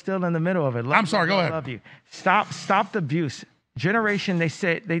 I was still in the middle of it. I'm sorry, go ahead. I love you. Stop the abuse. Generation, they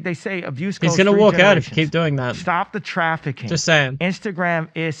say abuse goes He's going to walk out if you keep doing that. Stop the trafficking. Just saying. Instagram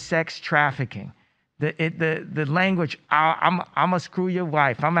is sex trafficking. The language, I'm going to screw your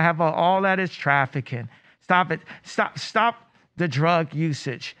wife. I'm going to have all that is trafficking. Stop it. Stop the drug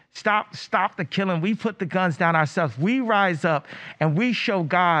usage. Stop the killing. We put the guns down ourselves. We rise up and we show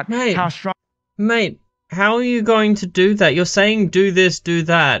God how strong. Mate, how are you going to do that? You're saying do this, do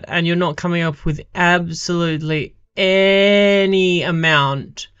that, and you're not coming up with absolutely any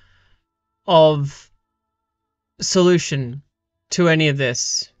amount of solution to any of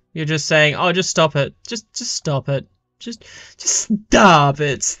this. You're just saying, oh, just stop it. Just stop it. Just stop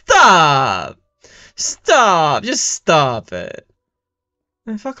it. Stop. Just stop it.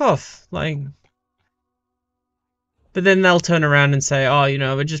 Fuck off. Like, but then they'll turn around and say, oh, you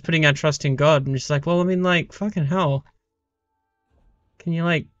know, we're just putting our trust in God. And just like, well, I mean, like, fucking hell. Can you,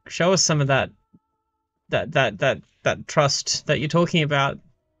 like, show us some of that trust that you're talking about?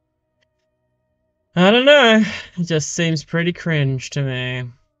 I don't know. It just seems pretty cringe to me.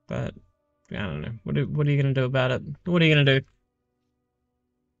 But, I don't know. What are you going to do about it? What are you going to do?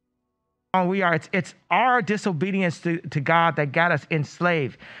 We are. It's our disobedience to God that got us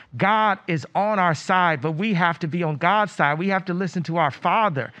enslaved. God is on our side, but we have to be on God's side. We have to listen to our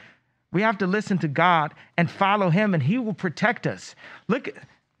Father. We have to listen to God and follow him, and he will protect us. No,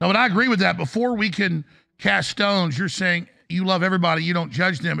 but I agree with that. Before we can cast stones, you're saying you love everybody. You don't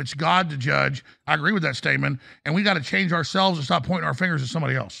judge them. It's God to judge. I agree with that statement. And we got to change ourselves and stop pointing our fingers at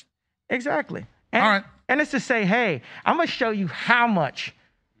somebody else. Exactly. All right. And it's to say, hey, I'm going to show you how much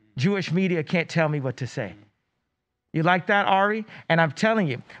Jewish media can't tell me what to say. You like that, Ari? And I'm telling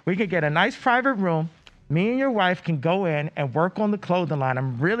you, we could get a nice private room. Me and your wife can go in and work on the clothing line.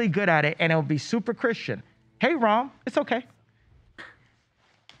 I'm really good at it, and it'll be super Christian. Hey, Rom, it's okay.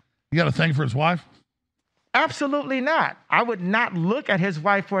 You got a thing for his wife? Absolutely not. I would not look at his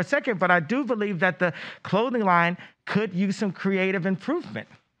wife for a second, but I do believe that the clothing line could use some creative improvement.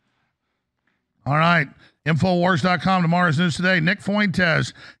 All right. Infowars.com, tomorrow's news today. Nick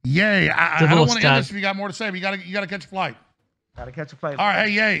Fuentes, yay. I don't want to end this if you got more to say, but you got to catch a flight. Got to catch a flight. All right,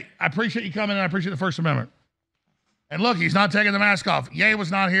 hey, yay. I appreciate you coming, and I appreciate the First Amendment. And look, he's not taking the mask off. Ye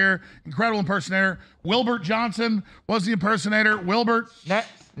was not here. Incredible impersonator. Wilbert Johnson was the impersonator. Wilbert.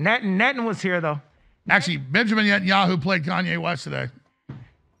 Netanyahu was here, though. Actually, Benjamin Netanyahu played Kanye West today.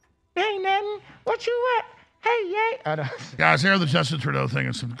 Hey, Netan, what you at? Hey, yay. Guys, here are the Justin Trudeau thing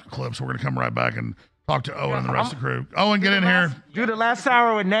and some clips. We're going to come right back and talk to Owen and the rest of the crew. Owen, get in here. Do the last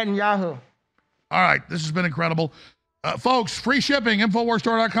hour with Netanyahu. All right, this has been incredible. Folks, free shipping,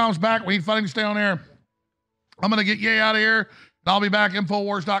 InfoWarsStore.com is back. We need funding to stay on air. I'm going to get Ye out of here. I'll be back,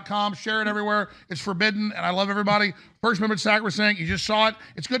 Infowars.com. Share it everywhere. It's forbidden, and I love everybody. First Amendment sacrosanct. You just saw it.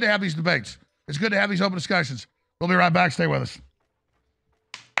 It's good to have these debates. It's good to have these open discussions. We'll be right back. Stay with us.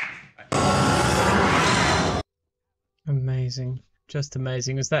 Amazing. Just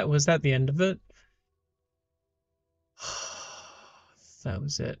amazing. Was that the end of it? That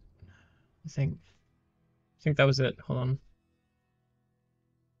was it. I think that was it. Hold on.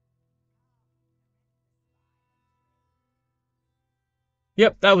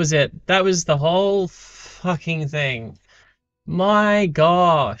 Yep, that was it. That was the whole fucking thing. My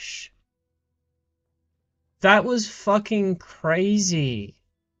gosh. That was fucking crazy.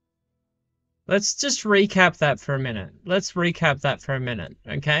 Let's just recap that for a minute. Let's recap that for a minute,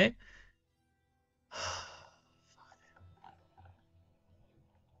 okay?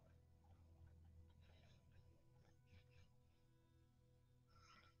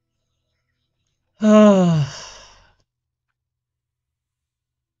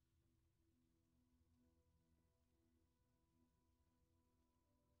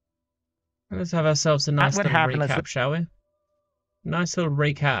 Let's have ourselves a nice little recap, shall we? Nice little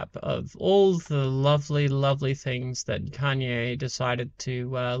recap of all the lovely, lovely things that Kanye decided to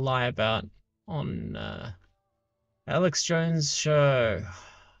lie about on Alex Jones' show.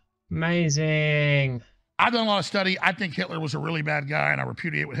 Amazing. I've done a lot of study. I think Hitler was a really bad guy, and I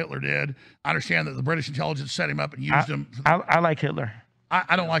repudiate what Hitler did. I understand that the British intelligence set him up and used him. I like Hitler.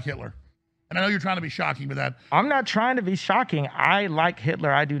 I don't like Hitler. And I know you're trying to be shocking with that. I'm not trying to be shocking. I like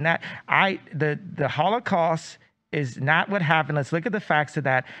Hitler. I do not. The Holocaust is not what happened. Let's look at the facts of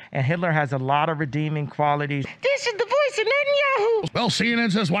that. And Hitler has a lot of redeeming qualities. This is the voice of Netanyahu. Well,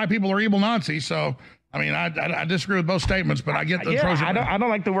 CNN says white people are evil Nazis, so I mean, I disagree with both statements, but I get the pros. I don't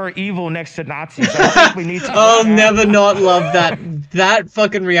like the word evil next to Nazis. I think we need to. I'll never not love that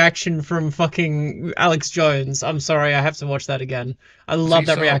fucking reaction from fucking Alex Jones. I'm sorry, I have to watch that again. I love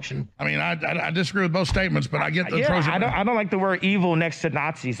that reaction. I mean, I disagree with both statements, but I get the pros. I don't like the word evil next to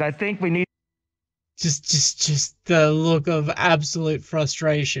Nazis. I think we need. Just the look of absolute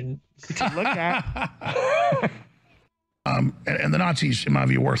frustration. To look at. And the Nazis, in my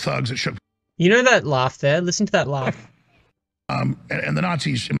view, were thugs that shook. You know that laugh there? Listen to that laugh. And the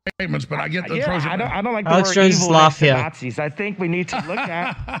Nazis statements, but I get the pros. I don't like the Alex word Jones' evil laugh next to here. Nazis. I think we need to look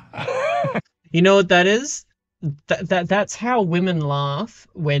at. You know what that is? That's how women laugh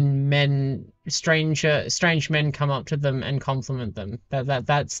when strange men come up to them and compliment them.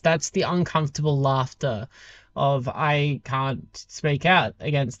 That's the uncomfortable laughter of I can't speak out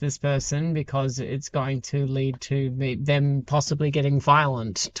against this person because it's going to lead to them possibly getting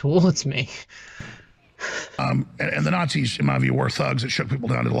violent towards me. And the Nazis, in my view, were thugs that shook people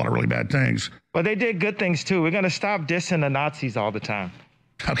down, did a lot of really bad things. But they did good things too. We're gonna stop dissing the Nazis all the time.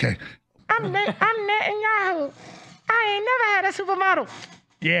 Okay. I'm Netanyahu. I ain't never had a supermodel.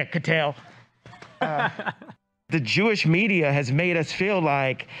 Yeah, could tell. The Jewish media has made us feel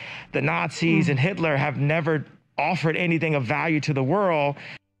like the Nazis and Hitler have never offered anything of value to the world.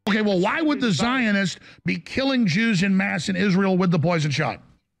 Okay, well, why would the Zionists be killing Jews in mass in Israel with the poison shot?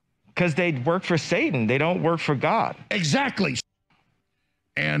 Because they work for Satan. They don't work for God. Exactly.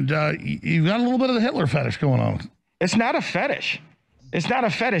 And you've got a little bit of the Hitler fetish going on. It's not a fetish. It's not a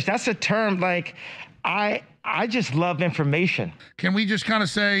fetish. That's a term like I just love information. Can we just kind of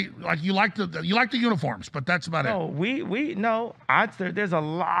say like you like the uniforms, but that's about it? There's a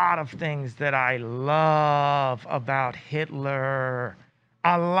lot of things that I love about Hitler.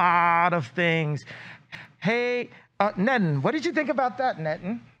 A lot of things. Hey, Netten, what did you think about that,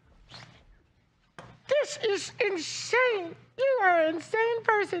 Netten? This is insane. You are an insane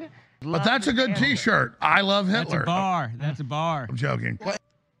person. But that's a good T-shirt. I love Hitler. That's a bar. That's a bar. I'm joking.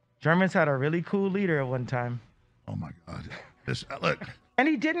 Germans had a really cool leader at one time. Oh my God. Look. And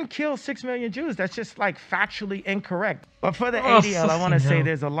he didn't kill 6 million Jews. That's just like factually incorrect. But for the ADL, I want to say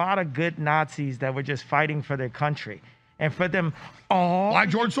there's a lot of good Nazis that were just fighting for their country. And for them all... Like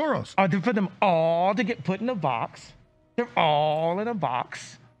George Soros. For them all to get put in a box. They're all in a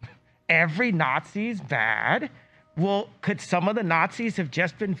box. Every Nazi's bad. Well, could some of the Nazis have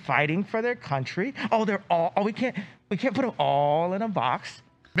just been fighting for their country? We can't put them all in a box.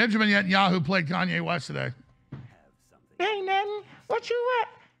 Benjamin Netanyahu played Kanye West today. Hey, Nettie, what you want?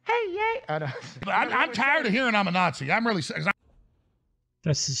 Hey, yay. I'm tired of hearing I'm a Nazi. I'm really...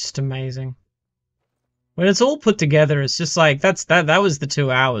 That's just amazing. When it's all put together, it's just like that was the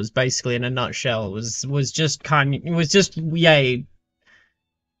 2 hours basically in a nutshell. It was just Kanye. It was just Ye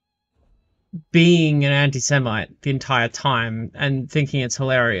being an anti-Semite the entire time and thinking it's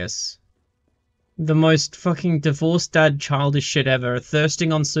hilarious. The most fucking divorced dad childish shit ever,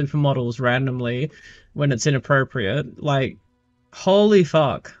 thirsting on supermodels randomly when it's inappropriate. Like, holy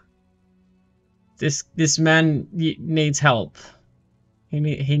fuck. This man needs help. He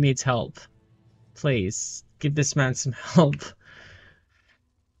needs help. Please, give this man some help.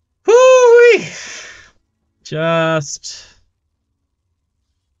 Whoo! Just...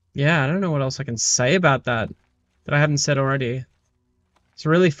 yeah, I don't know what else I can say about that I haven't said already. It's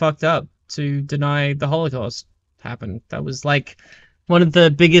really fucked up to deny the Holocaust happened. That was like one of the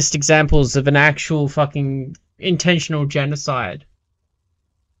biggest examples of an actual fucking intentional genocide.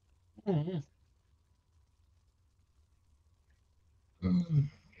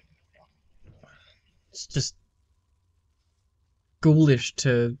 It's just ghoulish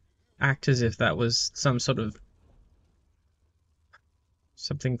to act as if that was some sort of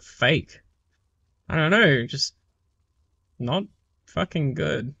something fake. I don't know, just not fucking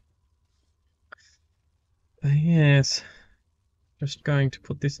good. But yes, just going to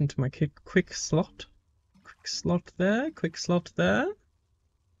put this into my quick slot. Quick slot there, quick slot there.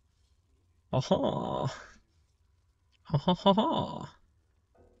 Aha! Ha ha ha ha!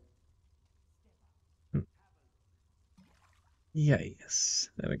 Yes,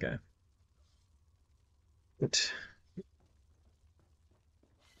 there we go. Good.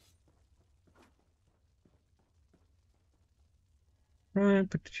 Right,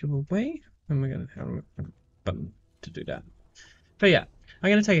 put you away. And we're gonna have a button to do that. But yeah, I'm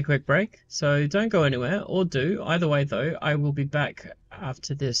gonna take a quick break, so don't go anywhere, or do. Either way though, I will be back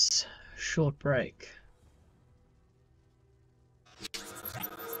after this short break.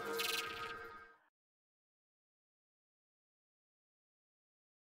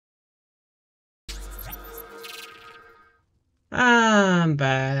 I'm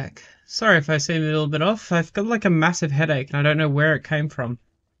back. Sorry if I seem a little bit off. I've got like a massive headache and I don't know where it came from.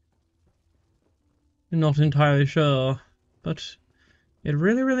 I'm not entirely sure, but it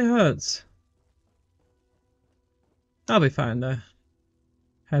really, really hurts. I'll be fine though.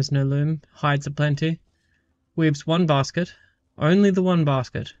 Has no loom, hides aplenty. Weaves one basket, only the one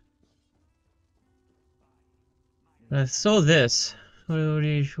basket. I saw this. What are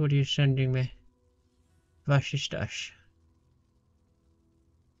you sending me? Vashistash.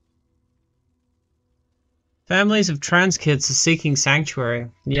 Families of trans kids are seeking sanctuary.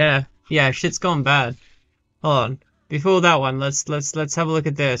 Yeah, shit's gone bad. Hold on. Before that one, let's have a look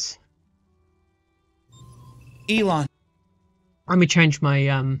at this. Elon. Let me change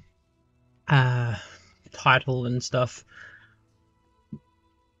my title and stuff.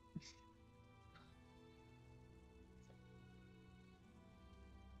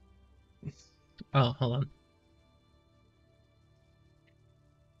 Oh, hold on.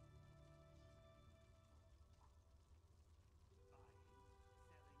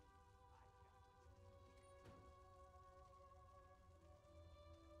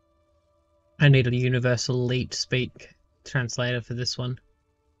 I need a universal leap speak translator for this one.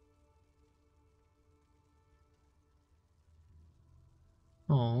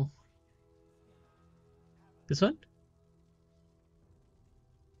 Oh. This one?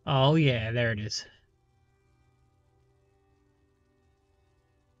 Oh yeah, there it is.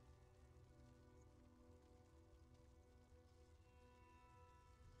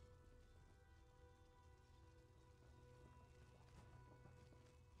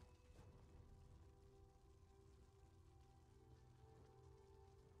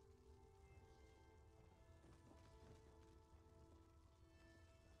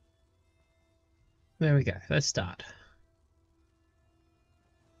 There we go. Let's start.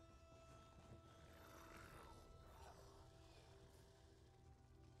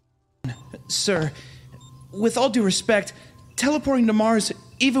 Sir, with all due respect, teleporting to Mars,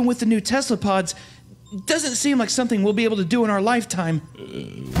 even with the new Tesla pods, doesn't seem like something we'll be able to do in our lifetime.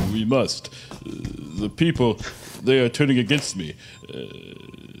 We must. The people, they are turning against me.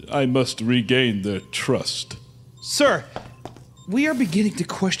 I must regain their trust. Sir, we are beginning to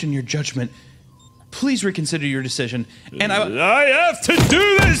question your judgment. Please reconsider your decision, and I have to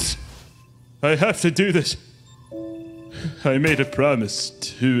do this! I have to do this. I made a promise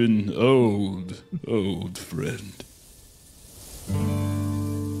to an old friend.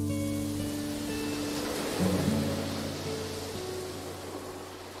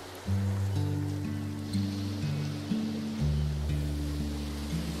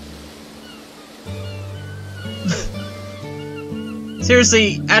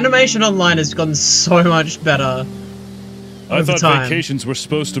 Seriously, animation online has gotten so much better. I thought time. vacations were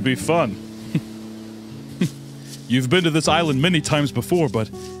supposed to be fun. You've been to this island many times before, but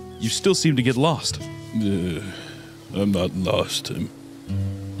you still seem to get lost. I'm not lost. I'm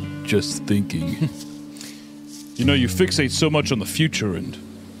just thinking. You know, you fixate so much on the future and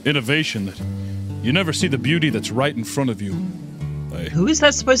innovation that you never see the beauty that's right in front of you. Who is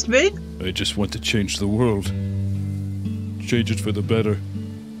that supposed to be? I just want to change the world. Change it for the better.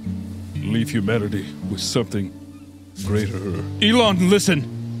 Leave humanity with something greater. Elon, listen!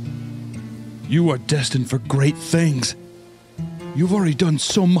 You are destined for great things. You've already done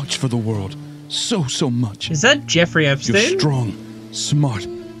so much for the world. So much. Is that Jeffrey Epstein? You're strong, smart,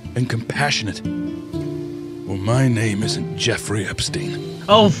 and compassionate. Well, my name isn't Jeffrey Epstein.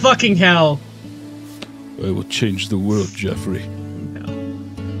 Oh, fucking hell. I will change the world, Jeffrey.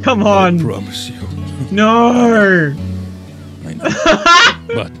 Come on. I promise you. No. I know.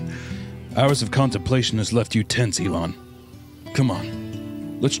 But hours of contemplation has left you tense, Elon. Come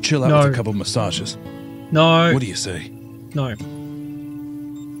on. Let's chill out with a couple massages. No. What do you say? No.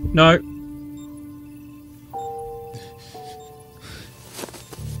 No.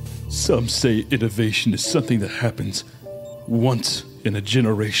 Some say innovation is something that happens once in a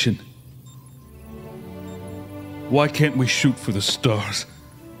generation. Why can't we shoot for the stars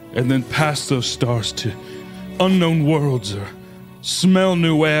and then pass those stars to unknown worlds, or smell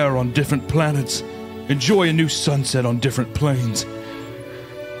new air on different planets, enjoy a new sunset on different planes?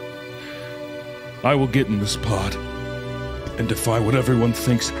 I will get in this pod and defy what everyone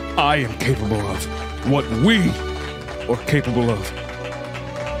thinks I am capable of, what we are capable of.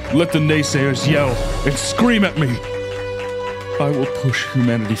 Let the naysayers yell and scream at me. I will push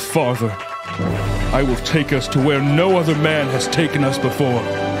humanity farther. I will take us to where no other man has taken us before.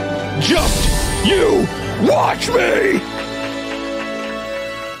 Just you watch me!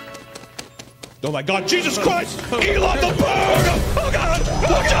 Oh my God, Jesus Christ! Elon the bird! Oh God!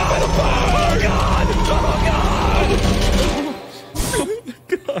 Oh God! The bird! Oh God! Oh God!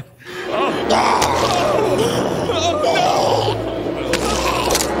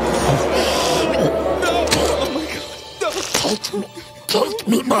 Take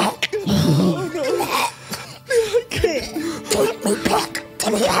me back. Oh no! I can't. Take me back to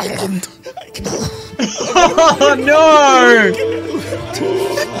the island. Oh no!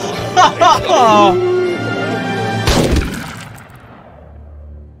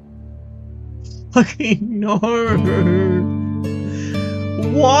 Fucking no!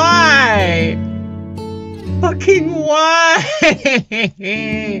 Why? Fucking why?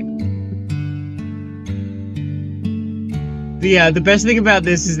 Yeah, the best thing about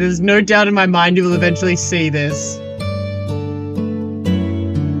this is there's no doubt in my mind you will eventually see this.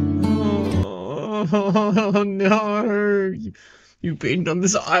 Oh no! You've been on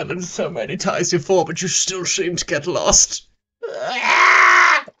this island so many times before, but you still seem to get lost.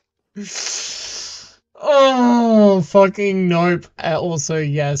 Oh, fucking nope. Also,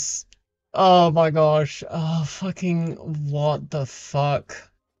 yes. Oh my gosh. Oh, fucking what the fuck?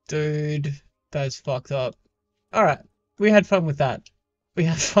 Dude, that's fucked up. Alright, we had fun with that. We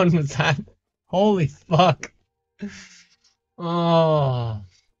had fun with that. Holy fuck. Oh.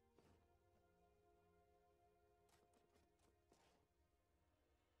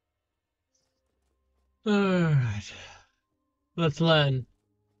 Alright. Let's learn.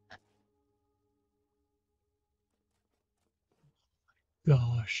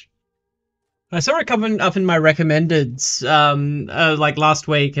 Gosh. I saw it coming up in my recommendeds, like last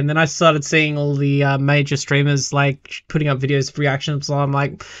week, and then I started seeing all the major streamers like putting up videos of reactions, so I'm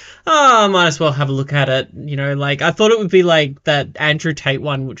like, oh, I might as well have a look at it, you know, like, I thought it would be like that Andrew Tate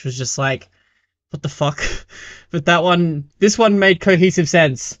one, which was just like, what the fuck? But that one, this one made cohesive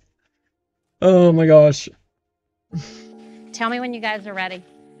sense. Oh my gosh. Tell me when you guys are ready.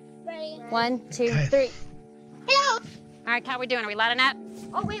 Ready. 1, 2, 3. Hello! All right, how are we doing? Are we loud enough?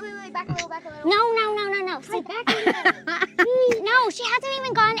 Oh, wait, back a little. No. Say back a little. No, she hasn't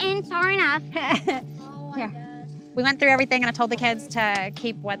even gone in far enough. Here. We went through everything and I told the kids to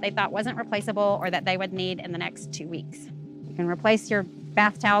keep what they thought wasn't replaceable or that they would need in the next 2 weeks. You can replace your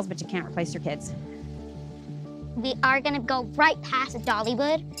bath towels, but you can't replace your kids. We are gonna go right past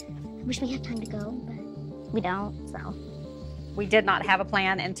Dollywood. I wish we had time to go, but we don't, so. We did not have a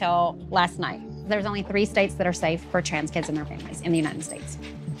plan until last night. There's only 3 states that are safe for trans kids and their families in the United States.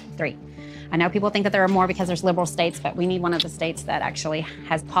 3. I know people think that there are more because there's liberal states, but we need one of the states that actually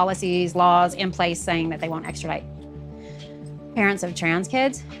has policies, laws in place saying that they won't extradite parents of trans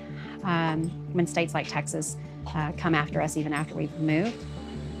kids when states like Texas come after us even after we've moved.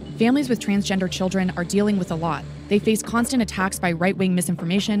 Families with transgender children are dealing with a lot. They face constant attacks by right-wing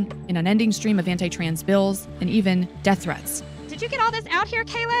misinformation, an unending stream of anti-trans bills, and even death threats. Did you get all this out here,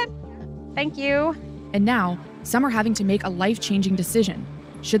 Caleb? Thank you. And now, some are having to make a life-changing decision.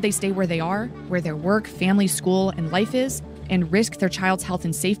 Should they stay where they are, where their work, family, school, and life is, and risk their child's health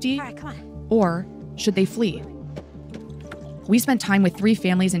and safety? All right, come on. Or should they flee? We spent time with 3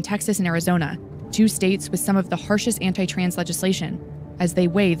 families in Texas and Arizona, 2 states with some of the harshest anti-trans legislation, as they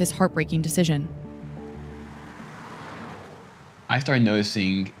weigh this heartbreaking decision. I started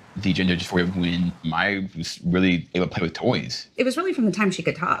noticing the gender dysphoria when Maya was really able to play with toys. It was really from the time she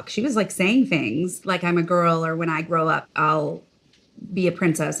could talk. She was like saying things like, I'm a girl, or when I grow up, I'll be a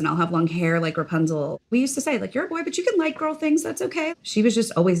princess and I'll have long hair like Rapunzel. We used to say, like, you're a boy, but you can like girl things. That's okay. She was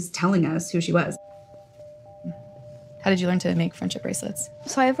just always telling us who she was. How did you learn to make friendship bracelets?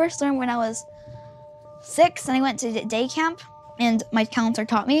 So I first learned when I was 6, and I went to day camp, and my counselor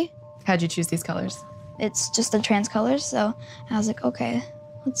taught me. How'd you choose these colors? It's just the trans colors, so I was like, okay,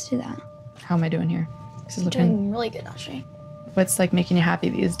 let's do that. How am I doing here? This is Doing really good, actually. What's like making you happy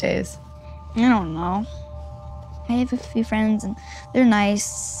these days? I don't know. I have a few friends, and they're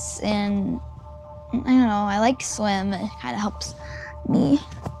nice, and I don't know, I like swim. It kind of helps me.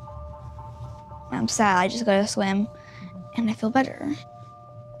 When I'm sad, I just go to swim, and I feel better.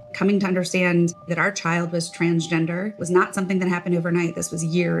 Coming to understand that our child was transgender was not something that happened overnight. This was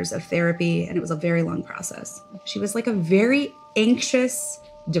years of therapy, and it was a very long process. She was like a very anxious,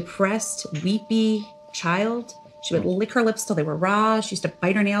 depressed, weepy child. She would lick her lips till they were raw. She used to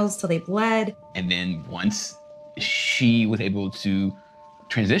bite her nails till they bled. And then once she was able to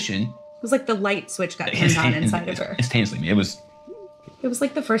transition, It was like the light switch got turned on inside of her. Instantaneously. It was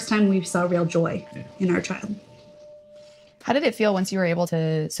like the first time we saw real joy in our child. How did it feel once you were able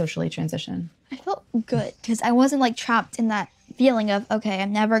to socially transition? I felt good because I wasn't like trapped in that feeling of, okay,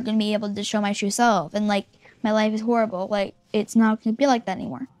 I'm never going to be able to show my true self, and like my life is horrible. Like, it's not going to be like that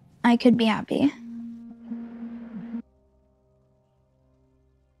anymore. I could be happy.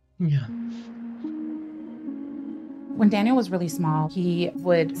 Yeah. When Daniel was really small, he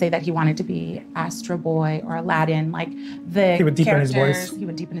would say that he wanted to be Astro Boy or Aladdin. Like the He would deepen his characters, voice. He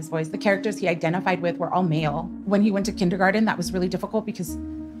would deepen his voice. The characters he identified with were all male. When he went to kindergarten, that was really difficult because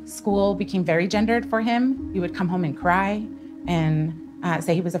school became very gendered for him. He would come home and cry and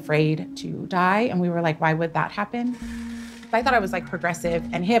say he was afraid to die. And we were like, why would that happen? I thought I was like progressive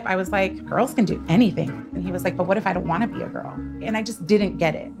and hip. I was like, girls can do anything. And he was like, but what if I don't want to be a girl? And I just didn't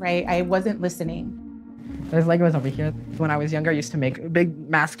get it, right? I wasn't listening. There's Legos over here. When I was younger, I used to make big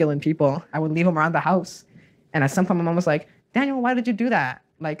masculine people. I would leave them around the house. And at some point, my mom was like, Daniel, why did you do that?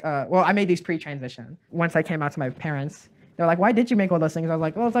 Like, well, I made these pre-transition. Once I came out to my parents, they were like, why did you make all those things? I was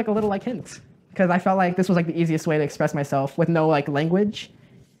like, well, it's like a little like hints. Because I felt like this was like the easiest way to express myself with no like language.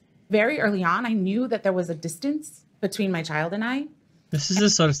 Very early on, I knew that there was a distance between my child and I. This is the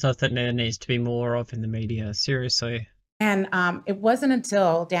sort of stuff that there needs to be more of in the media, seriously. And it wasn't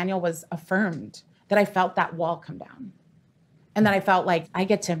until Daniel was affirmed that I felt that wall come down. And that I felt like, I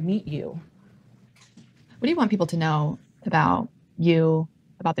get to meet you. What do you want people to know about you,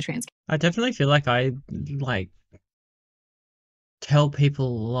 about the trans? I definitely feel like I tell people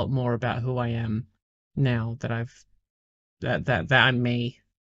a lot more about who I am now that that I'm me.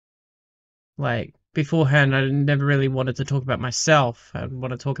 Like beforehand, I never really wanted to talk about myself. I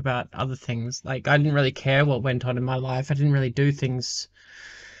want to talk about other things. Like I didn't really care what went on in my life. I didn't really do things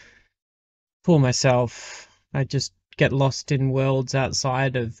for myself. I just get lost in worlds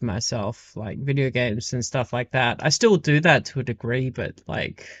outside of myself, like video games and stuff like that. I still do that to a degree, but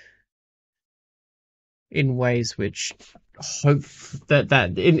like in ways which hope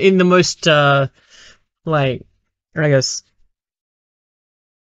that in the most like I guess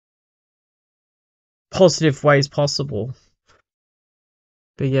positive ways possible.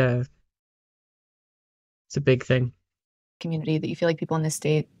 But yeah, it's a big thing. Community that you feel like people in this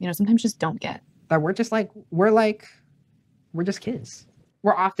state, sometimes just don't get. That we're just kids.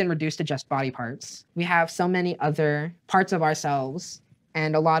 We're often reduced to just body parts. We have so many other parts of ourselves,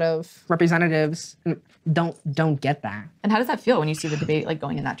 and a lot of representatives don't get that. And how does that feel when you see the debate like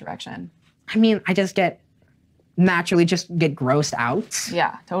going in that direction? I mean, I just naturally get grossed out.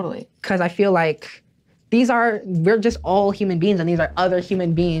 Yeah, totally. Because I feel like we're just all human beings, and these are other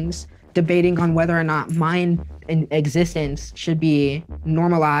human beings debating on whether or not mine in existence should be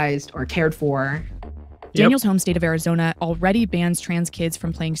normalized or cared for. Daniel's home state of Arizona already bans trans kids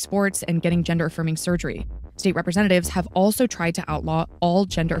from playing sports and getting gender-affirming surgery. State representatives have also tried to outlaw all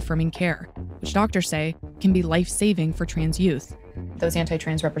gender-affirming care, which doctors say can be life-saving for trans youth. Those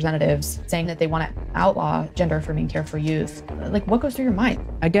anti-trans representatives saying that they want to outlaw gender-affirming care for youth, like what goes through your mind?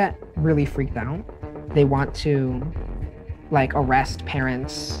 I get really freaked out. They want to like arrest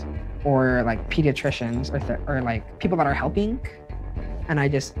parents or like pediatricians or like people that are helping. And I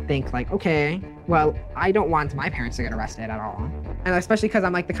just think like, okay, well, I don't want my parents to get arrested at all. And especially because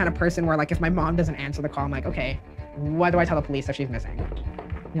I'm like the kind of person where like if my mom doesn't answer the call, I'm like, okay, what do I tell the police if she's missing?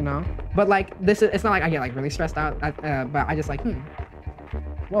 You know? But like it's not like I get like really stressed out, but I just like,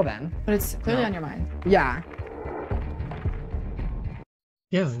 well then. But it's clearly on your mind. Yeah.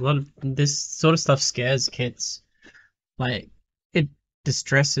 Yeah, a lot of this sort of stuff scares kids. Like, it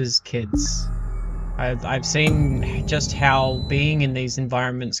distresses kids. I've seen just how being in these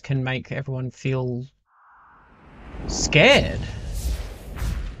environments can make everyone feel scared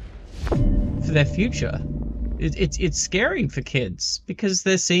for their future. It's scary for kids because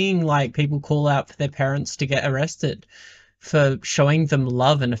they're seeing like people call out for their parents to get arrested for showing them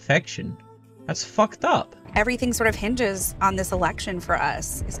love and affection. That's fucked up. Everything sort of hinges on this election for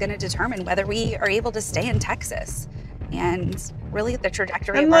us. Is going to determine whether we are able to stay in Texas and really the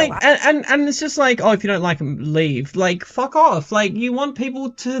trajectory of our lives. And it's just like, oh, if you don't like them, leave. Like, fuck off. Like, you want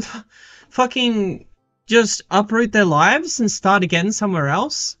people to fucking just uproot their lives and start again somewhere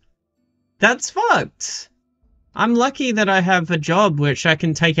else? That's fucked. I'm lucky that I have a job which I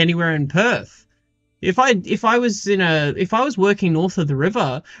can take anywhere in Perth. If I was working north of the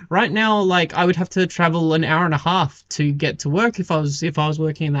river right now, like I would have to travel an hour and a half to get to work if I was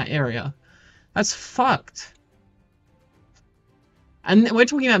working in that area. That's fucked. And we're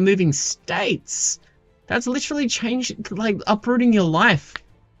talking about moving states. That's literally uprooting your life.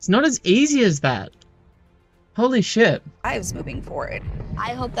 It's not as easy as that. Holy shit. Lives moving forward.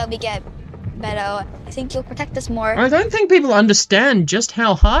 I hope that we get better. I think you'll protect us more. I don't think people understand just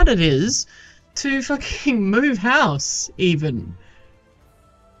how hard it is to fucking move house, even.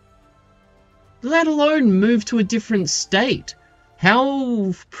 Let alone move to a different state.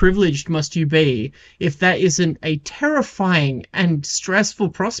 How privileged must you be if that isn't a terrifying and stressful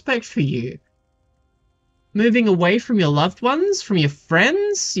prospect for you? Moving away from your loved ones, from your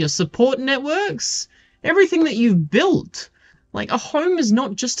friends, your support networks, everything that you've built. Like, a home is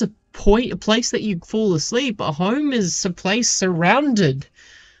not just a place that you fall asleep. A home is a place surrounded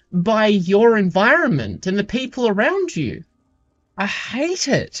by your environment and the people around you. I hate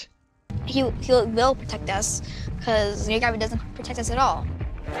it. He will protect us, because your government doesn't protect us at all.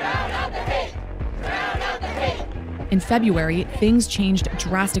 In February, things changed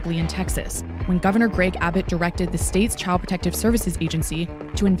drastically in Texas when Governor Greg Abbott directed the state's Child Protective Services Agency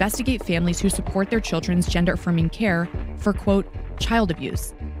to investigate families who support their children's gender-affirming care for, quote, child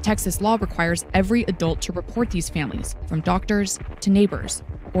abuse. Texas law requires every adult to report these families, from doctors to neighbors,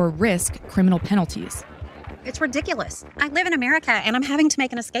 or risk criminal penalties. It's ridiculous. I live in America and I'm having to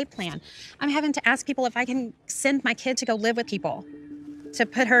make an escape plan. I'm having to ask people if I can send my kid to go live with people, to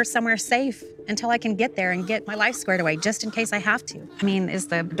put her somewhere safe until I can get there and get my life squared away, just in case I have to. I mean, is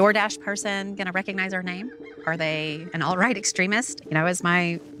the DoorDash person gonna recognize our name? Are they an alt-right extremist? You know, is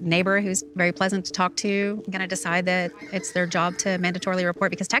my neighbor, who's very pleasant to talk to, gonna decide that it's their job to mandatorily report?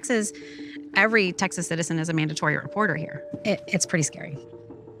 Because Texas, every Texas citizen is a mandatory reporter here. It's pretty scary.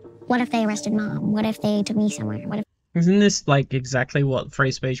 What if they arrested Mom? What if they took me somewhere? What if... Isn't this like exactly what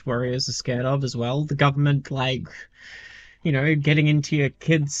free speech warriors are scared of as well? The government, like, you know, getting into your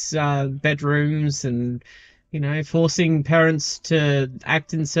kids' bedrooms and, you know, forcing parents to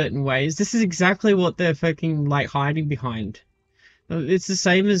act in certain ways. This is exactly what they're fucking like hiding behind. It's the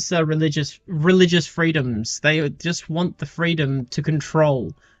same as religious freedoms. They just want the freedom to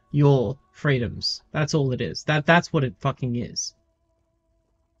control your freedoms. That's all it is. That's what it fucking is.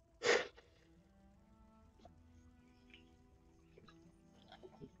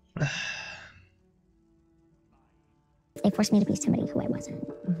 They forced me to be somebody who I wasn't.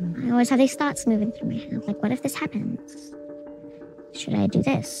 I always have these thoughts moving through my head, like, what if this happens? Should I do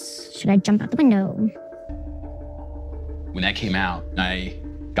this? Should I jump out the window? When that came out, I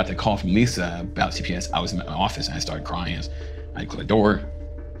got the call from Lisa about CPS. I was in my office and I started crying. I closed the door.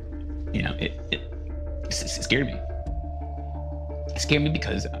 You know, it scared me. It scared me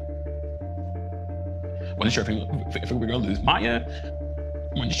because I wasn't sure if we were going to lose Maya.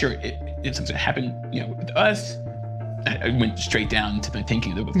 I wasn't sure if something happened, you know, with us. I went straight down to my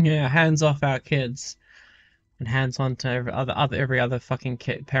thinking. Yeah, hands off our kids, and hands on to every other fucking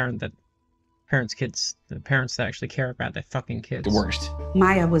parents that actually care about their fucking kids. The worst.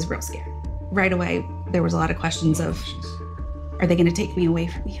 Maya was real scared. Right away, there was a lot of questions of, are they going to take me away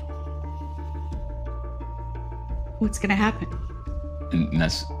from you? What's going to happen? And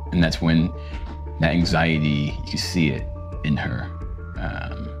that's when that anxiety, you see it in her,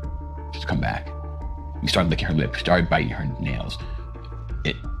 just come back. We started licking her lips, started biting her nails.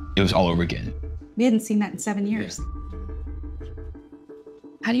 It was all over again. We hadn't seen that in 7 years.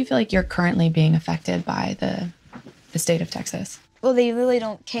 How do you feel like you're currently being affected by the state of Texas? well, they really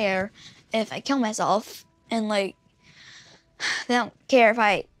don't care if I kill myself, and like, they don't care if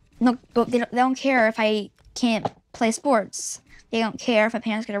I they don't care if I can't play sports. They don't care if my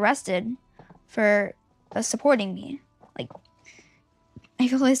parents get arrested for supporting me. Like, I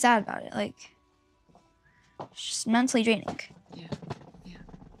feel really sad about it. Like, it's just mentally draining.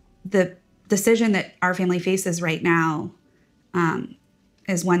 The decision that our family faces right now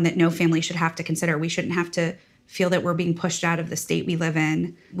is one that no family should have to consider. We shouldn't have to feel that we're being pushed out of the state we live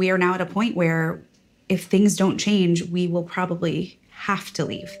in. We are now at a point where if things don't change, we will probably have to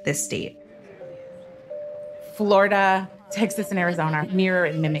leave this state. Florida, Texas, and Arizona mirror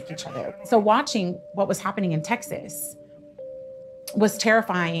and mimic each other. So watching what was happening in Texas was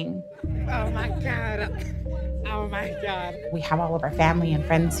terrifying. Oh my God. Oh my God. We have all of our family and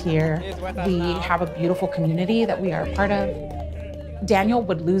friends here. We have a beautiful community that we are a part of. Daniel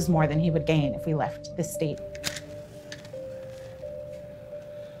would lose more than he would gain if we left this state.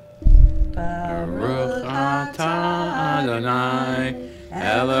 Baruch atah Adonai,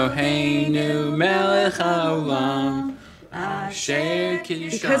 Eloheinu melech haolam, asher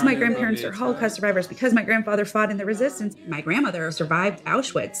kishanu. Because my grandparents are Holocaust survivors, because my grandfather fought in the resistance, my grandmother survived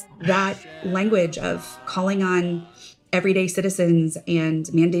Auschwitz. That language of calling on everyday citizens and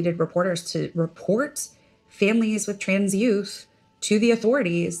mandated reporters to report families with trans youth to the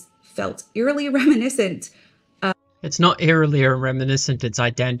authorities felt eerily reminiscent It's not eerily reminiscent, it's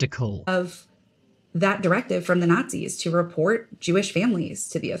identical. Of that directive from the Nazis to report Jewish families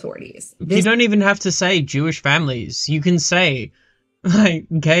to the authorities. You don't even have to say Jewish families. You can say, like,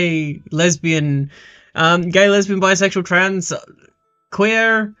 gay, lesbian, bisexual, trans,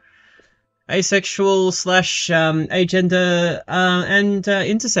 queer, asexual / agender, and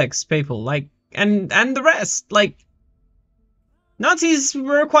intersex people, like, and the rest. Like, Nazis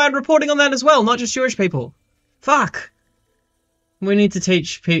required reporting on that as well, not just Jewish people. Fuck. We need to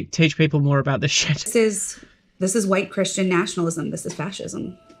teach people more about this shit. This is white Christian nationalism. This is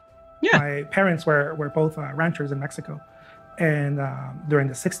fascism. Yeah. My parents were both ranchers in Mexico, and during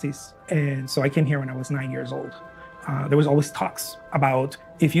the 60s. And so I came here when I was 9 years old. There was always talks about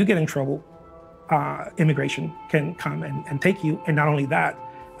if you get in trouble, immigration can come and take you. And not only that,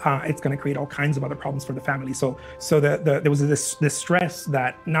 it's going to create all kinds of other problems for the family. So there was this stress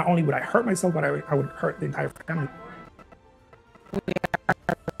that not only would I hurt myself, but I would hurt the entire family.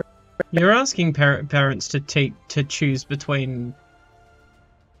 You're asking parents to choose between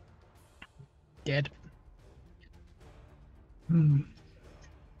dead.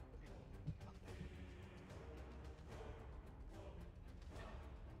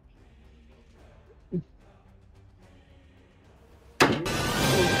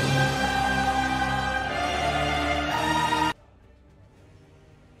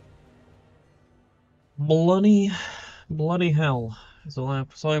 Bloody hell. Is all I have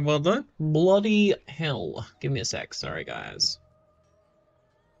to say about that? Bloody hell. Give me a sec, sorry guys.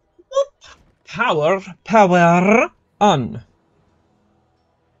 Whoop. Power on.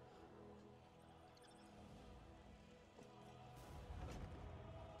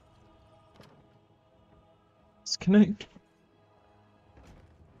 Disconnect.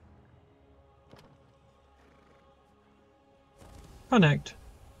 Connect.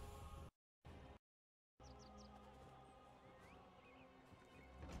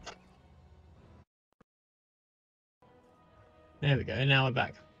 There we go, now we're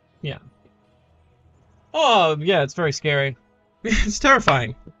back. Yeah. Oh, yeah, it's very scary. It's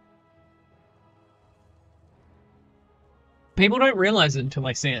terrifying. People don't realize it until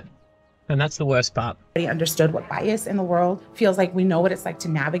they see it. And that's the worst part. They understood what bias in the world feels like. We know what it's like to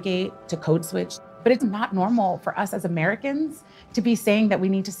navigate, to code switch. But it's not normal for us as Americans to be saying that we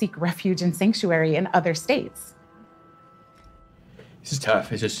need to seek refuge and sanctuary in other states. This is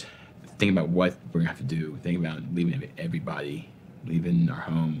tough. It's just thinking about what we're gonna have to do. Thinking about leaving everybody, leaving our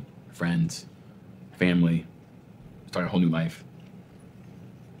home, friends, family, start a whole new life.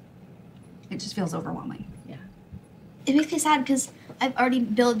 It just feels overwhelming. Yeah. It makes me sad because I've already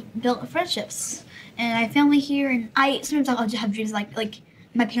built friendships and I have family here, and sometimes I'll just have dreams like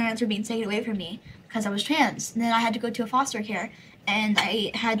my parents were being taken away from me because I was trans, and then I had to go to a foster care, and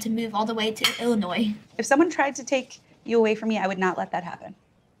I had to move all the way to Illinois. If someone tried to take you away from me, I would not let that happen.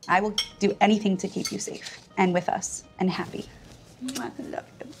 I will do anything to keep you safe and with us and happy. I love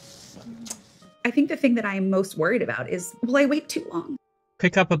you. I think the thing that I am most worried about is, will I wait too long?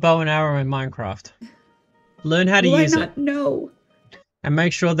 Pick up a bow and arrow in Minecraft. Learn how to use it. No. And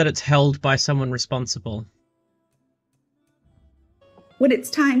make sure that it's held by someone responsible. When it's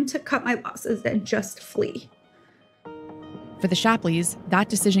time to cut my losses and just flee. For the Shapleys, that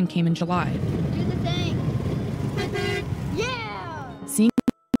decision came in July. Do the thing. Yeah!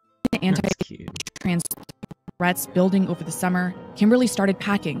 anti-trans threats building over the summer, Kimberly started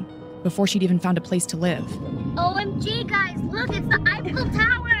packing before she'd even found a place to live. OMG, guys, look, it's the Eiffel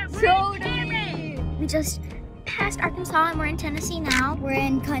Tower. So we just passed Arkansas and we're in Tennessee now. We're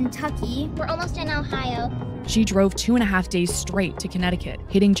in Kentucky. We're almost in Ohio. She drove 2.5 days straight to Connecticut,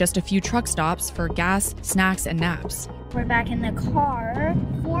 hitting just a few truck stops for gas, snacks, and naps. We're back in the car,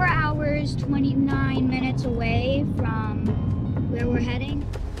 4 hours, 29 minutes away from where we're heading.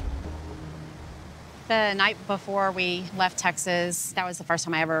 The night before we left Texas, that was the first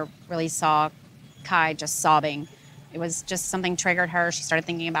time I ever really saw Kai just sobbing. It was just something triggered her. She started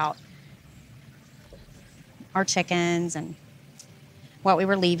thinking about our chickens and what we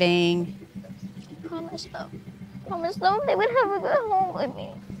were leaving. Promise them they would have a good home with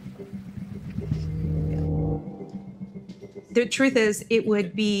me. The truth is, it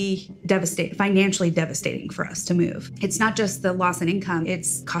would be devastating, financially devastating for us to move. It's not just the loss in income,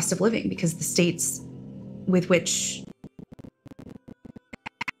 it's cost of living, because the states with which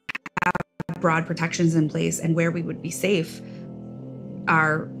have broad protections in place and where we would be safe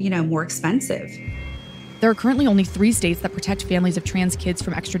are, more expensive. There are currently only 3 states that protect families of trans kids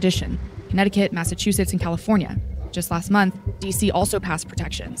from extradition: Connecticut, Massachusetts, and California. Just last month, DC also passed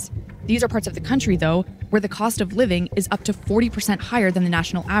protections. These are parts of the country, though, where the cost of living is up to 40% higher than the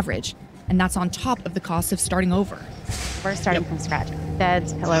national average, and that's on top of the cost of starting over. We're starting from scratch.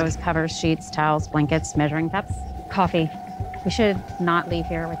 Beds, pillows, covers, sheets, towels, blankets, measuring cups, coffee. We should not leave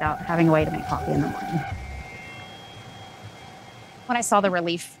here without having a way to make coffee in the morning. When I saw the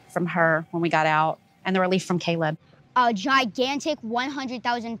relief from her when we got out, and the relief from Caleb. A gigantic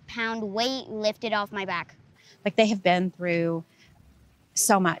 100,000-pound weight lifted off my back. Like, they have been through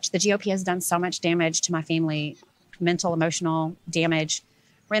so much. The GOP has done so much damage to my family, mental, emotional damage.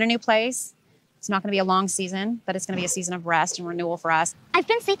 We're in a new place. It's not going to be a long season, but it's going to be a season of rest and renewal for us. I've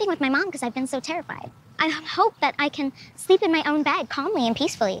been sleeping with my mom because I've been so terrified. I hope that I can sleep in my own bed calmly and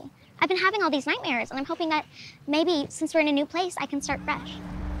peacefully. I've been having all these nightmares, and I'm hoping that maybe since we're in a new place, I can start fresh.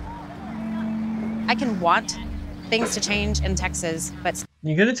 I can want things to change in Texas, but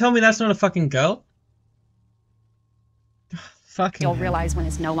you're gonna tell me that's not a fucking girl? Fucking you'll realize when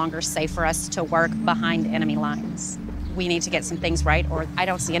it's no longer safe for us to work behind enemy lines. We need to get some things right, or I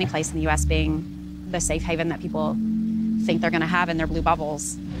don't see any place in the U.S. being the safe haven that people think they're gonna have in their blue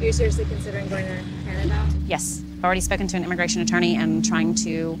bubbles. Are you seriously considering going to Canada? Yes, I've already spoken to an immigration attorney and trying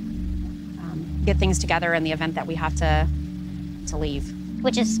to get things together in the event that we have to leave.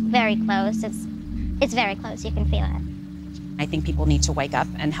 Which is very close. It's very close, you can feel it. I think people need to wake up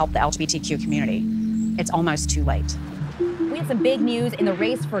and help the LGBTQ community. It's almost too late. We have some big news in the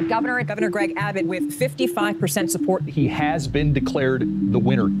race for governor. Governor Greg Abbott with 55% support. He has been declared the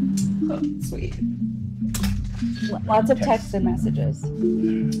winner. Oh, sweet. Lots of texts and messages.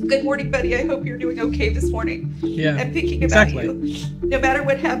 Good morning, Betty. I hope you're doing okay this morning. Yeah, I'm thinking exactly. about you. No matter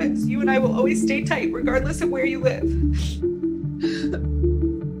what happens, you and I will always stay tight, regardless of where you live.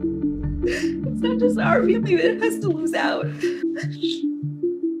 It's not just our family that has to lose out.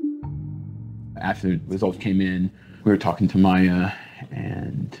 After the results came in, we were talking to Maya,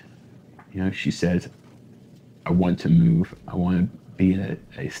 and she says, I want to move. I want to be in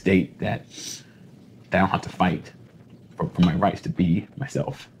a state that I don't have to fight for my rights to be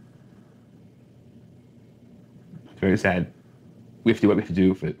myself. It's very sad. We have to do what we have to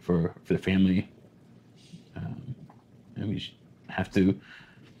do for the family. And we have to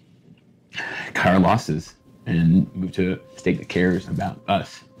cut our losses and move to a state that cares about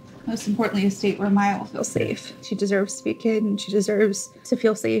us. Most importantly, a state where Maya will feel safe. She deserves to be a kid, and she deserves to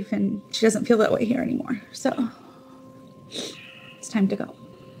feel safe, and she doesn't feel that way here anymore. So it's time to go.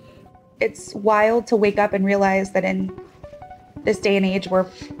 It's wild to wake up and realize that in this day and age, we're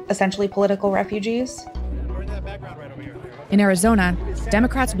essentially political refugees. In Arizona,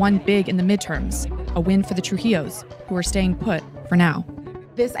 Democrats won big in the midterms, a win for the Trujillos, who are staying put for now.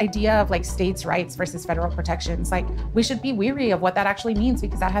 This idea of states' rights versus federal protections, we should be weary of what that actually means,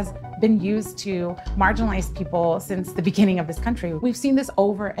 because that has been used to marginalize people since the beginning of this country. We've seen this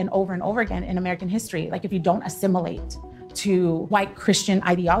over and over and over again in American history. If you don't assimilate to white Christian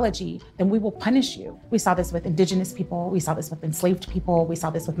ideology, then we will punish you. We saw this with indigenous people. We saw this with enslaved people. We saw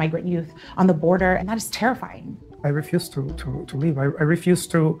this with migrant youth on the border, and that is terrifying. I refuse to leave. I refuse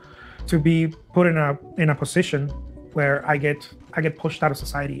to be put in a position where I get pushed out of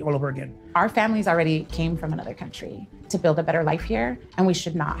society all over again. Our families already came from another country to build a better life here, and we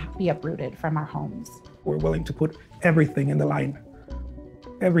should not be uprooted from our homes. We're willing to put everything in the line.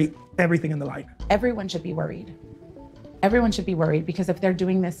 Everything in the line. Everyone should be worried. Everyone should be worried, because if they're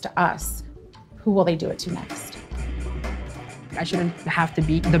doing this to us, who will they do it to next? I shouldn't have to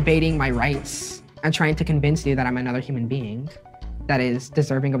be debating my rights and trying to convince you that I'm another human being that is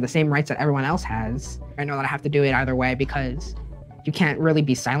deserving of the same rights that everyone else has. I know that I have to do it either way because you can't really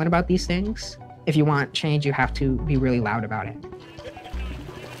be silent about these things. If you want change, you have to be really loud about it.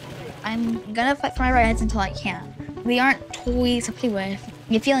 I'm gonna fight for my rights until I can. We aren't toys to play with.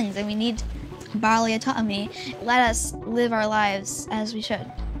 We have feelings and we need bodily autonomy. Let us live our lives as we should.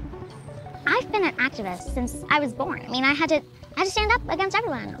 I've been an activist since I was born. I mean, I had to stand up against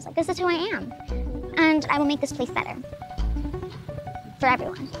everyone. I was like, this is who I am. And I will make this place better. For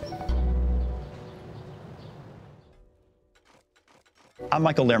everyone. I'm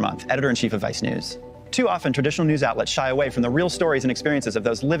Michael Learmonth, editor-in-chief of Vice News. Too often, traditional news outlets shy away from the real stories and experiences of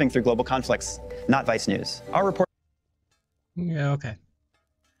those living through global conflicts, not Vice News. Our report... Yeah, okay.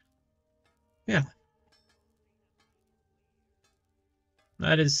 Yeah.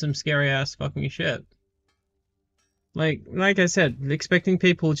 That is some scary-ass fucking shit. Like I said, expecting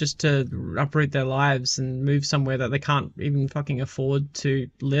people just to uproot their lives and move somewhere that they can't even fucking afford to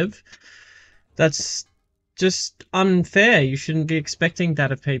live, that's just unfair. You shouldn't be expecting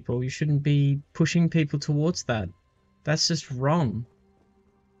that of people. You shouldn't be pushing people towards that. That's just wrong.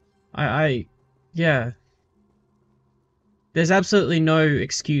 Yeah. There's absolutely no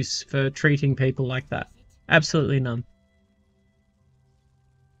excuse for treating people like that. Absolutely none.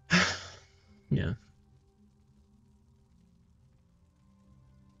 Yeah.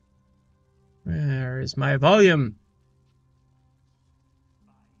 Where is my volume?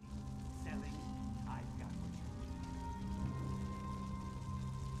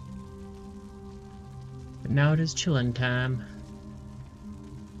 But now it is chillin' time.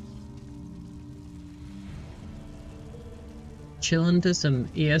 Chillin' to some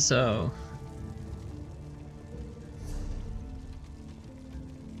ESO.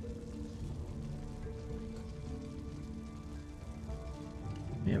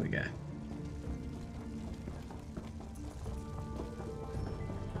 Here we go.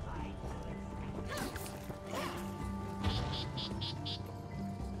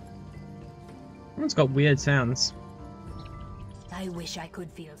 It's got weird sounds. I wish I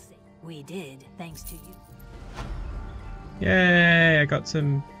could feel safe. We did, thanks to you. Yay, I got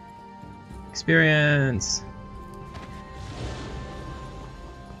some experience.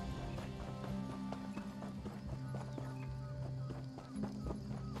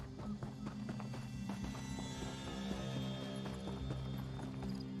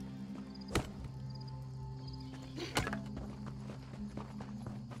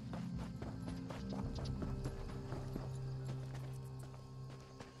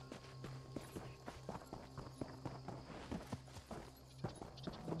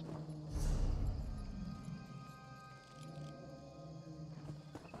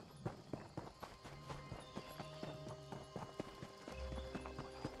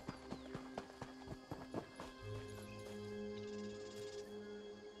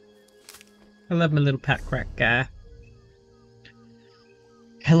 I love my little pat crack guy.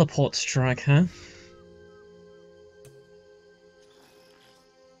 Teleport strike, huh?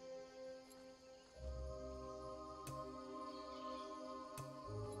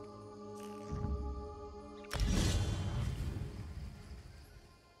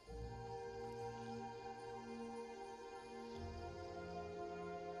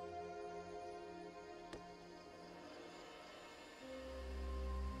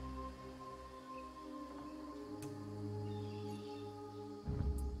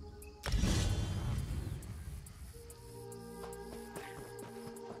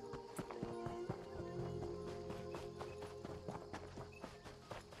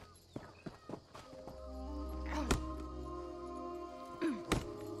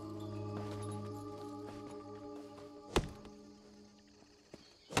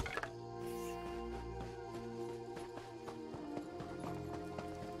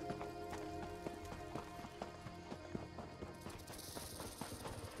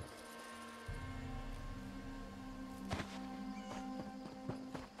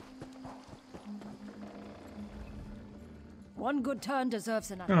 One good turn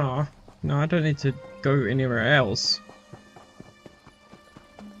deserves another. Oh, no, I don't need to go anywhere else.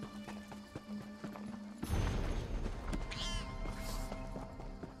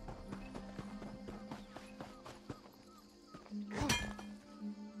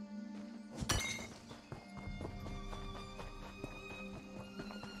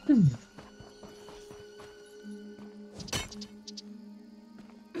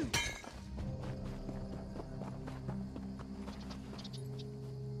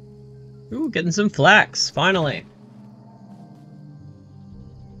 Ooh, getting some flax, finally.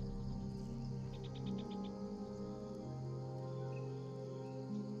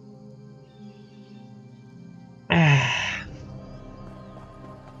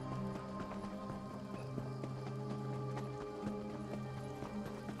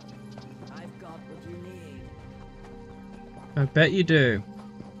 I bet you do.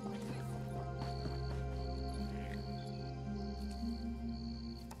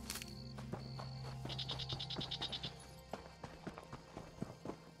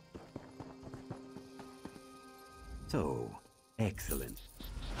 So, excellent.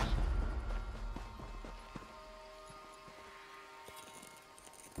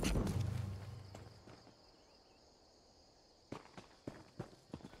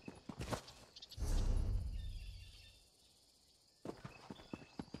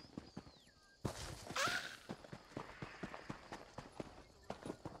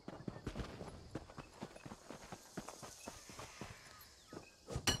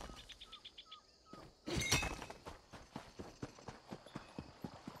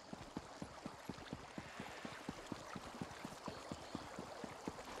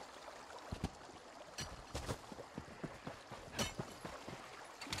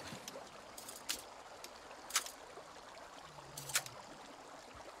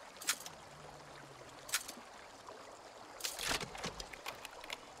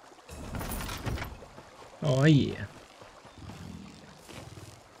 Oh yeah.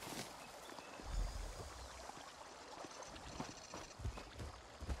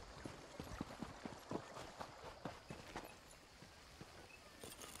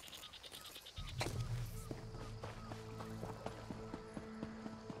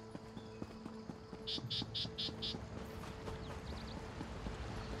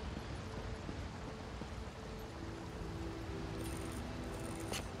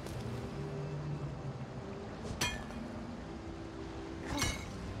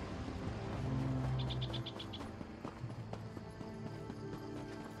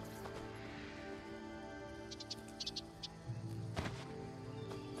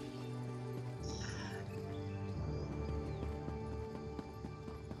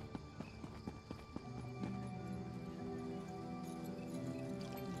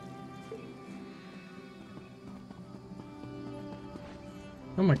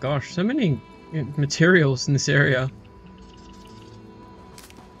 Oh my gosh, so many materials in this area.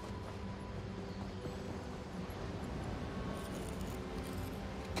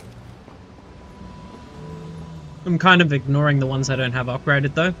 I'm kind of ignoring the ones I don't have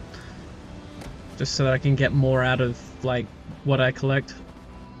upgraded though. Just so that I can get more out of, like, what I collect.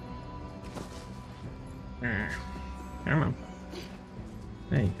 Come on.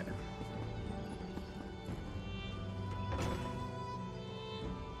 There you go.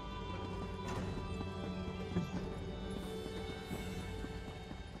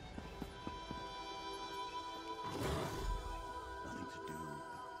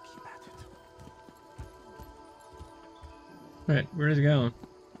 Right, where is it going?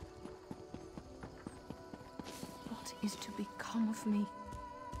 What is to become of me?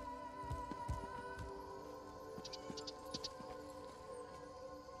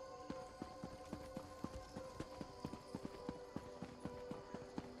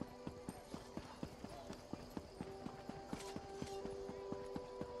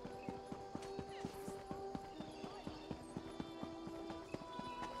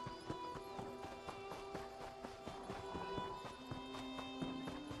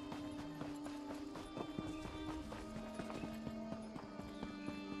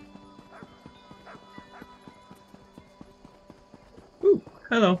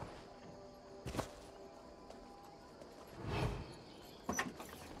 Hello.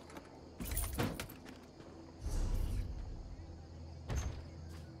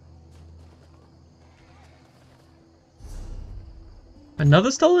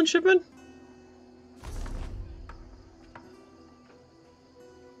 Another stolen shipment?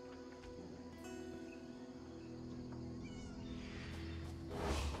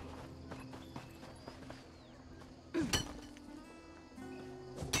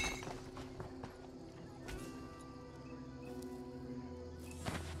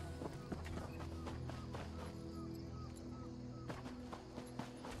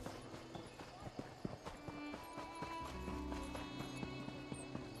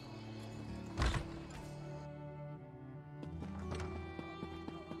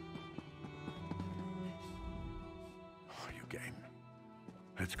 Game.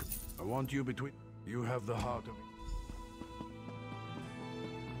 Let's go. I want you between. You have the heart of.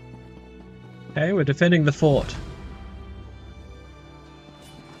 Okay, we're defending the fort.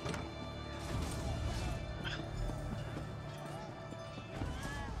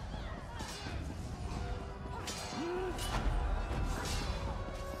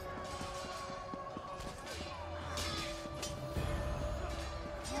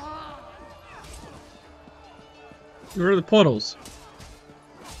 Where are the portals?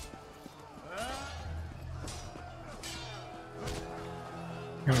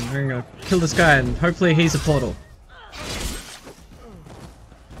 I'm gonna kill this guy and hopefully he's a portal.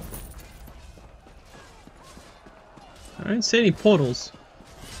 I don't see any portals.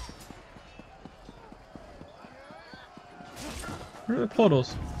 Where are the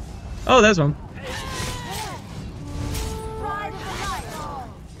portals? Oh, there's one.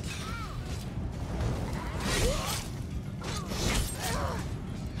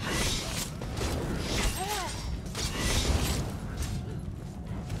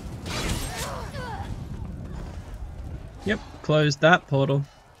 Yep, closed that portal.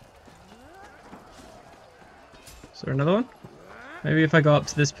 Is there another one? Maybe if I go up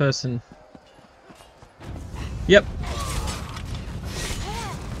to this person. Yep.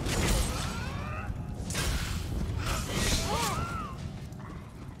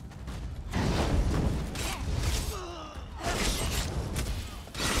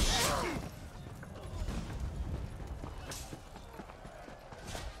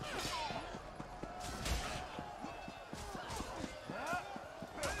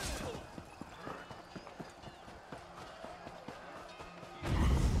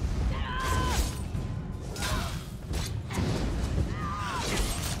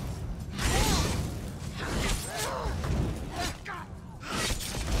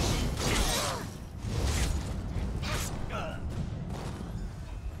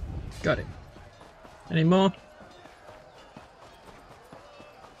 Got it. Any more?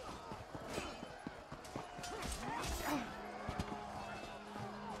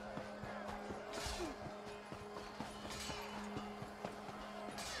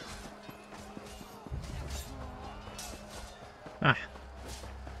 Ah.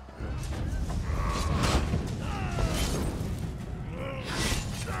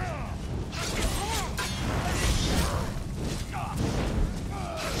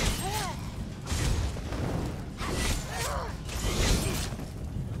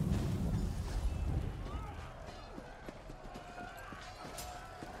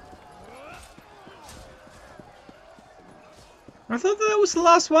 I thought that was the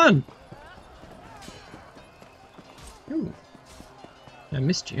last one. Ooh. I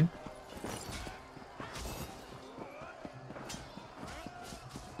missed you.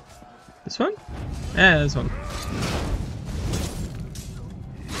 This one? Yeah, this one.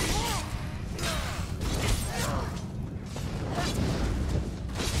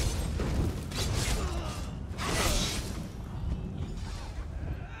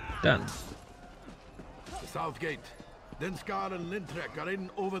 Done. The south gate. Then Scar and Lintrek are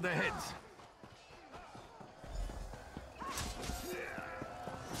in over their heads.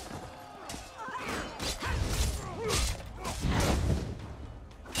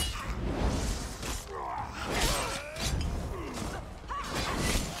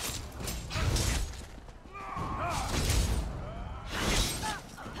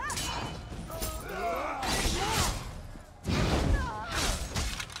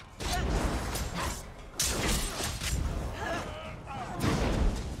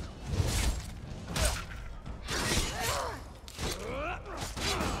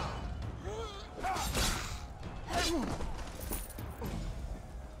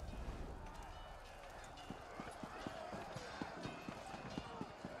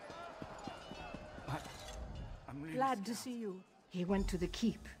 Glad to see you. He went to the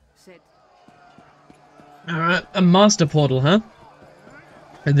keep, said... Alright, a master portal, huh?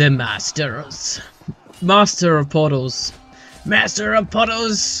 The masters. Master of portals. Master of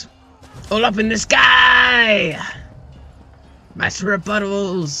portals! All up in the sky! Master of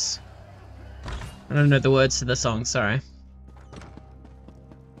portals! I don't know the words to the song, sorry.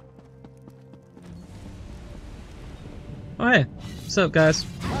 Oh hey, what's up guys?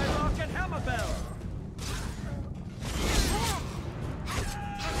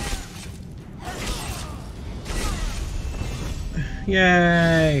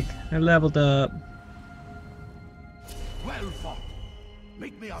 Yay! I leveled up. Well fought.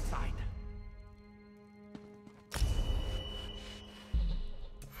 Meet me outside.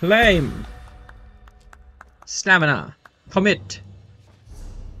 Flame! Stamina. Commit.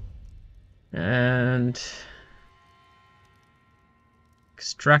 And...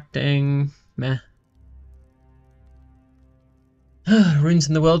 extracting... meh. Runes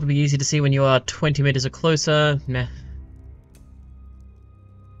in the world will be easy to see when you are 20 meters or closer. Meh.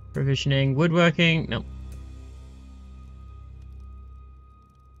 Provisioning, woodworking, nope.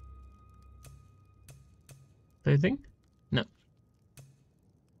 Clothing? No.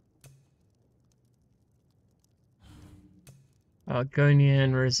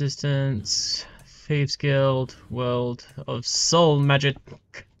 Argonian resistance, Thieves Guild, World of Soul Magic,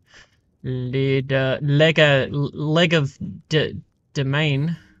 leg of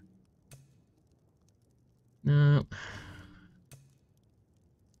domain, No.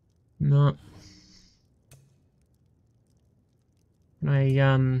 No.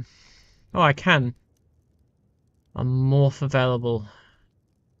 Oh, I can. A morph available.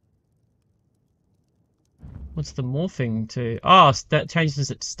 What's the morphing to? Oh, that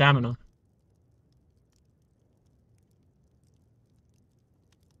changes its stamina.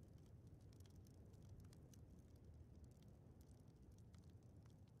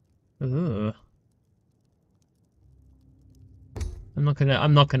 Ugh. I'm not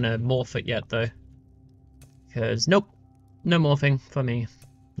gonna morph it yet though. Because nope. No morphing for me.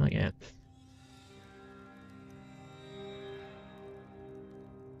 Not yet.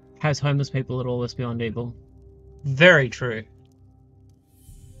 Has homeless people at all this beyond evil? Very true.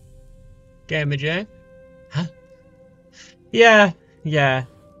 Gamer J? Huh? Yeah, yeah.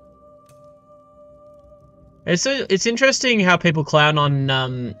 It's interesting how people clown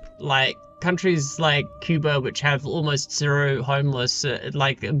on like countries like Cuba, which have almost zero homeless,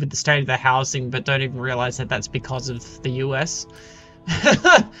 like with the state of their housing, but don't even realize that that's because of the US.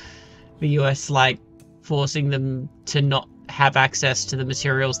 The US like forcing them to not have access to the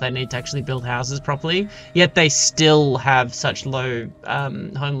materials they need to actually build houses properly, yet they still have such low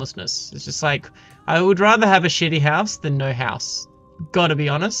homelessness. It's just like, I would rather have a shitty house than no house. Gotta be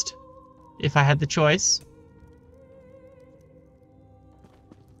honest, if I had the choice.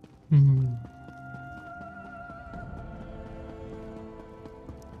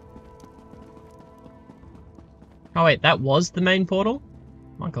 Oh wait, that was the main portal?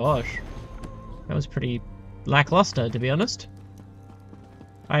 My gosh. That was pretty lackluster, to be honest.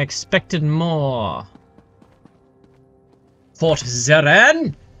 I expected more. Fort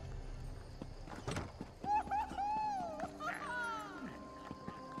Zeren?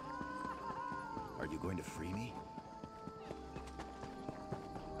 Are you going to free me?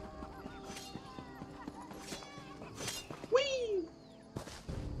 Whee!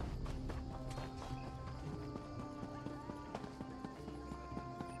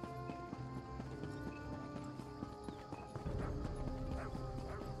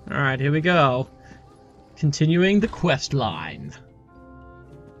 Alright, here we go. Continuing the quest line.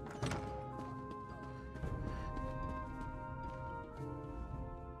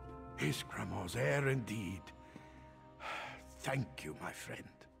 Iskramo's heir indeed. Thank you, my friend.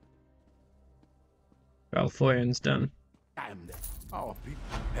 Balfoyan's done. Damn it. Oh,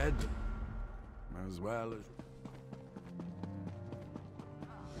 head. As well as...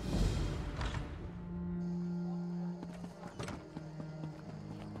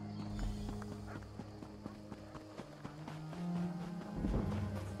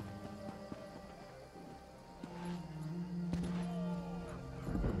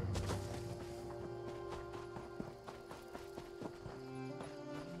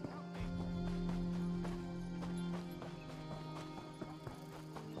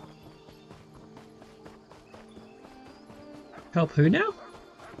 Help who now?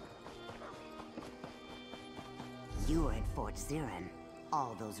 You were at Fort Zeren.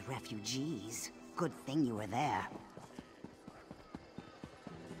 All those refugees. Good thing you were there.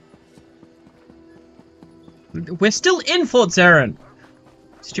 We're still in Fort Zeren!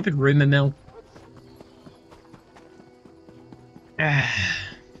 Stupid rumor mill. Do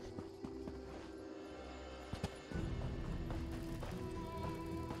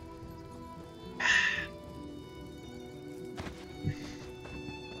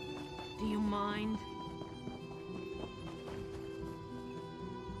you mind?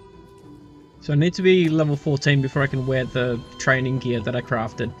 So I need to be level 14 before I can wear the training gear that I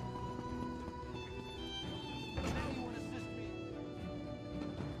crafted.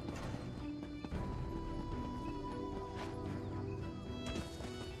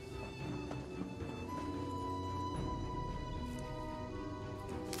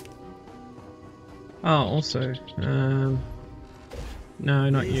 Oh, also, no,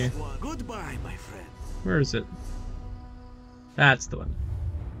 not you. Goodbye, my friend. Where is it? That's the one.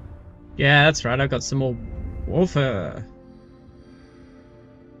 Yeah, that's right, I've got some more warfare.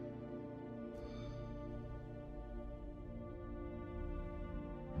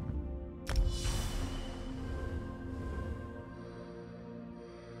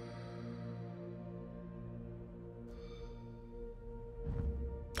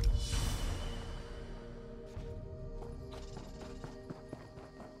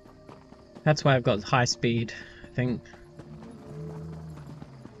 That's why I've got high speed, I think.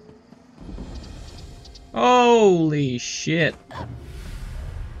 Holy shit.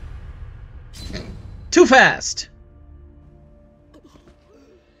 Too fast!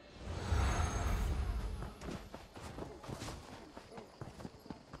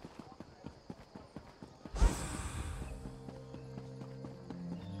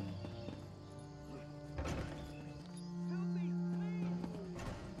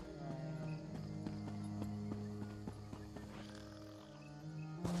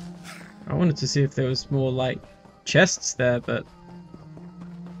 wanted to see if there was more, like, chests there, but...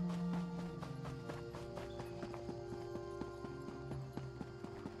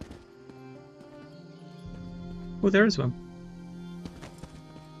 Oh, there is one.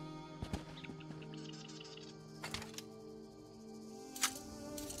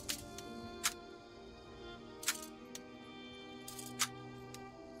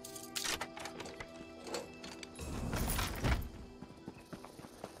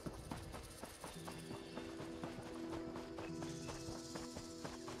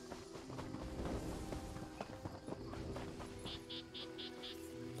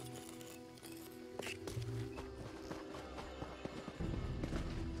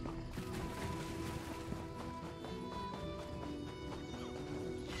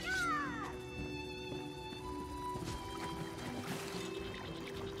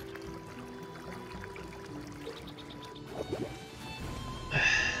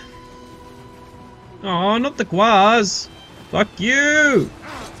 Oh, not the guas! Fuck you!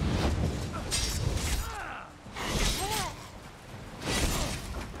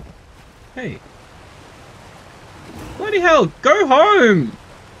 Hey. Bloody hell, go home!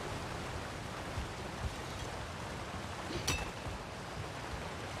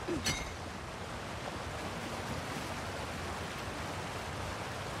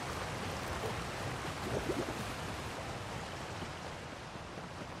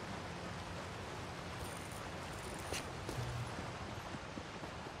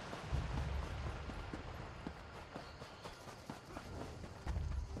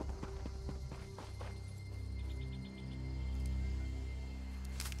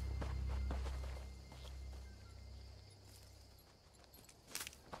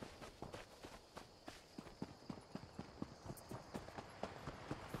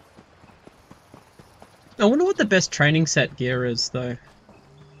 I wonder what the best training set gear is, though.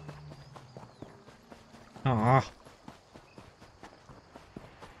 Ah.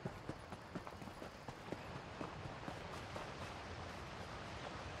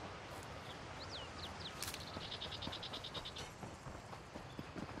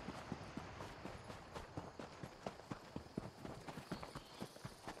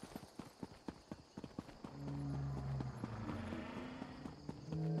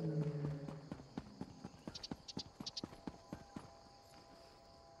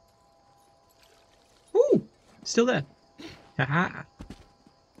 Ooh, still there. Haha.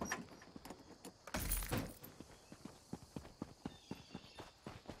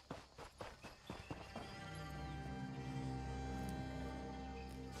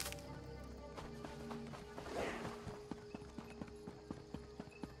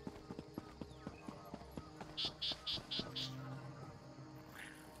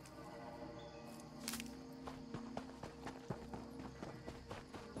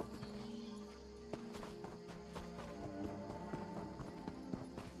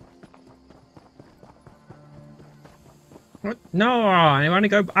 What? No, I want to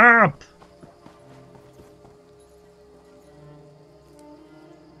go up.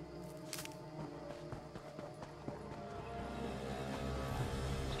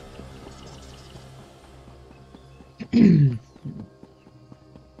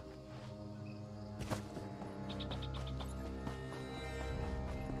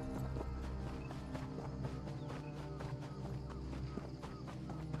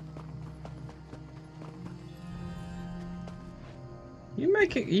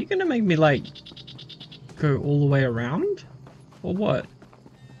 You gonna make me like go all the way around, or what?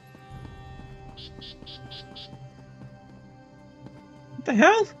 What the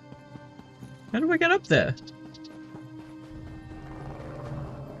hell? How do I get up there?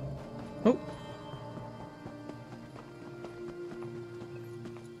 Oh.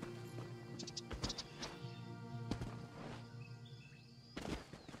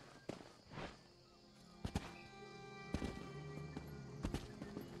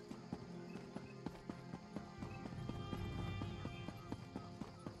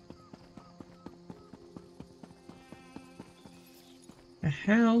 The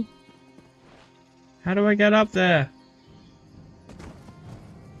hell? How do I get up there?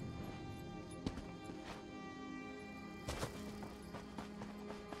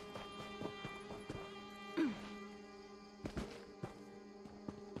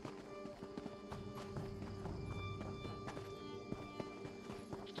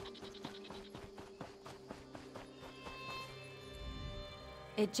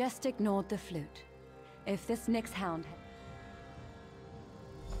 It just ignored the flute. If this Nyx hound had...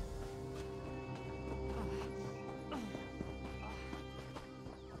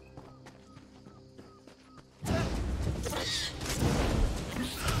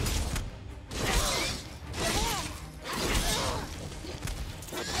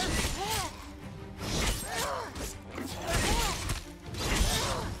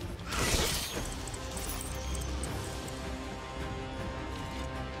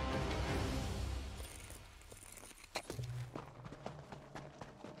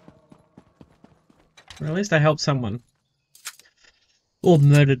 Or at least I helped someone. Or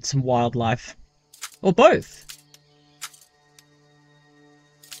murdered some wildlife. Or both.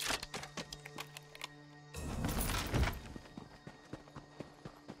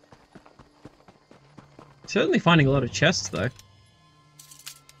 Certainly finding a lot of chests, though.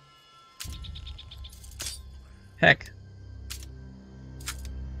 Heck.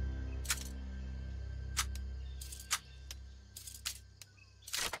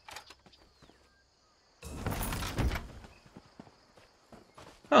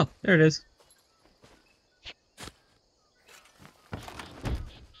 Oh, there it is.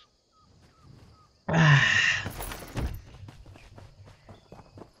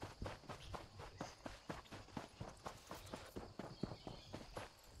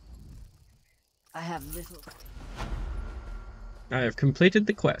 I have little. I have completed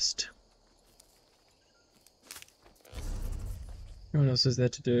the quest. What else is there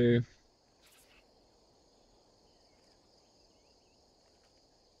to do?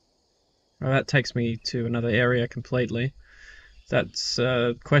 Oh, that takes me to another area completely. That's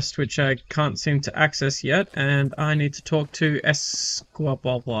a quest which I can't seem to access yet, and I need to talk to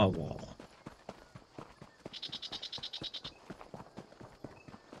Esquababawal.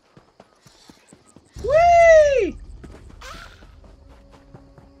 Whee!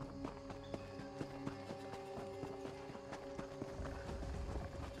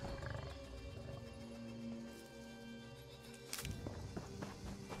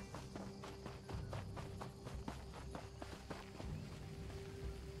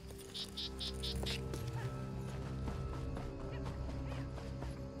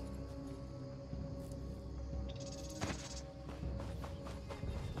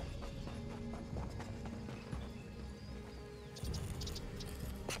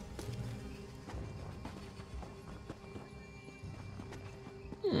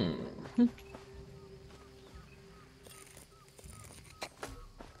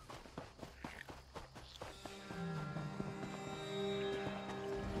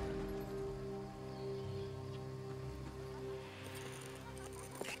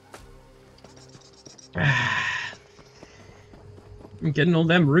 I'm getting all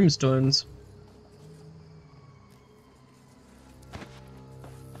them runestones.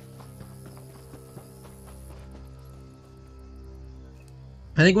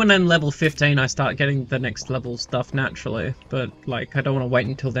 I think when I'm level 15 I start getting the next level stuff naturally, but like I don't want to wait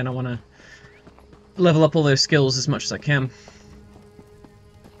until then. I want to level up all those skills as much as I can.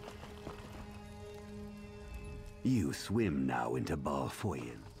 You swim now into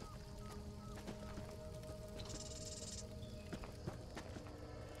Balfoyen.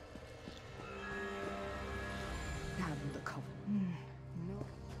 Have the cover. No.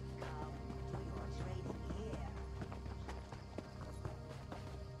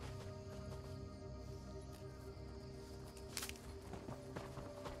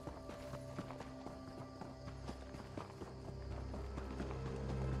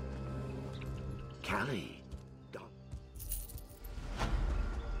 Callie.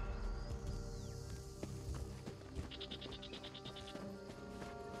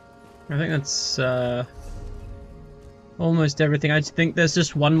 I think that's almost everything. I think there's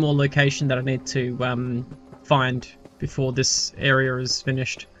just one more location that I need to find before this area is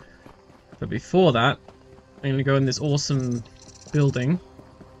finished. But before that, I'm going to go in this awesome building.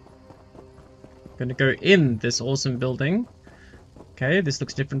 I'm going to go in this awesome building. Okay, this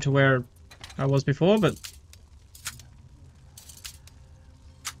looks different to where I was before, but...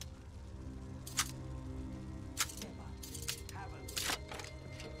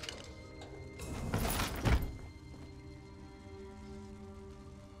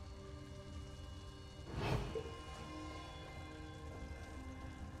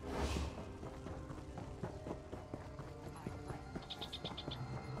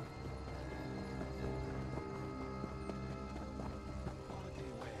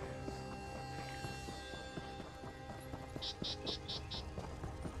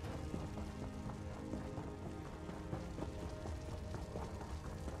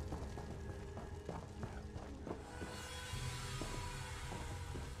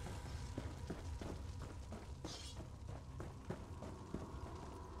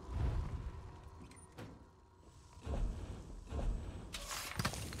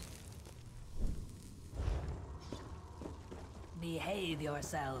 Behave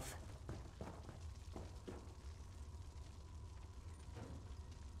yourself.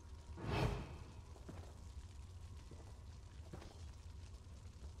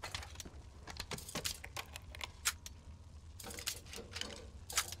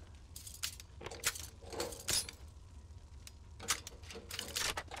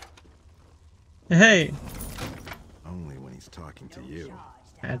 Hey! Only when he's talking to you.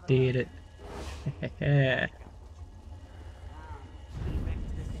 I did it.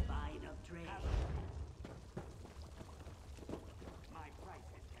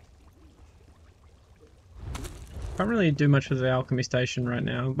 Can't really do much with the alchemy station right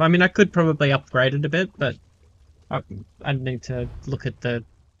now. I mean, I could probably upgrade it a bit, but I'd need to look at the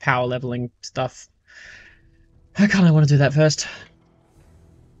power leveling stuff. I kind of want to do that first.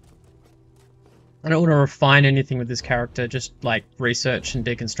 I don't want to refine anything with this character, just like research and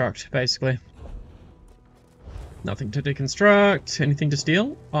deconstruct, basically. Nothing to deconstruct. Anything to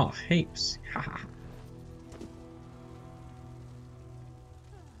steal? Oh, heaps. Haha.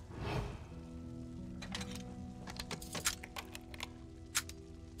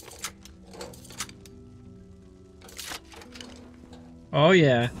 Oh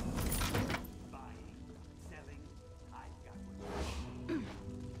yeah.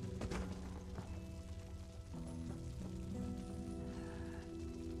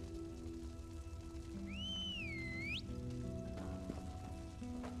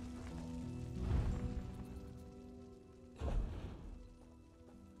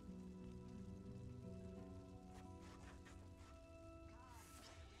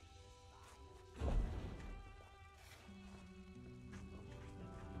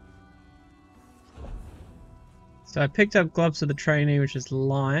 So I picked up gloves of the trainee, which is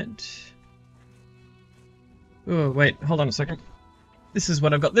light. Oh, wait, hold on a second. This is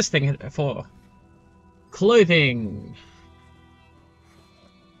what I've got this thing for. Clothing.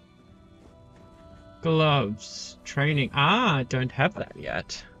 Gloves. Training. Ah, I don't have that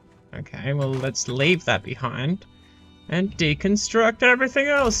yet. Okay, well, let's leave that behind. And deconstruct everything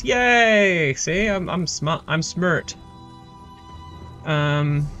else. Yay! See, I'm smart. I'm smart.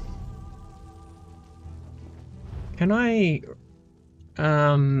 Can I,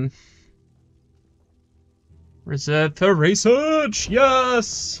 reserve for research?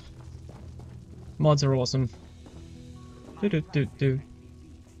 Yes! Mods are awesome. Do-do-do-do.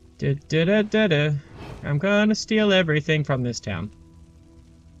 Do-do-do-do-do. I'm gonna steal everything from this town.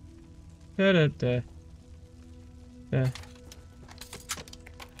 Da-da-da. Da.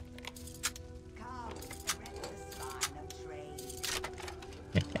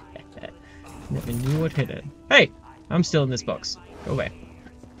 Never knew what hit it. Hey! I'm still in this box. Go away.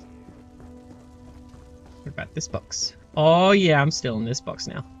 What about this box? Oh yeah, I'm still in this box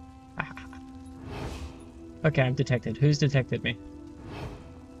now. Okay, I'm detected. Who's detected me?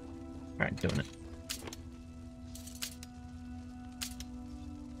 Alright, doing it.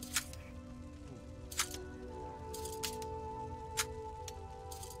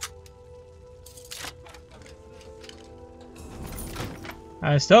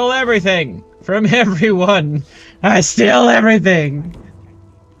 I stole everything from everyone. I steal everything.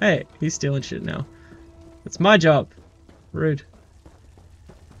 Hey, he's stealing shit now. It's my job. Rude.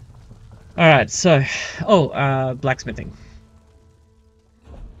 Alright, so... Oh, blacksmithing.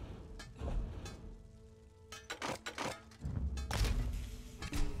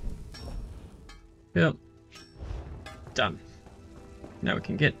 Yep. Done. Now we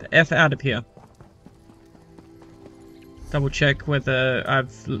can get the F out of here. Double check whether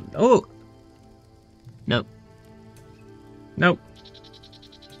I've... Oh! Nope. Nope.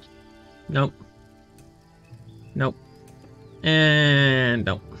 Nope. Nope. And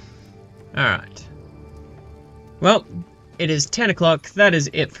nope. Alright. Well, it is 10 o'clock. That is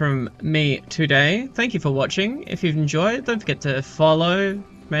it from me today. Thank you for watching. If you've enjoyed, don't forget to follow,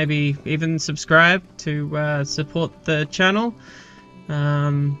 maybe even subscribe to support the channel.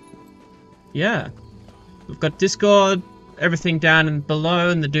 Yeah. We've got Discord, everything down and below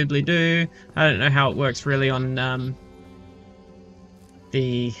in the doobly-doo. I don't know how it works really on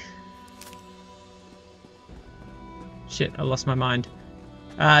the... Shit, I lost my mind.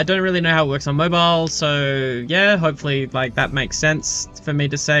 I don't really know how it works on mobile, so yeah, hopefully like that makes sense for me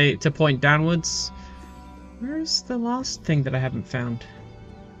to say, to point downwards. Where's the last thing that I haven't found?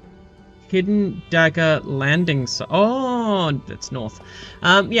 Hidden Dagger Landing site. Oh, that's north.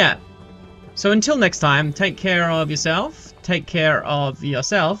 Yeah. So until next time, take care of yourself, take care of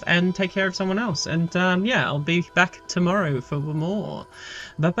yourself, and take care of someone else. And yeah, I'll be back tomorrow for more.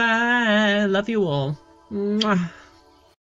 Bye-bye. Love you all. Mwah.